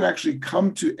how we can actually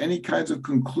come to any kinds of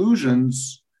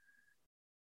conclusions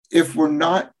if we're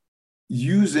not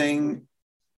using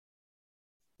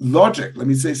logic. Let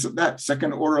me say that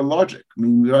second order logic. I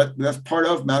mean, that's part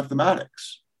of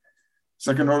mathematics.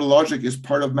 Second order logic is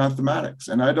part of mathematics.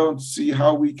 And I don't see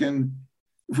how we can,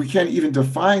 if we can't even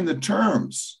define the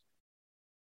terms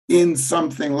in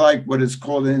something like what is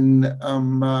called in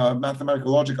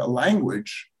mathematical logic a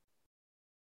language,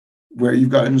 where you've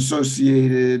got an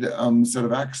associated set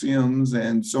of axioms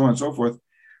and so on and so forth,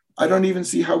 I don't even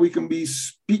see how we can be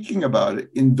speaking about it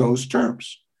in those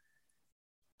terms.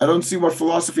 I don't see what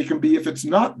philosophy can be if it's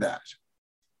not that.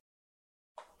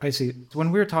 I see.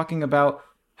 When we were talking about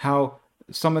how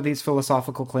some of these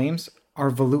philosophical claims are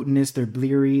volutinous, they're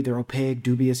bleary, they're opaque,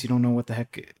 dubious, you don't know what the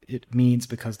heck it means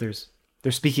because they're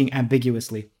speaking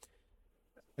ambiguously.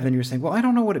 And then you're saying, well, I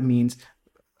don't know what it means.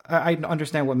 I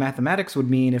understand what mathematics would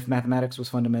mean if mathematics was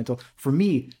fundamental. For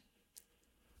me,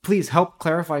 please help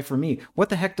clarify for me, what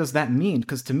the heck does that mean?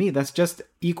 Because to me, that's just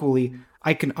equally,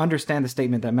 I can understand the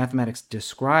statement that mathematics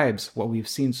describes what we've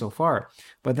seen so far.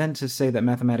 But then to say that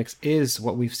mathematics is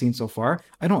what we've seen so far,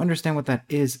 I don't understand what that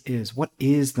is. What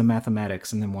is the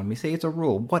mathematics? And then when we say it's a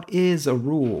rule, what is a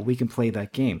rule? We can play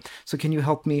that game. So can you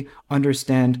help me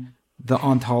understand the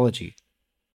ontology?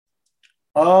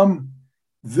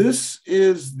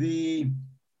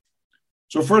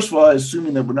 So first of all,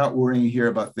 assuming that we're not worrying here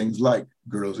about things like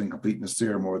Gödel's incompleteness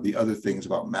theorem or the other things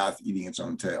about math eating its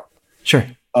own tail. Sure.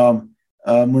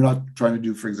 We're not trying to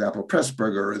do, for example,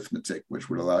 Pressburg arithmetic, which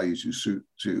would allow you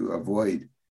to avoid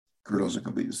Gödel's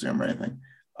incompleteness theorem or anything.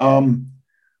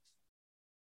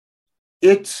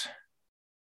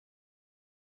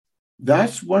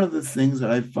 That's one of the things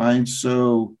that I find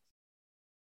so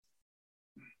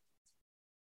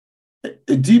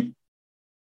a deep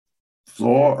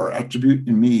flaw or attribute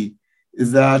in me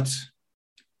is that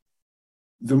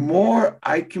the more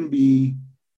I can be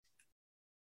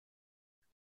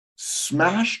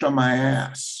smashed on my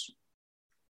ass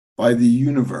by the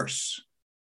universe,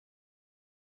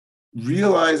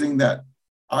 realizing that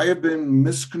I have been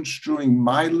misconstruing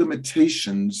my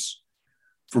limitations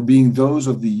for being those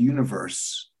of the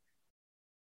universe,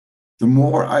 the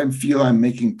more I feel I'm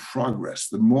making progress,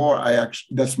 the more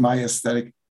that's my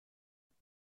aesthetic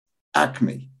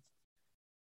acme.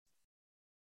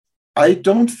 I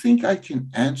don't think I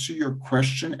can answer your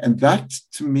question. And that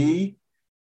to me,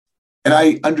 and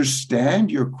I understand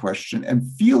your question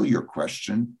and feel your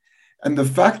question. And the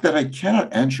fact that I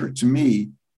cannot answer it to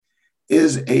me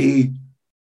is a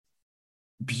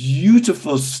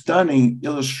beautiful, stunning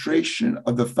illustration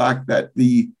of the fact that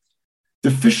the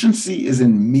deficiency is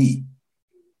in me.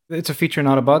 It's a feature,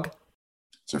 not a bug?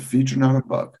 It's a feature, not a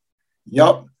bug.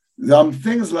 Yep.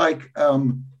 Things like,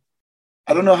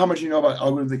 I don't know how much you know about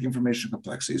algorithmic information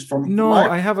complexities.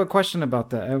 I have a question about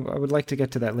that. I would like to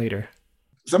get to that later.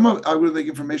 Some of algorithmic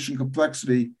information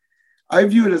complexity, I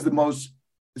view it as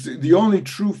the only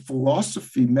true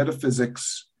philosophy,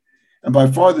 metaphysics, and by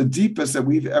far the deepest that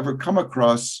we've ever come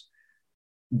across.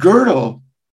 Gödel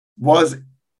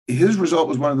his result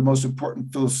was one of the most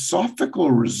important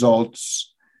philosophical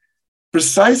results,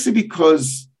 precisely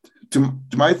because, to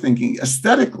my thinking,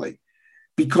 aesthetically,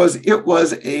 because it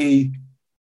was a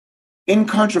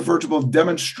incontrovertible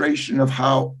demonstration of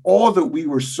how all that we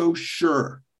were so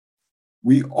sure,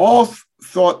 we all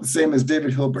thought the same as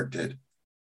David Hilbert did,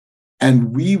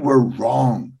 and we were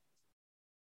wrong.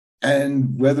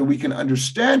 And whether we can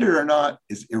understand it or not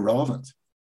is irrelevant.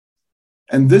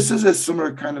 And this is a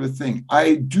similar kind of a thing.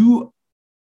 I do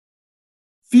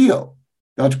feel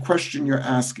that question you're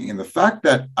asking, and the fact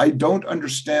that I don't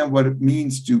understand what it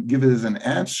means to give it as an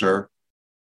answer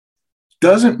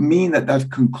doesn't mean that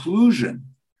that conclusion,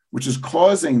 which is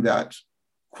causing that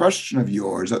question of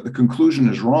yours, that the conclusion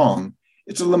is wrong,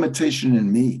 it's a limitation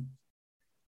in me,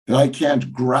 that I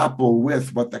can't grapple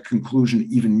with what that conclusion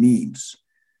even means,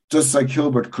 just like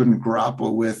Hilbert couldn't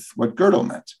grapple with what Gödel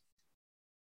meant.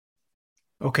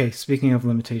 Okay, speaking of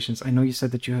limitations, I know you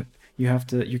said that you're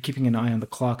keeping an eye on the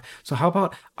clock. So how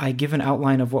about I give an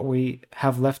outline of what we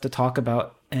have left to talk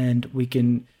about, and we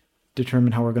can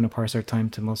determine how we're going to parse our time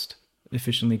to most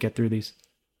efficiently get through these.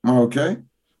 Okay.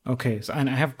 Okay, so and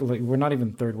we're not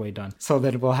even third way done, so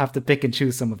that we'll have to pick and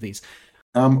choose some of these.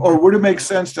 Or would it make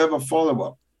sense to have a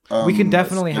follow-up? We can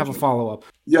definitely have a follow-up.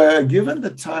 Yeah, given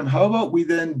the time, how about we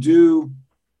then do,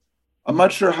 I'm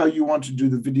not sure how you want to do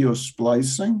the video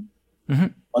splicing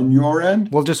on your end.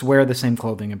 We'll just wear the same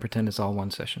clothing and pretend it's all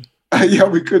one session. Yeah,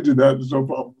 we could do that. There's no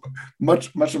problem.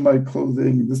 Much of my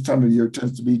clothing this time of year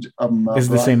tends to be is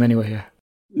the same anyway.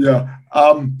 Yeah.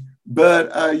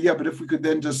 But if we could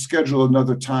then just schedule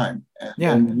another time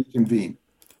and reconvene.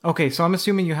 Okay, so I'm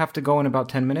assuming you have to go in about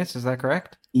 10 minutes. Is that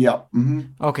correct? Yeah.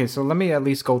 Mm-hmm. Okay, so let me at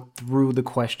least go through the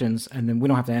questions, and then we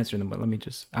don't have to answer them, but let me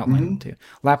just outline them to you.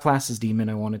 Laplace's demon,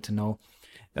 I wanted to know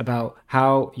about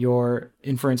how your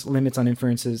limits on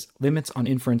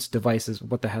inference devices,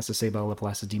 what that has to say about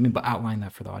Laplace's demon, but outline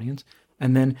that for the audience.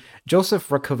 And then Joseph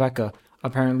Rakowiecka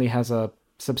apparently has a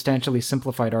substantially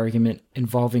simplified argument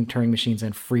involving Turing machines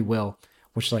and free will,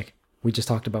 which, like, we just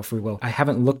talked about free will. I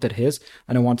haven't looked at his,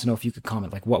 and I want to know if you could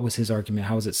comment. Like, what was his argument?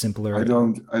 How is it simpler? I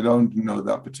don't know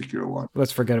that particular one.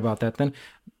 Let's forget about that then.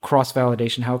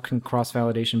 Cross-validation. How can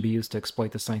cross-validation be used to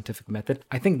exploit the scientific method?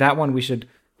 I think that one we should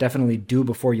definitely do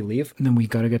before you leave. And then we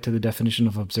got to get to the definition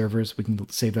of observers. We can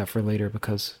save that for later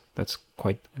because that's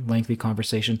quite a lengthy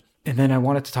conversation. And then I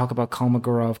wanted to talk about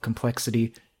Kolmogorov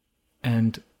complexity.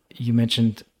 And you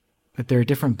mentioned that there are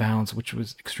different bounds, which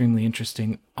was extremely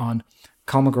interesting on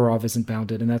Kolmogorov isn't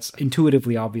bounded, and that's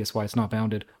intuitively obvious why it's not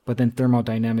bounded, but then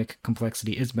thermodynamic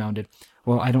complexity is bounded.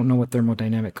 Well, I don't know what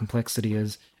thermodynamic complexity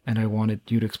is, and I wanted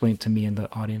you to explain to me and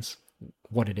the audience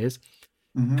what it is.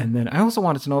 Mm-hmm. And then I also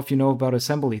wanted to know if you know about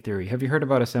assembly theory. Have you heard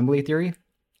about assembly theory?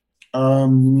 You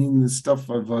mean the stuff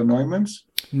of Neumann's?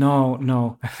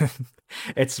 No.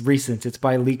 It's recent. It's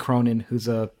by Lee Cronin, who's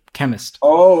a chemist.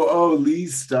 Oh,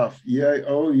 Lee's stuff. Yeah.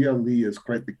 Oh, yeah. Lee is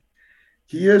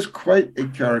he is quite a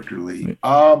character, Lee.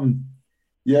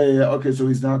 Yeah. Okay, so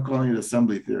he's not calling it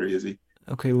assembly theory, is he?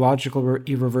 Okay, logical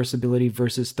irreversibility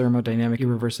versus thermodynamic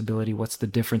irreversibility. What's the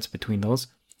difference between those?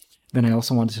 Then I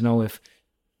also wanted to know if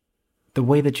the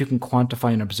way that you can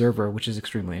quantify an observer, which is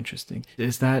extremely interesting,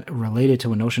 is that related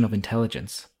to a notion of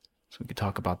intelligence? So we could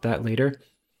talk about that later.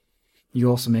 You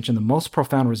also mentioned the most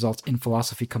profound results in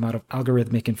philosophy come out of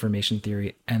algorithmic information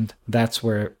theory, and that's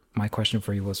where my question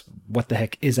for you was, what the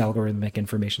heck is algorithmic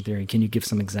information theory? Can you give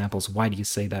some examples? Why do you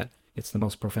say that it's the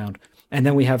most profound? And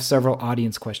then we have several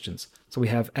audience questions. So we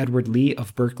have Edward Lee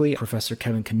of Berkeley. Professor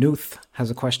Kevin Knuth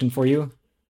has a question for you.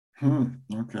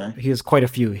 Okay. He has quite a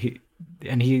few. He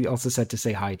also said to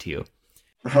say hi to you.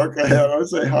 Okay, I'll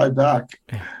say hi back.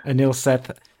 Anil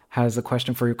Seth has a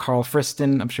question for you. Carl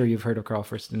Friston. I'm sure you've heard of Carl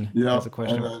Friston. Yeah, has a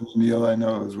question. And Neil I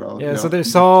know as well. Yeah, so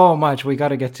there's so much we got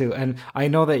to get to. And I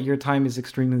know that your time is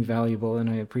extremely valuable, and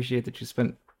I appreciate that you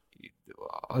spent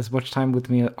as much time with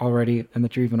me already, and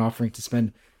that you're even offering to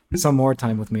spend some more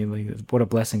time with me. Like, what a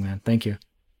blessing, man. Thank you.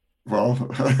 Well,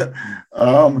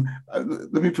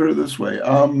 let me put it this way.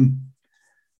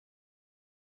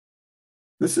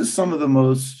 This is some of the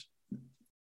most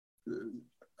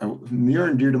near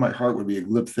and dear to my heart would be a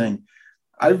glib thing.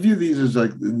 I view these as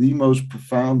like the most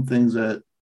profound things that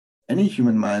any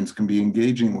human minds can be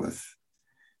engaging with.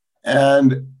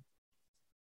 And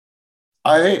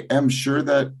I am sure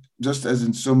that just as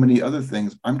in so many other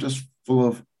things, I'm just full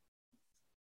of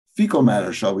fecal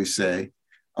matter, shall we say,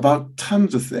 about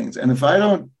tons of things. And if I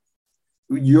don't,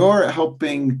 you're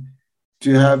helping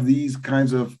to have these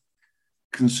kinds of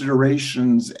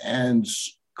considerations and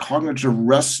cognitive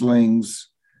wrestlings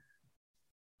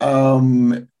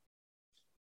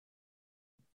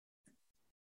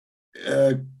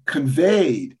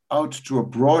conveyed out to a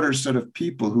broader set of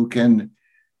people who can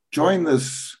join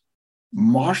this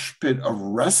mosh pit of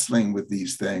wrestling with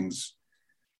these things,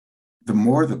 the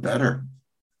more the better.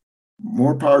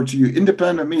 More power to you.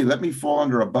 Independent of me, let me fall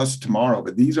under a bus tomorrow.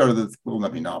 But these are well,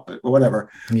 let me not, but whatever.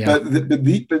 Yeah.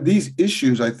 But these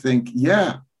issues, I think,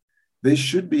 they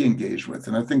should be engaged with.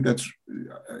 And I think that's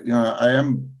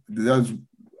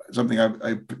something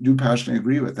I do passionately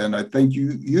agree with. And I thank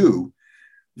you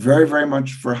very, very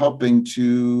much for helping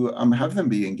to have them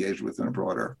be engaged with in a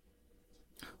broader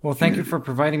Well, thank you for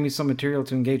providing me some material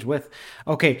to engage with.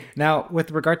 Okay, now with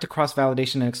regard to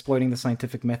cross-validation and exploiting the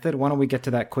scientific method, why don't we get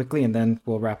to that quickly and then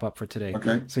we'll wrap up for today.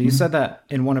 Okay. So you said that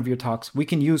in one of your talks, we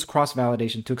can use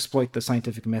cross-validation to exploit the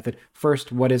scientific method.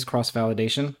 First, what is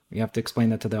cross-validation? You have to explain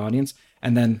that to the audience.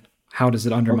 And then how does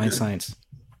it undermine science?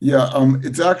 Yeah,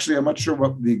 it's actually, I'm not sure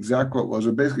what the exact quote was,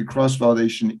 but basically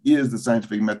cross-validation is the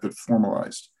scientific method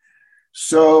formalized.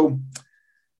 So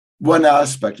one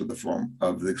aspect of the form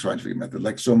of the scientific method,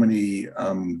 like so many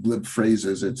glib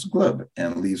phrases, it's glib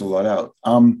and it leaves a lot out.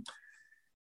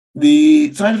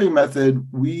 The scientific method,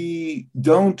 we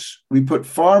put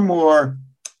far more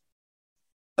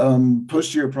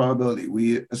posterior probability.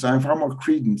 We assign far more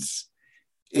credence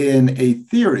in a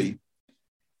theory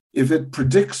if it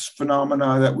predicts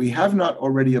phenomena that we have not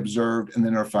already observed and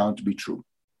then are found to be true.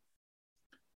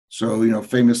 So,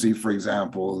 famously, for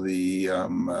example, the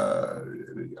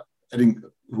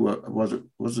was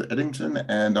it Eddington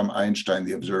and Einstein,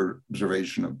 the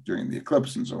observation during the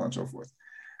eclipse and so on and so forth.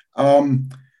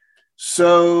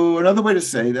 So another way to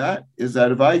say that is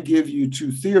that if I give you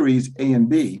two theories, A and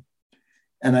B,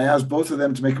 and I ask both of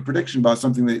them to make a prediction about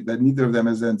something that neither of them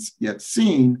has yet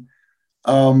seen,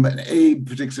 and A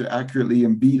predicts it accurately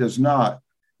and B does not,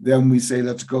 then we say,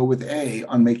 let's go with A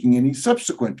on making any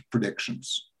subsequent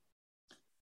predictions,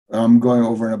 going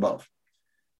over and above.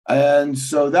 And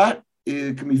so that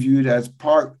can be viewed as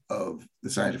part of the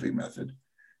scientific method.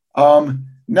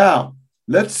 Now,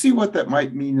 let's see what that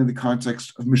might mean in the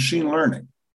context of machine learning.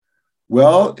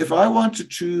 Well, if I want to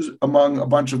choose among a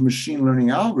bunch of machine learning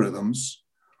algorithms,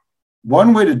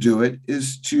 one way to do it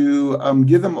is to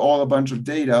give them all a bunch of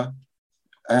data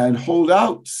and hold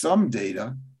out some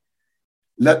data,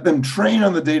 let them train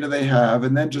on the data they have,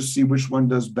 and then just see which one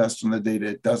does best on the data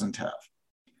it doesn't have.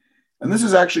 And this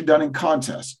is actually done in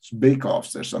contests,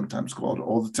 bake-offs, they're sometimes called,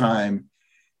 all the time.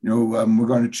 We're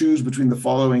going to choose between the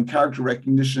following character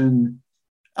recognition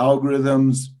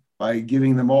algorithms by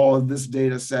giving them all of this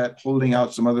data set, holding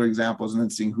out some other examples, and then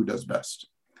seeing who does best.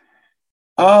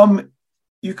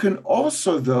 You can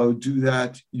also, though, do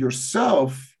that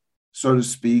yourself, so to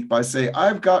speak, by saying,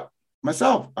 I've got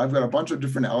a bunch of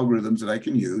different algorithms that I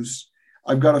can use.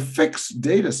 I've got a fixed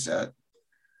data set.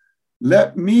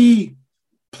 Let me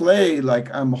play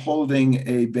like I'm holding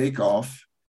a bake-off,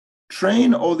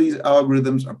 train all these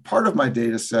algorithms are part of my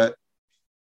data set,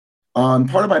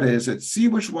 see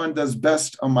which one does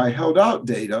best on my held out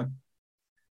data,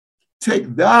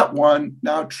 take that one,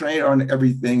 now train on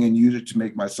everything and use it to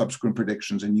make my subsequent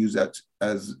predictions and use that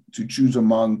as to choose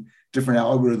among different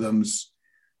algorithms,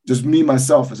 just me,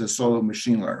 myself, as a solo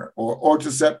machine learner, or to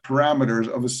set parameters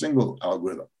of a single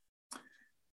algorithm.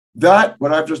 That,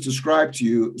 what I've just described to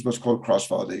you, is what's called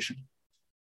cross-validation.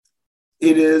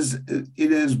 It is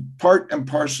part and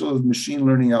parcel of machine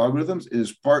learning algorithms. It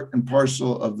is part and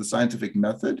parcel of the scientific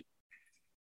method.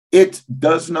 It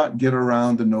does not get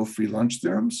around the no free lunch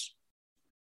theorems.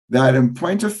 That, in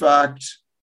point of fact,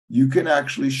 you can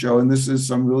actually show, and this is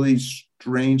some really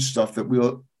strange stuff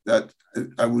that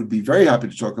I would be very happy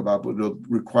to talk about, but it'll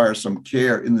require some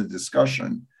care in the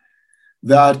discussion,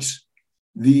 that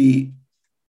the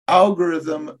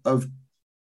algorithm of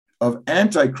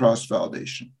anti-cross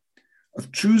validation,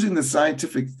 of choosing the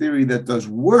scientific theory that does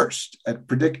worst at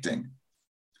predicting,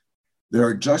 there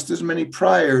are just as many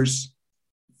priors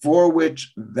for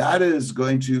which that is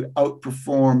going to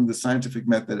outperform the scientific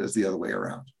method as the other way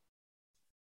around.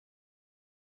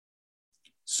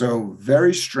 So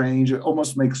very strange. It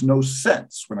almost makes no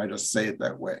sense when I just say it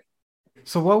that way.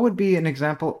 So what would be an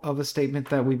example of a statement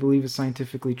that we believe is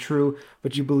scientifically true,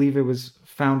 but you believe it was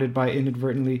founded by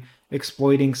inadvertently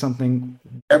exploiting something?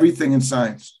 Everything in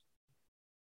science.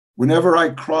 Whenever I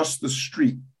cross the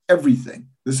street, everything.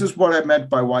 This is what I meant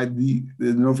by why the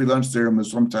no free lunch theorem is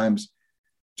sometimes,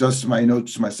 just my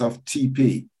notes to myself,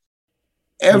 TP.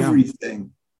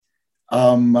 Everything.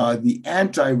 Yeah. The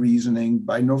anti-reasoning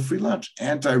by no free lunch,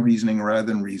 anti-reasoning rather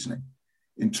than reasoning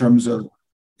in terms of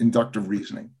inductive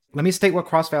reasoning. Let me state what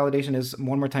cross-validation is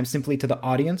one more time simply to the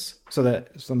audience so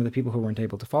that some of the people who weren't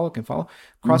able to follow can follow.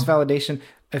 Cross-validation,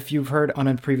 if you've heard on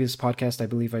a previous podcast, I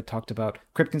believe I talked about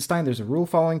Kripkenstein, there's a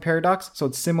rule-following paradox. So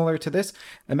it's similar to this.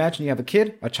 Imagine you have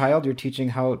a child, you're teaching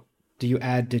how do you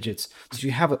add digits. So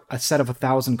you have a set of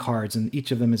 1,000 cards and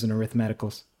each of them is an arithmetic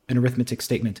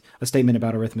statement, a statement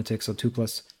about arithmetic. So 2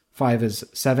 plus 5 is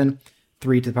 7,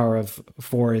 3 to the power of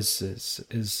 4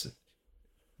 is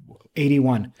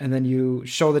 81. And then you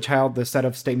show the child the set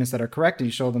of statements that are correct, and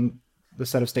you show them the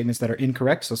set of statements that are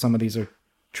incorrect. So some of these are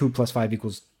true plus 5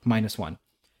 equals minus 1.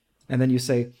 And then you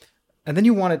say, and then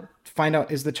you want to find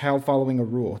out, is the child following a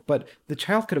rule? But the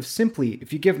child could have simply,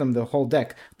 if you give them the whole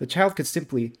deck, the child could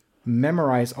simply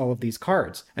memorize all of these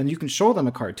cards. And you can show them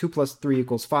a card, 2 plus 3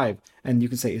 equals 5. And you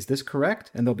can say, is this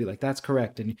correct? And they'll be like, that's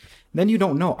correct. And then you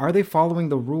don't know, are they following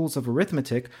the rules of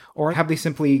arithmetic, or have they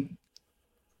simply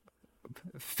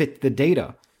fit the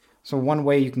data? So one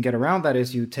way you can get around that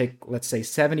is you take, let's say,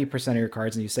 70% of your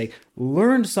cards and you say,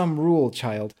 learn some rule,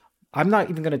 child. I'm not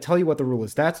even going to tell you what the rule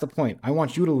is. That's the point. I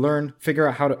want you to learn, figure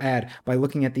out how to add by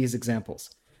looking at these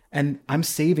examples. And I'm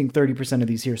saving 30% of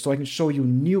these here so I can show you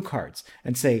new cards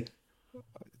and say,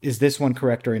 is this one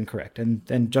correct or incorrect? And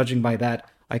then judging by that,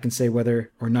 I can say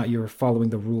whether or not you're following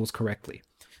the rules correctly.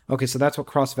 Okay, so that's what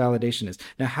cross-validation is.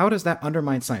 Now, how does that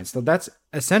undermine science? So that's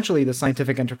essentially the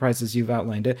scientific enterprise as you've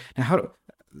outlined it. Now,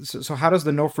 how does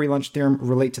the no free lunch theorem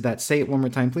relate to that? Say it one more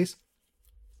time, please.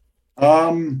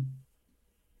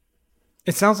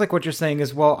 It sounds like what you're saying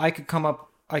is, well,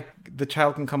 the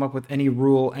child can come up with any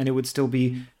rule, and it would still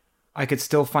be, I could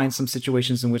still find some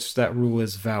situations in which that rule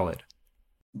is valid.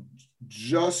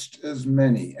 Just as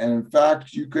many. And in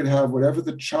fact, you could have whatever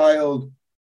the child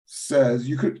says.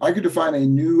 I could define a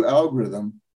new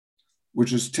algorithm,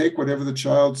 which is take whatever the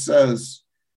child says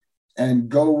and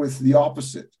go with the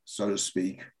opposite, so to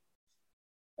speak.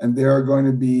 And there are going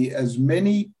to be as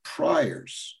many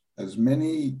priors, as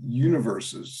many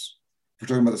universes, if we're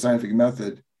talking about the scientific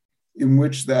method, in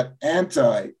which that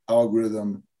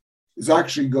anti-algorithm is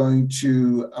actually going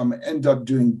to end up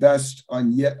doing best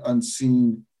on yet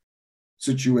unseen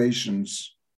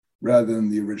situations rather than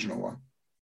the original one.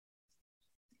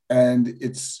 And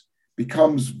it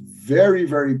becomes very,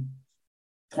 very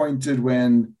pointed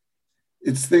when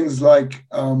it's things like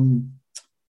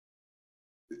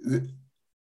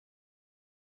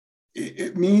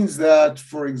it means that,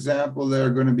 for example, there are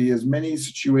going to be as many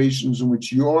situations in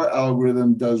which your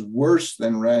algorithm does worse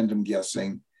than random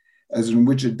guessing as in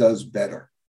which it does better,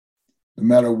 no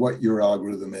matter what your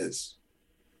algorithm is.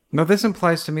 Now, this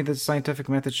implies to me that the scientific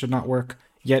method should not work,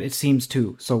 yet it seems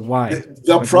to. So why?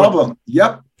 The problem.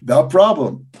 Yep, the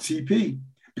problem, TP.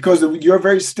 Because of your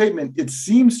very statement, it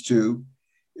seems to,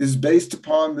 is based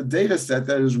upon the data set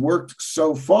that has worked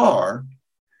so far.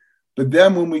 But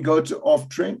then when we go to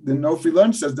off-train, the no free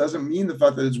lunch says doesn't mean the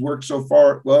fact that it's worked so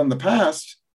far well in the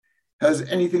past has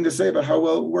anything to say about how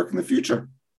well it will work in the future.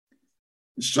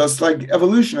 It's just like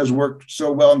evolution has worked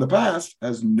so well in the past,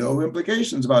 has no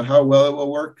implications about how well it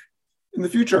will work in the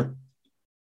future.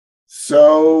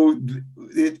 So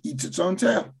it eats its own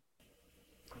tail.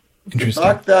 The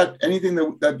fact that anything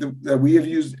that we have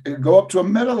used go up to a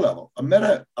meta level, a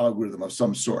meta algorithm of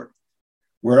some sort,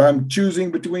 where I'm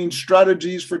choosing between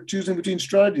strategies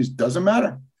doesn't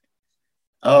matter.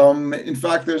 In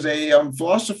fact, there's a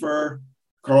philosopher,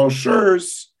 Carl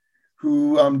Schurz,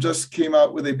 who just came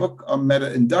out with a book on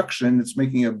meta induction. It's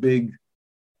making a big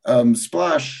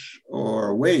splash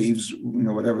or waves,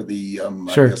 whatever the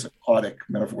Sure. I guess aquatic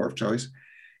metaphor of choice.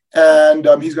 And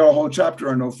he's got a whole chapter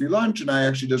on no free lunch, and I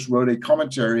actually just wrote a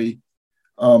commentary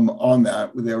on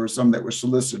that. There were some that were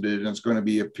solicited, and it's going to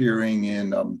be appearing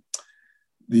in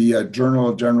the Journal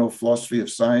of General Philosophy of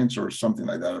Science or something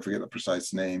like that. I forget the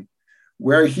precise name,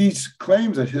 where he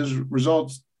claims that his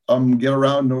results get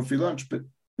around no free lunch, but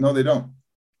no, they don't.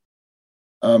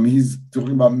 He's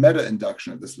talking about meta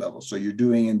induction at this level. So you're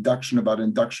doing induction about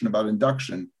induction about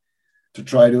induction to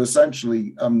try to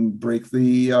essentially break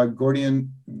the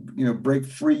Gordian, break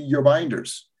free your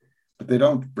binders, but they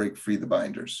don't break free the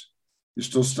binders. You're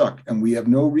still stuck. And we have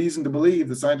no reason to believe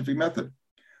the scientific method.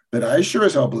 But I sure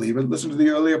as hell believe it. Listen to the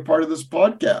earlier part of this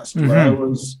podcast where I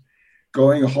was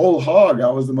going whole hog. I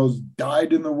was the most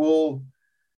dyed-in-the-wool,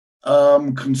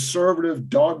 conservative,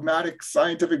 dogmatic,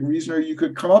 scientific reasoner you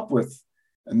could come up with.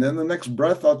 And then the next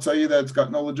breath, I'll tell you that it's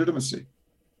got no legitimacy.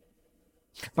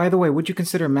 By the way, would you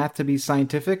consider math to be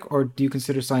scientific, or do you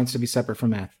consider science to be separate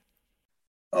from math?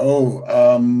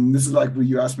 This is like what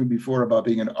you asked me before about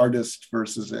being an artist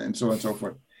versus and so on and so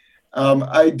forth.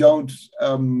 I don't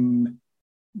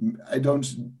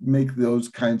make those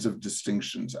kinds of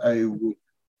distinctions. The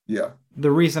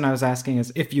reason I was asking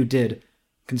is if you did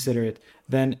consider it,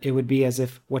 then it would be as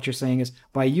if what you're saying is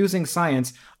by using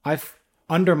science, I've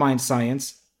undermined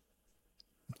science.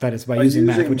 That is by using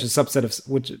math, which is a subset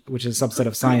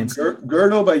of science.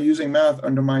 Gödel, by using math,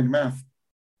 undermined math.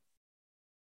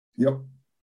 Yep.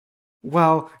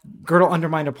 Well, Gödel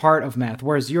undermined a part of math,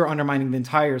 whereas you're undermining the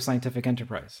entire scientific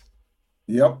enterprise.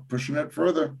 Yep, pushing it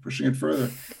further.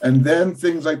 And then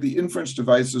things like the inference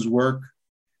devices work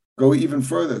go even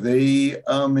further. They,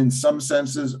 in some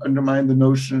senses, undermine the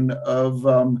notion of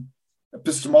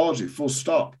epistemology, full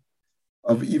stop,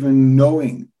 of even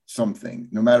knowing something,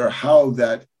 no matter how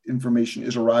that information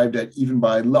is arrived at, even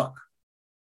by luck.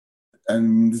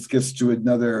 And this gets to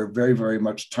another very, very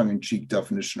much tongue-in-cheek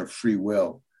definition of free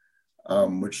will,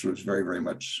 which was very, very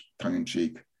much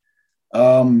tongue-in-cheek.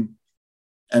 And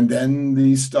then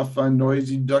the stuff on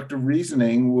noisy deductive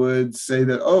reasoning would say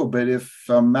that, oh, but if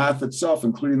math itself,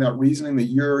 including that reasoning that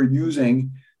you're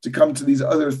using to come to these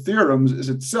other theorems, is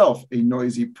itself a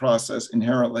noisy process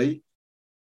inherently,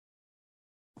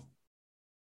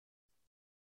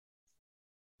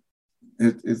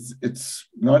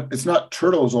 it's not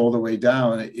turtles all the way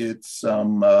down. It's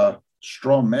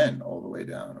straw men all the way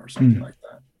down, or something like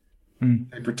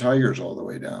that. Paper tigers all the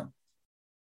way down.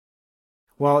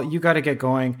 Well, you got to get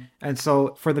going. And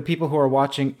so for the people who are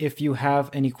watching, if you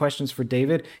have any questions for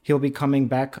David, he'll be coming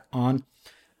back on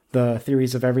the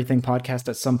Theories of Everything podcast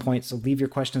at some point. So leave your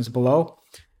questions below.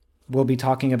 We'll be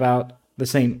talking about the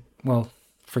same. Well,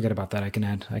 forget about that. I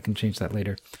can change that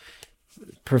later.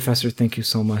 Professor, thank you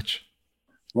so much.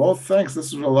 Well, thanks.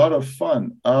 This was a lot of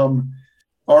fun. All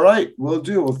right, will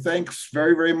do. Well, thanks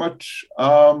very, very much.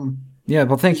 Yeah,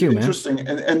 well, thank you, man. Interesting.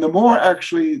 And the more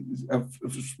actually,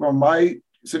 from my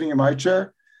sitting in my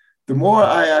chair, the more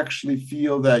I actually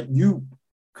feel that you,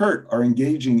 Kurt, are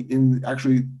engaging in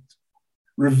actually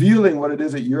revealing what it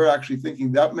is that you're actually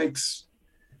thinking. That makes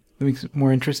it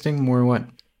more interesting. More what?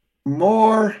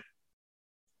 More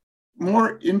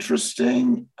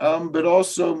interesting, but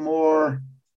also more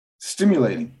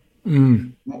stimulating,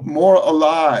 more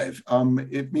alive.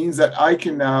 It means that I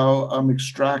can now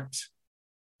extract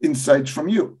insights from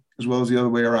you as well as the other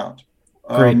way around.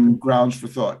 Grounds for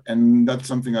thought. And that's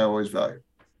something I always value.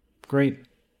 Great.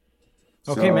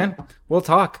 Okay, man. We'll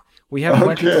talk. We have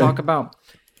plenty to talk about.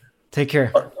 Take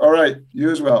care. All right.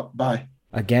 You as well. Bye.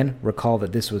 Again, recall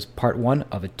that this was part 1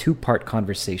 of a 2-part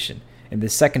conversation. In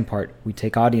this second part, we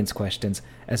take audience questions,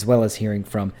 as well as hearing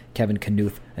from Kevin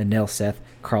Knuth, Anil Seth,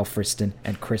 Carl Friston,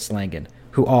 and Chris Langan,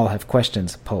 who all have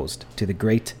questions posed to the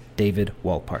great David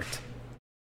Wolpert.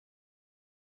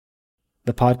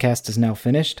 The podcast is now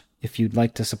finished. If you'd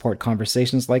like to support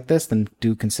conversations like this, then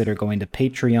do consider going to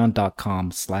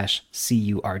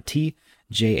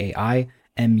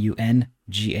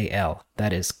patreon.com/CurtJaimungal.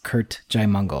 That is Kurt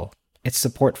Jaimungal. It's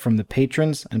support from the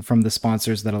patrons and from the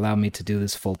sponsors that allow me to do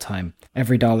this full time.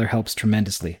 Every dollar helps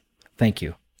tremendously. Thank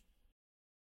you.